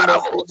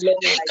Yakabarabo,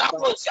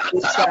 Likabo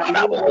Santo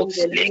Yakabarabo,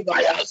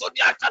 Likaya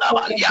Zonia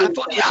Tarabalia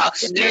Tonia,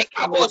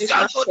 Likabo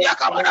Santo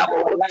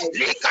Yakabarabo,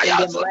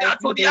 Likaya Zonia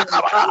Tonia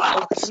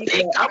Kabaraba,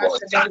 Likabo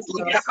Santo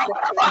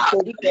Yakabaraba,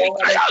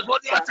 Likaya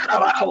Zonia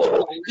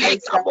Tarabarabo,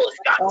 Likabo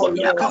Santo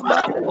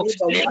Yakabarabo,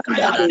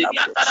 Likaya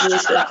Zonia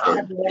Tarabaraba,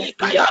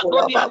 Likaya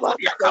Zonia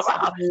Tonia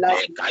Kabara,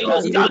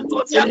 Likayo Santo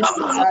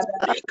Yakaba,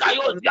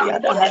 Likayo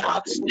Santonia,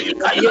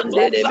 Likaya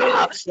Zonza,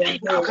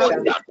 Likabo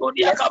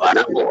Santonia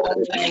Kabarabo,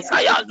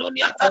 Likaya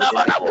Zonia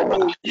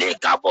Tarabarabo,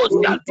 Likabo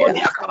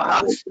Santonia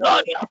Kabara.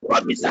 Lord, you have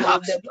promised us,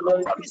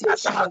 Psalm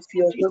 91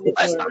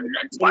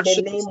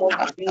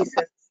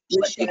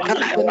 with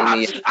long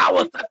life, I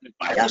will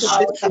sacrifice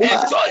him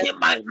and show him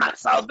my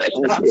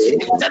salvation.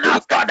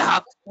 Eternal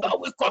Father,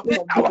 Lord, we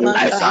commit our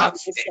lives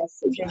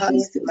every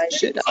man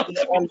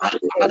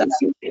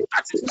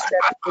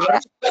satisfied with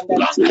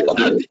long and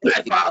healthy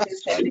life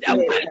in the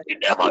mighty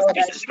name of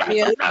Jesus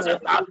Christ of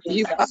Nazareth.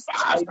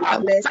 Satisfy us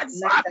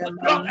with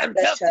long and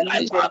healthy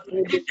life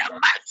in the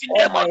mighty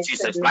name of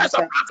Jesus Christ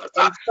of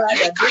Nazareth.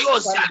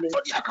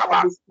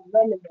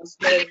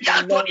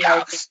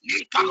 Alibiantonia,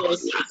 Likao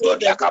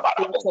Santonia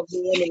Kabarabo,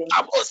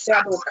 Likabo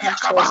Santonia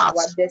Kabaha,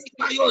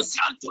 Likayo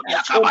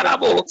Santonia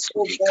Kabarabo,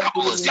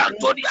 Likabo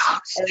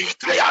Santonia,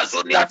 Likaya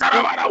Zonia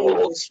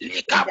Tarabarabo,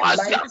 Likabo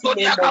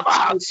Santonia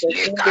Kabaha,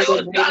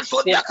 Likayo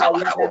Santonia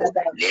Kabarabo,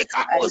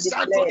 Likabo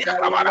Santonia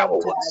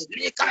Kabarabo,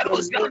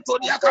 Likabo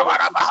Santonia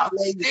Kabaraba,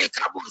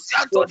 Likabo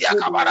Santonia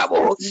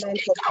Kabarabo,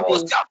 Likabo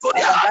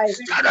Santonia.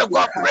 Child of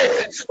God,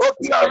 pray. Open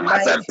your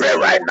mouth and pray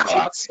right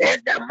now. In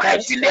the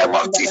mighty name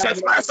of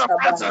Jesus Christ of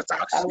Nazareth,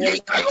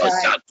 Likayo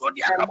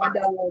Santonia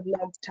Kabarabo.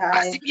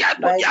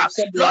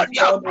 Lord,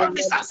 you have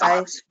promised us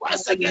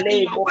once again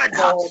in your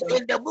word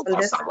in the book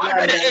of Psalm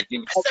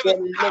 118, verse 7.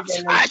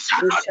 I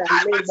shall not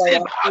die but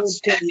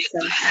live and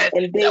declare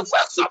the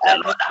works of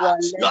the Lord.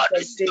 Lord,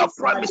 this is your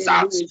promise.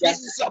 This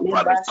is your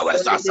promise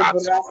towards us.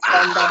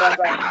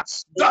 Father,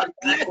 don't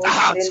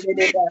let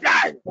me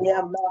die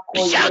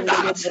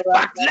younger,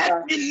 but let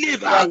me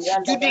live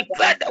to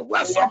declare the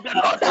works of the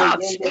Lord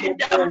in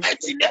the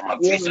mighty name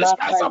of Jesus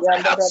Christ of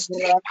Nazareth.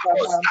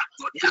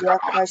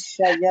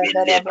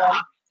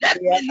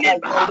 Let me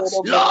live,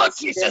 Lord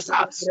Jesus.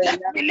 Let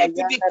me live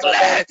to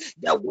declare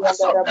the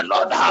works of the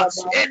Lord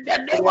in the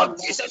name of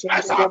Jesus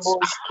Christ.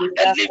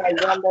 The living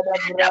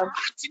in the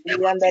mighty name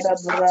of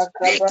Jesus.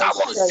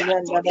 Likayo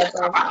Santonia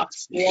Kaba,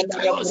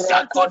 Likayo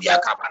Santonia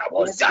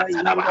Kabarabo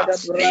Santanaba,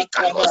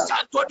 Likayo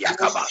Santonia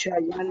Kaba.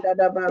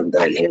 In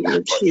the name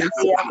of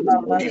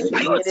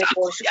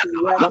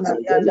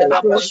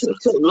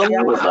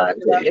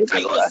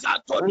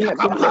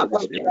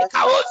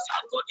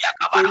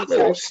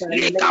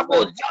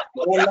Jesus,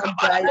 will not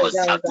die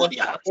young.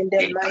 In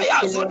the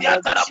mighty name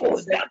of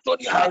Jesus,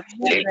 my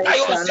children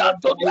shall not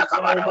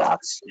die young.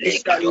 They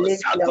shall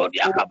live their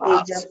full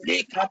age.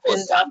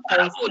 Nothing that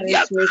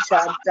concerns me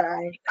shall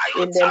die.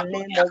 In the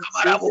name of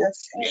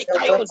Jesus, the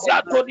work of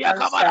my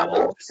hands shall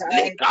not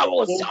die.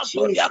 In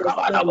Jesus'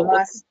 name,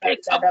 Master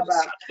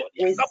Dadaba,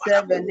 we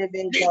serve a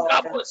living God.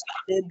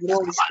 The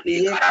Bruce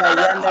Creator,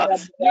 Yandada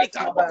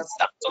Brakaba,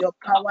 your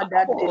power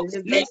that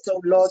delivers,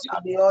 oh Lord, to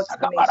the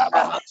ultimate.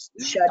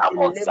 Shall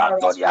deliver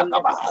us from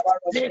the power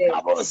of death.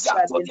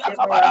 Shall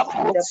deliver us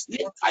from the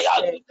plot of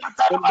death.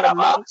 In the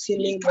mighty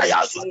name of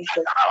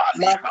Jesus.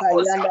 Maka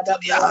Yandada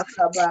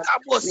Brakaba,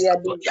 we are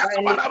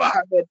divinely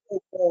covered,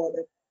 oh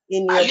God,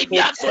 in your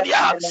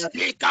protection.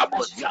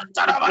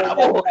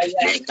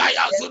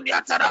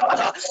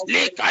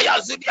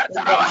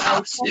 In the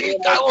mighty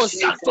name of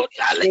Jesus,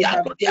 we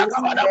have days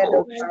ahead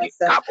of us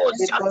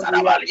because we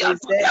are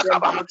preserved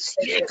and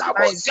protected.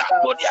 My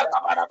God,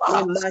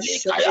 we must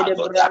show the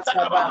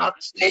brakaba.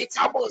 We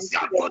tap into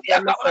the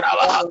promise of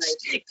long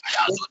life.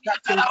 We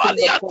tap into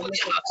your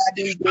promise of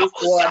adding days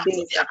to our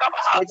days.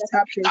 We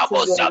tap into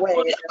your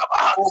word.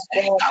 Oh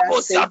God, that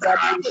says that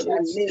we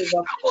shall live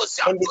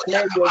and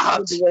declare your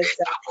good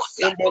works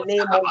in the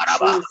name of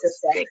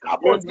Jesus.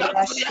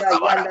 Lebrasha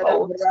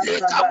yandara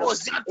brakaba.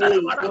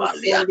 Hey,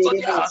 Bosunde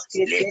de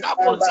Boskete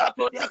Kaba.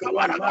 Hey,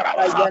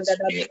 Maka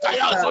yandara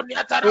braka.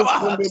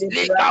 Bosunde de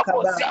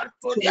brakaba.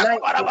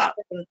 Tonight we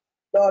sing.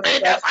 Lord,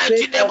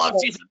 frustrate all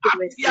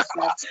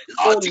conspiracies.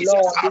 Oh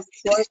Lord,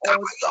 destroy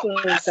all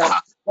schemes.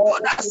 All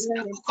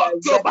oppositions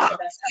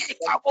agendas in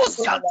our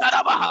children,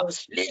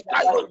 in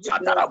our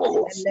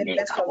siblings, and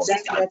members of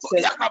this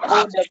network.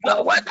 Oh, the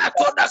God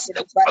who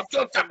devastated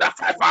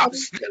any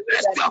way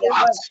that their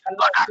hands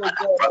cannot, oh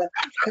God,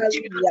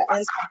 carry their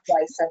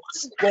enterprise.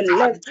 We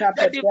lift up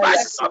a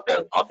prayer to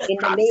them in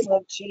the name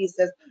of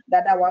Jesus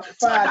that our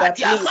Father,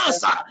 please,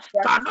 frustrate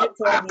all their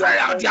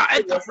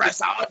conspiracies,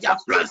 frustrate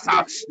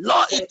their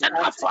evil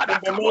plans. In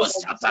the name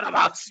of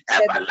Jesus,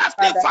 Heavenly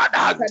Father,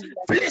 scatter their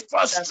schemes,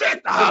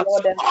 oh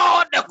Lord, and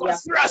their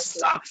plans.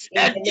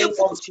 In the name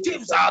of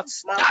Jesus,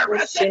 Marco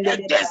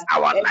Shendeba,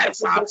 every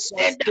evil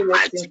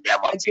conspiracy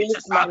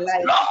against my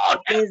life,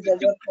 against the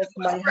work of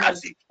my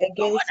hands,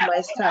 against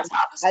my son,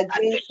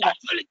 against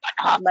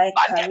my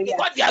career,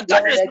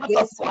 Lord,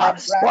 against my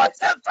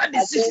brothers,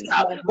 against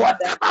my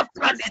mother,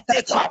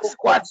 such evil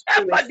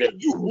conspiracy,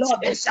 Lord,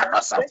 be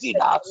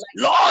frustrated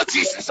tonight.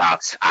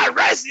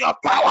 Arise your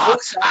power,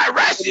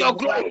 arise your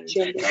glory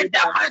in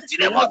the mighty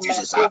name of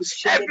Jesus.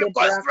 Every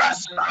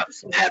conspiracy,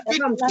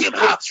 every Whatever I'm scheme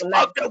frustrated of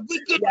tonight, the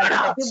wicked their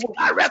one evil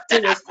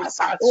directed at conspiracy, us,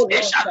 oh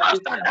it Lord, shall shall not be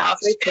stand,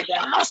 it frustrated,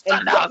 shall not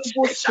and stand, their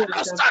evil it shall schemes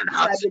not stand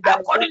shall be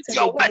according to directed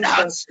your word. against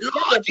them. Let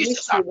Lord the Jesus,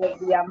 mystery of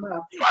their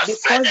mouth, frustrate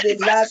because the they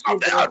love devices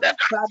of evil. the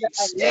Father,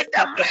 I in lift the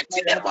up a mighty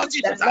prayer name of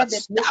that Jesus, let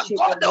the that mystery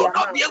God of they will their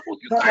not be mouth able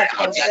to come carry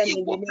out upon their them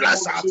in the evil name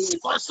plans of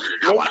Jesus. concerning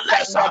our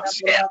lives, Lesanda da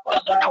concerning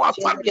brakaba, our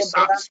shende de families,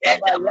 in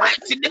brakaba the ya,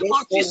 mighty name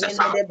of leso Jesus,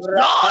 yende de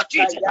Lord brakata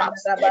Jesus,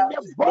 yanda da ba, in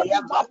the leya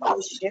body, mako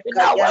in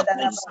sheka our yanda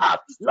da workplace, ba,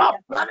 Lord, leya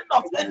planning maka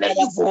of any yanda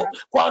da evil brakaba,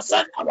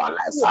 concerning our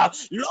lives,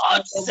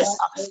 Lord Jesus,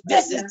 Rabba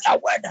this is the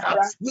word.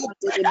 We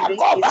pray that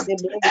God,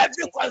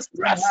 every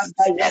conspiracy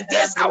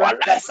against our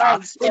lives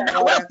in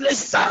our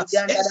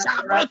workplaces, it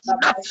shall run to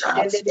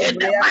nothing in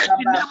the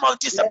mighty name of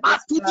Jesus. Let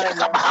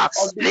the plan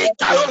of the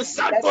enemy,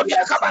 let the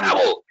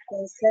agenda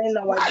concerning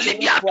our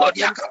dreams, Alibia our to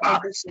homes, and Diakaba,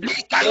 everything,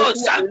 Likayo those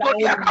who are Santo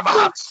lying in Diakaba,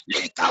 wait for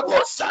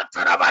Likabo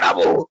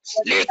Santarabarabu,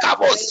 what they are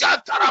Likabo praying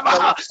for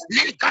Santarabaha, us.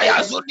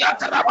 Likaya Heavenly Zunia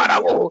Father, let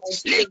their Tarabarabu,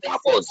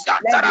 conspiracy, Likabo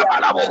let their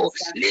Santarabarabo,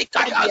 plans,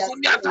 let Likaya their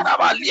Zunia schemes,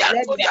 Taraba,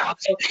 let their Liantodia,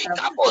 plots,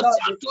 Likabo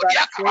Lord, be Santo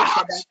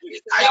Diakaba, frustrated.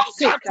 Likayo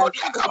Take Santo us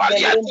in Diakaba, the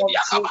name of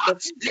Liantodiakaba,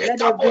 Jesus. Let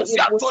Likabo every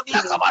evil Santo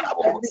scheme,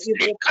 Diakabarabu, every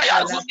evil Likaya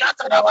plan, Zunia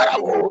Lord,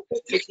 they have Tarabarabu,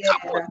 put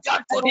Likabo together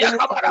Santo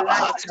against our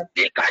Diakabarabaha, lives,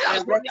 Likaya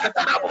Zunia directed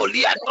at them. Tarabo,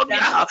 Let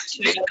that Liantodia,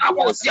 mystery of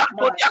their Likabo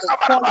Santo mouth to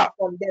fall Diakabaraba,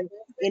 upon them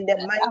in the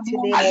mighty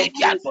name of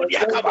Alibia to Jesus.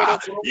 Diakaba,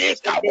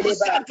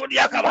 Lekabusa to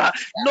Diakaba.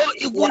 No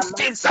evil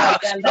schemes,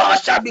 Lord,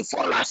 shall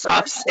befall us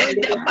in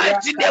the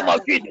mighty name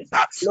of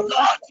Jesus.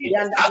 Lord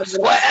Jesus,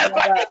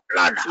 wherever they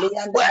plan,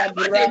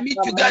 wherever they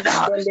meet together,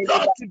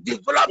 Lord, to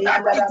develop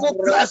that evil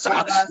plans,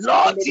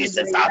 Lord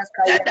Jesus,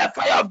 let the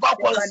fire of God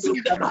Whatever they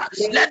consume have them,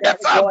 laid, let the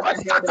fire of God God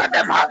ahead of scatter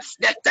them, us,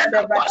 let the thunder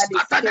of whatever God that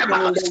is scatter them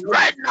hidden in the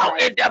right womb now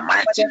in time, the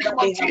mighty whatever name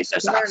of they have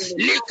Jesus. planned in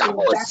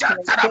Likabusa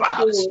darkness, Taraba,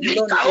 thinking we will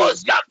not know.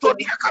 Likabusa to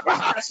We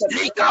lift Diakaba, up a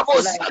prayer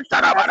Likabusa tonight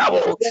as we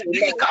Tarabarabo, pray,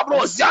 Lord.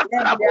 Likabrosia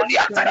Let their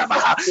Tarabolia plans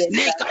Tarabaha, appear.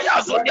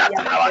 Let Likayazonia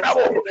their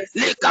Tarabarabo, conspiracies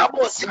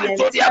Likabosia be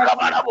Todia entirely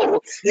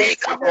Kabarabo, frustrated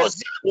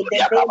Likabrosia in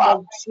the Todia name Kaba,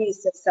 of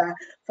Jesus.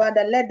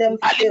 Father, let them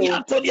Alibia fail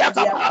Antonia and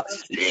their Kaba,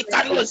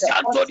 Likayo conspiracies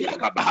Santonia utterly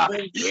Kaba,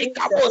 in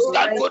Likabo Jesus'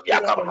 mighty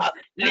Santonia name. Kaba,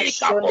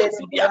 Likabo Mashonde de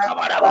Sudia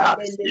Brakaba Kabarabaha,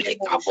 Dende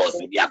Likabo Boshke.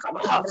 Sudia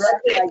Kabaha,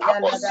 Libraka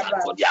Likabo Yanda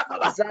Daba. Santonia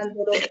Kaba,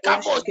 Zandoro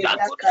Likabo Boshke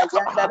Daka Santonia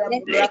Yanda Kabaha, da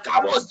Braka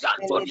Likabo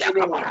Mashende Santonia de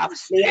Kabaha,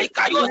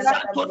 Liaka Likayo Yanda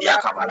da Santonia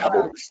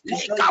Kaba, Kabarabo,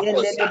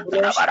 Likabo Zoyende de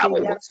Broshki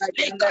Santarabarabo, Yaka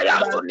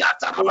Likaya Yandaraba, Sonia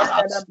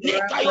Tarabaha, Leanda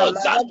Braka Likayo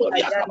Magaba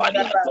Zantonia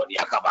Kabaria Yandaraba,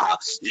 Sonia Kabaha,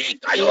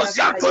 Likayo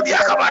Yaka Zantonia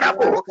Yandara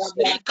Kabarabo,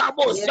 Brakaba,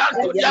 Likabo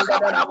Yeka Zantonia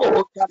Yandara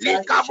Kabarabo, Brakaba,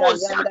 Likabo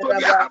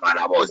Zantonia Shayandaraba,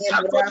 Kabarabo,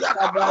 Zantonia Lebrakaba,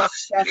 Kabaha,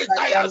 Shaka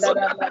Likaya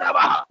Sonia Yandaraba,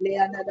 Tarabaha.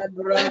 Leanda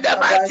In the Brakaba,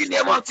 mighty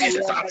name of Shaka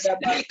Jesus,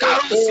 Yandaraba,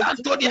 Likaro in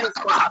Santo Jesus'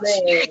 Diakaba,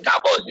 name,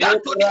 Likabo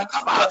Santo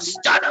Lebrasha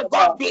Diakaba, child of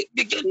God, Yandaraba,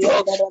 begin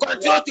to Yandara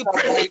continue to Brakaba,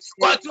 pray,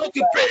 continue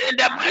to Shaka pray in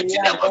the mighty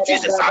name of Yandara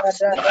Jesus.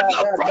 Lord,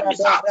 your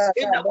promise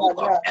in the book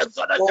of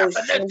Exodus Oh,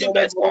 chapter 19, Shindele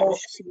verse 4,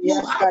 Brosh,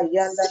 you have Yaka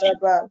seen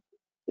Yandaraba,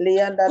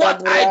 Leandara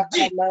what I Braka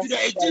did to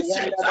the Masha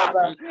Egyptians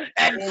Yandaraba,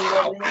 and in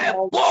the how name I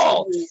of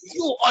bore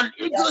you Jesus. on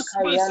eagle's Yaka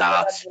wings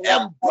Yandara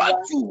and Braka brought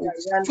Masha you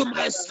to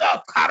Yandaraba,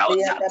 myself.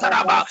 Karosia Leandara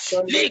Taraba,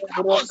 Mashondele Likabo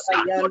Broka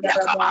Santo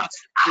Yandaraba, Diakaba.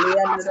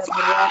 Abba Leandara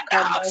Braka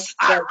Father,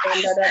 Masha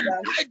arise and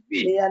Yandaraba, hide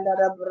me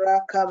Leandara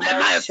Braka and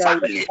my Masha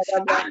family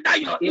Yandaraba, under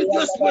your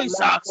eagle's Leandara wings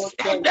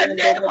Makoto in the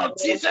name Yendere of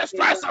Jesus Broshke,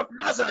 Christ of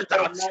in Nazareth.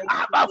 the mighty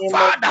Abba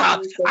name of Father,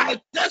 Jesus.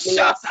 I take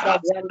Leasa shelter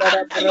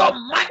Yandara under your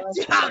Braka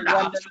mighty Masha hand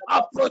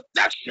of Yandaraba,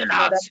 protection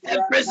Yandara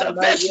and Braka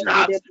preservation.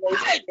 Mayende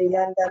Hide, Broshke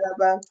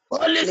Yandaraba,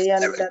 Holy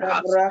Spirit, Leandara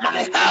Braka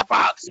my Ma,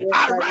 helper,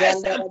 Yeka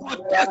arise and Yandara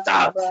protect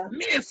Braka Ba,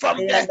 me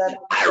from the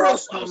Leandara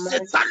arrows Braka of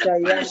satanic Masha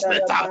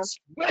punishment, Yandaraba,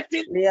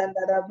 waiting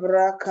Leandara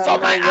Braka for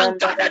my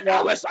unguarded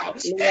Mayandaraba, hours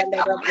in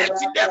the Leandara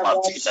mighty name Braka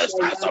of Jesus Basha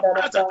Christ of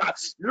Nazareth. Yandaraba,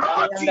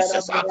 Lord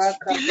Leandara Jesus,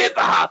 Braka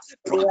deliver Baba, her,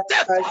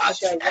 protect her,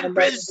 Leakasha and Yandaraba,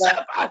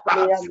 preserve us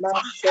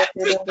from Leamasho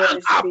every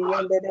Broshke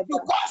anger to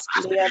Yandaraba, cause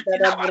accident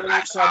in Leandara our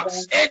lives Braka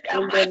Ba, in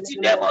the in the mighty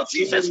name name of of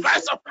Jesus Jesus.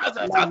 Christ of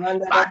Nazareth.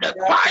 Mahandara By the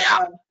fire,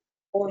 Brakaba.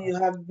 Oh,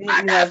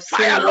 by you the have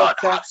seen fire, what Lord,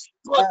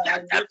 protect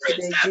I and did to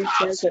the preserve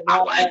Egyptians and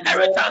how our I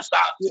brought inheritance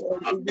you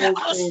on from the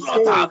eagle's wings. onslaught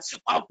Hey,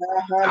 of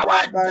our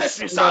Ahadaba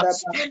adversaries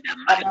Shandaraba. in the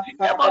Abba mighty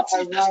name Father, of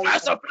Jesus arise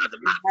Christ of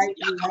and hide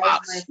me, Nazareth. hide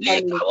my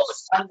family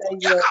under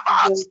your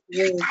eagle's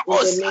wings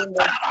in the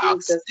name of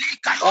Jesus.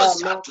 Ah,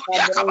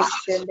 Makabo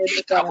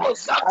Shandaraba.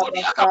 Abba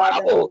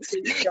Father, I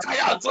take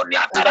shelter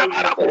under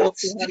your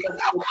mighty hand of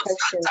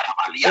protection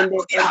in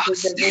and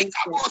preservation in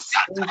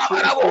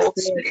Jesus'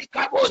 name.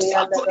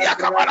 Leandara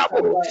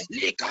Brakaba,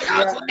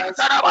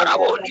 Yamasha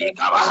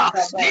Yandara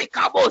Brakaba.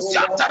 Oh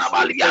Lord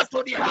Jesus,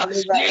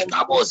 deliver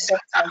and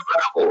protect us,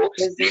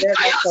 preserve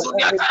us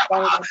from every plan that to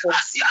cause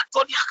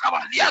accidents in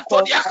our lives.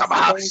 In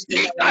the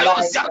mighty name of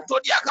Jesus,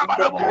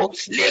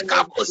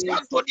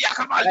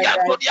 by thy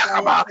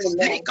fire, O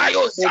Lord,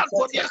 protect and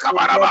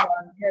preserve our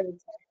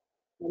inheritance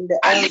from the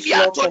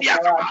onslaught Alibianto of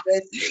our diakaba,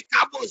 adversaries.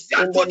 likabo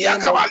In zianto the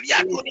name of diakaba,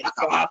 lianto Jesus,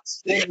 diakaba,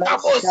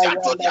 likabo Lemasha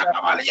zianto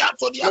diakaba, Yandaraba,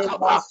 lianto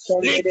Lema diakaba,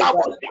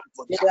 likabo Sondereba,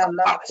 zianto Lea diakaba,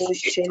 Mako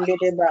likayo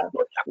Shendereba, zianto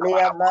diakaba,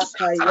 Lea labo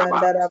Maka ziantaraba,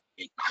 Yandaraba,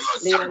 likayo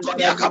zianto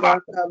diakaba,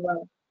 Leandaraburakaba,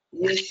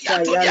 Yesha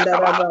lianto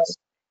diakaba, Yandaraba,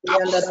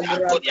 kabo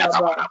zianto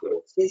diakaba, Leandaraburakaba,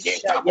 labo,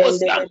 Yesha likabo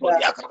zianto Yendereba,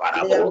 diakaba,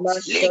 Lea labo,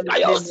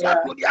 likayo Mashonderebra,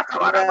 zianto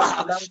diakaba, Lea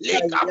labo, Maka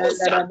likabo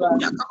zianto Yandaraba,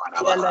 diakaba,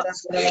 labo,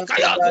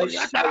 likayo Leandaraburakaba,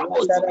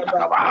 ziantarabo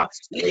Shayandaraba, diakaba,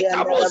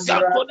 likabo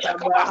zianto Leandaraburakaba,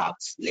 diakaba,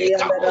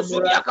 likabo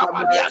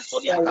zodiakaba, Leandaraburakaba, lianto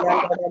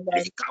diakaba, Shayandaraba,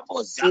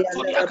 likabo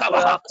zianto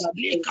diakaba, Leandaraburakaba,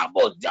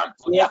 likabo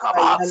zianto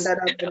Yeka diakaba.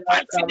 In the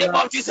mighty name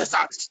Yandarabrakama, of Jesus,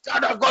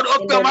 child of God,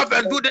 open in your the mouth name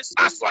and of do this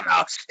last one Jesus.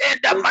 now. In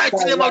the Eka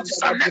mighty name of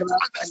Jesus, next Yandarabra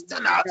one verse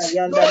 10 now. Kamasha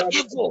No Yandaraba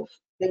evil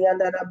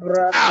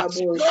Yandarabra no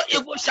Kabush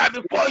evil shall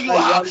befall you,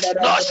 Eka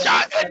nor Yandarabra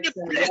shall any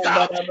Kata plague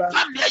Yandaraba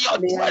come near your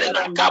dwelling.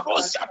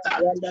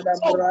 Yandarabakata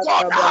Oh Yandarabra God,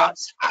 Kaba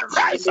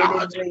arise,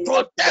 Shilibriyaka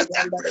protect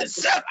and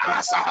preserve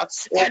Yandarabra us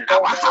Oh and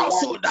our God,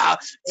 household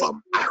arise and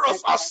from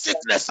arrows protect of us,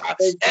 sickness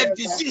and preserve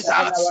us disease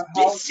and our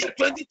this year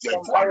household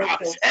from 2021 arrows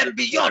of and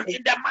beyond. sickness,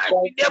 In the mighty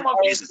from name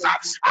of arrows Jesus, of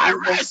diseases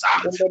arise,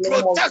 in the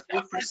name of protect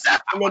and Jesus.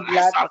 preserve Any our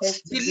blood lives,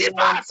 test deliver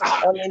demons us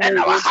on any and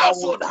our road that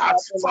will household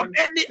travel from on,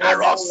 any Lord,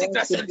 arrow that of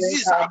want sickness to and drink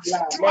disease our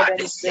blood. Let throughout them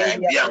this year drink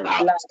and their beyond. own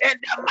blood In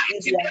the and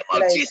eat mighty their name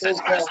of flesh, Jesus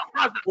oh Christ God.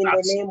 of In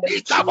the Nazareth, name of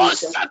Likabo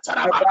Jesus,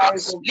 Santarabaraba,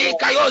 arise, oh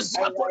God. Likayo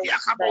Arise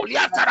Zantodiakabo, like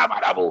never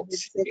before Liatarabarabo, for the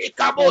sake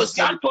of Likabo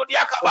mankind,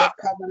 for Zantodiakaba, the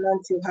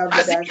covenant you have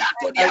with us.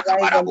 Azibiato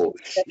Arise and diakabarabo.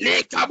 protect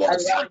us. Lekabo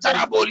Arise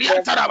and santarabo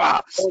preserve us.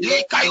 liataraba. Oh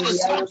Lord, Lekayo from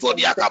the arrows santo of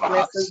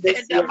diakaba. sicknesses In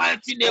this the year.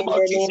 mighty name In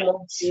of the Jesus. name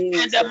of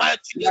In the Jesus.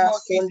 mighty name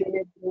of Jesus.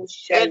 Masundere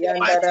Busha In the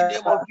mighty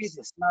name Yandaraba. of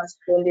Jesus.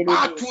 Masundere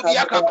Matu Kabash.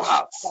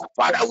 diakaba.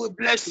 Father, we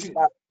bless you.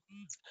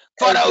 Thank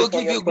Father, you we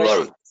for give your you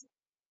glory. presence.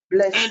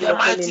 Bless In the your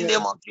holy mighty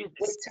name name. of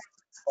We Jesus. thank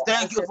you for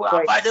Thank you answered for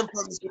prayers. abiding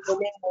promise. In the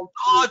name of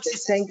Lord Jesus.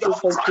 Jesus, Thank you you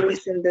have for promised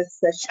gracing this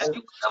that session.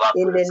 you will never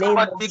In fail. the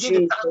name Somebody of begin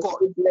to thank Jesus,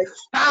 God. we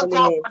bless your Thank holy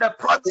God name. for the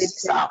We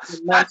promises thank you.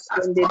 that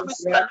has Masundere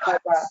promised in the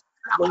life Brakaba.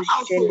 and our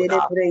household Bushendere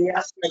that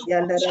Breyaka still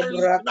Yandara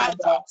functioning tonight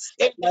Brakaba.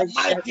 in the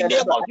mighty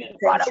name Mashadaraba. of I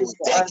Jesus. thank Father, you we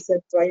for thank you.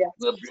 answered prayer.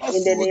 We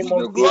In bless the you. We name give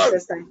of you glory.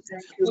 Jesus, I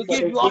thank you We for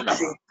give the you honor.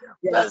 victory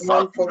you We have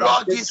won exalt you, for us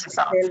Lord this Jesus.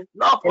 weekend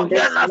Lord, for and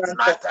hearing this us month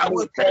tonight. of May.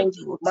 We thank Thank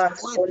you. you,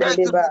 We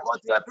thank you Masundere. because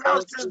you are Thank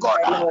answering you, God.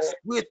 my Lord.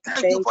 We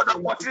thank you Thank for the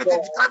you, my opportunity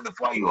to God. come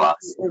before you, Thank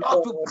you, O Lord,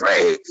 to God.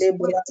 pray.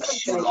 We Lebra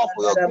thank you, Lord,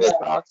 for your grace.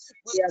 Shayandaraba.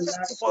 We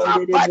thank you for your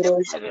Yamasundere abiding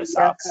Broshi presence.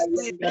 Yaka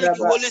We thank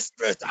you, Yandaraba. Holy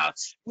Spirit.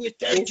 We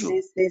thank you.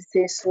 Ese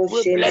se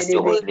We bless soshendere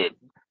your be. holy name.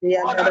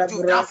 all that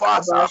you've done for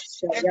us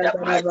in the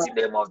mighty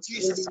name of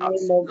In Jesus. the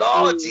name of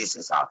Lord Jesus.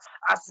 Jesus,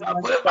 as we are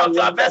going Master back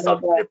to our best of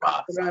Yandaraba, sleep,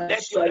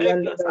 let your Rasha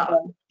angels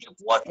Yandaraba. keep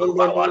watch In over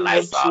the our name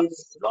of lives,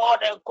 Jesus. Lord,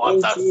 and cause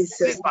In us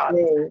Jesus' sleep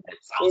name. and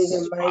sound In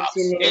the sleep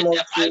mighty in name of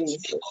the mighty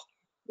name Jesus. of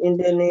In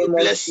the we name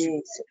of bless you.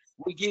 Jesus.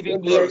 We give We you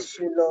glory bless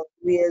you, Lord.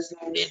 We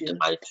exalt in the you.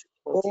 mighty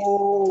name of Jesus.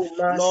 Oh,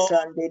 Lord,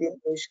 Master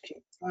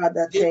Ndedeboshki.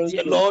 Father, this thank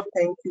year, you. Lord,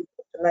 Thank you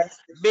for tonight's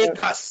session.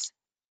 make us,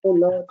 Oh,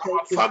 Lord,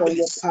 thank our you for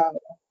your families, power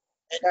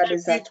and that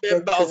is every at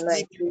work member of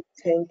tonight. DP We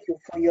thank you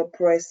for your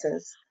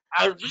presence.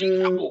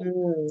 unreachable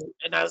Mm,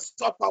 and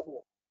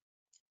unstoppable,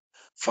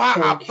 far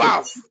thank you,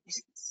 above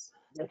Jesus.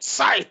 the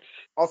sight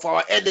of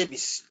our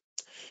enemies.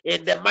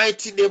 In the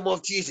mighty name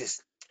of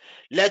Jesus,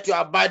 let your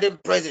abiding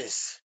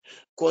presence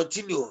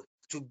continue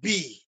to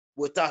be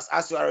with us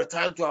as we are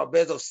returning to our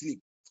beds of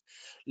sleep.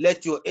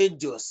 Let your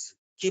angels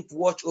keep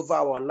watch over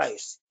our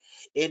lives.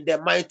 In the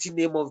mighty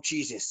name of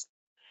Jesus.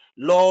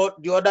 Lord,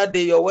 the other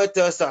day your word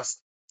tells us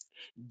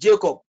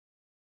Jacob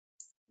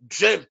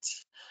dreamt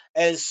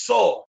and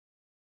saw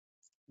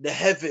the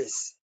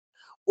heavens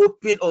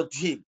open unto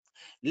him.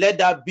 Let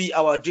that be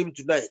our dream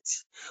tonight.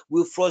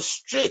 We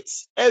frustrate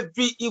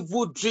every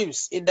evil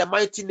dreams in the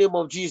mighty name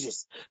of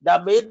Jesus,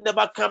 that may it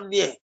never come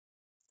near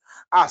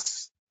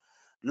us.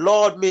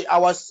 Lord, may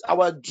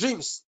our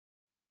dreams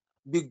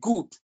be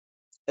good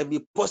and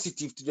be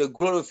positive to the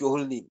glory of your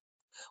holy name.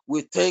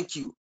 We thank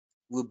you.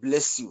 We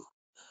bless you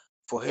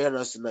for hearing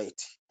us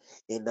tonight.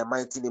 In the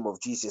mighty name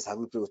of Jesus, have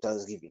we pray with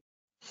thanksgiving.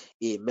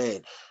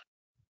 Amen.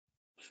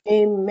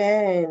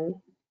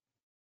 Amen.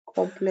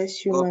 God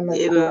bless you, God man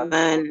of bless God.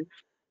 Amen.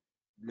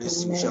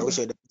 you. Shall we Amen.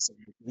 share the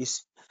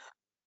please?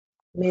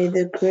 May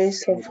the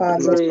grace of May the our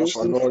grace Lord of Grace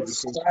our of Lord Jesus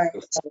Jesus Christ,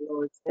 Christ, our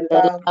Lord, the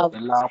the love love of the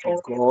love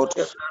of God, God,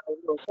 of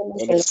God,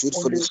 and the fellowship sweet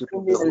of the fellowship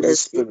of Holy the and Holy the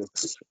Spirit, sweet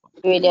Spirit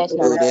be with us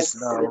with be now with us us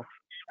now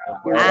and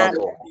now and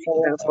forevermore. and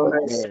forever.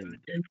 forevermore.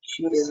 Amen. In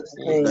Jesus'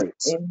 Good name, Amen.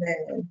 night.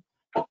 amen.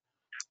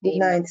 Good Amen.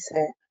 night,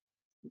 sir.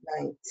 Good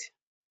night.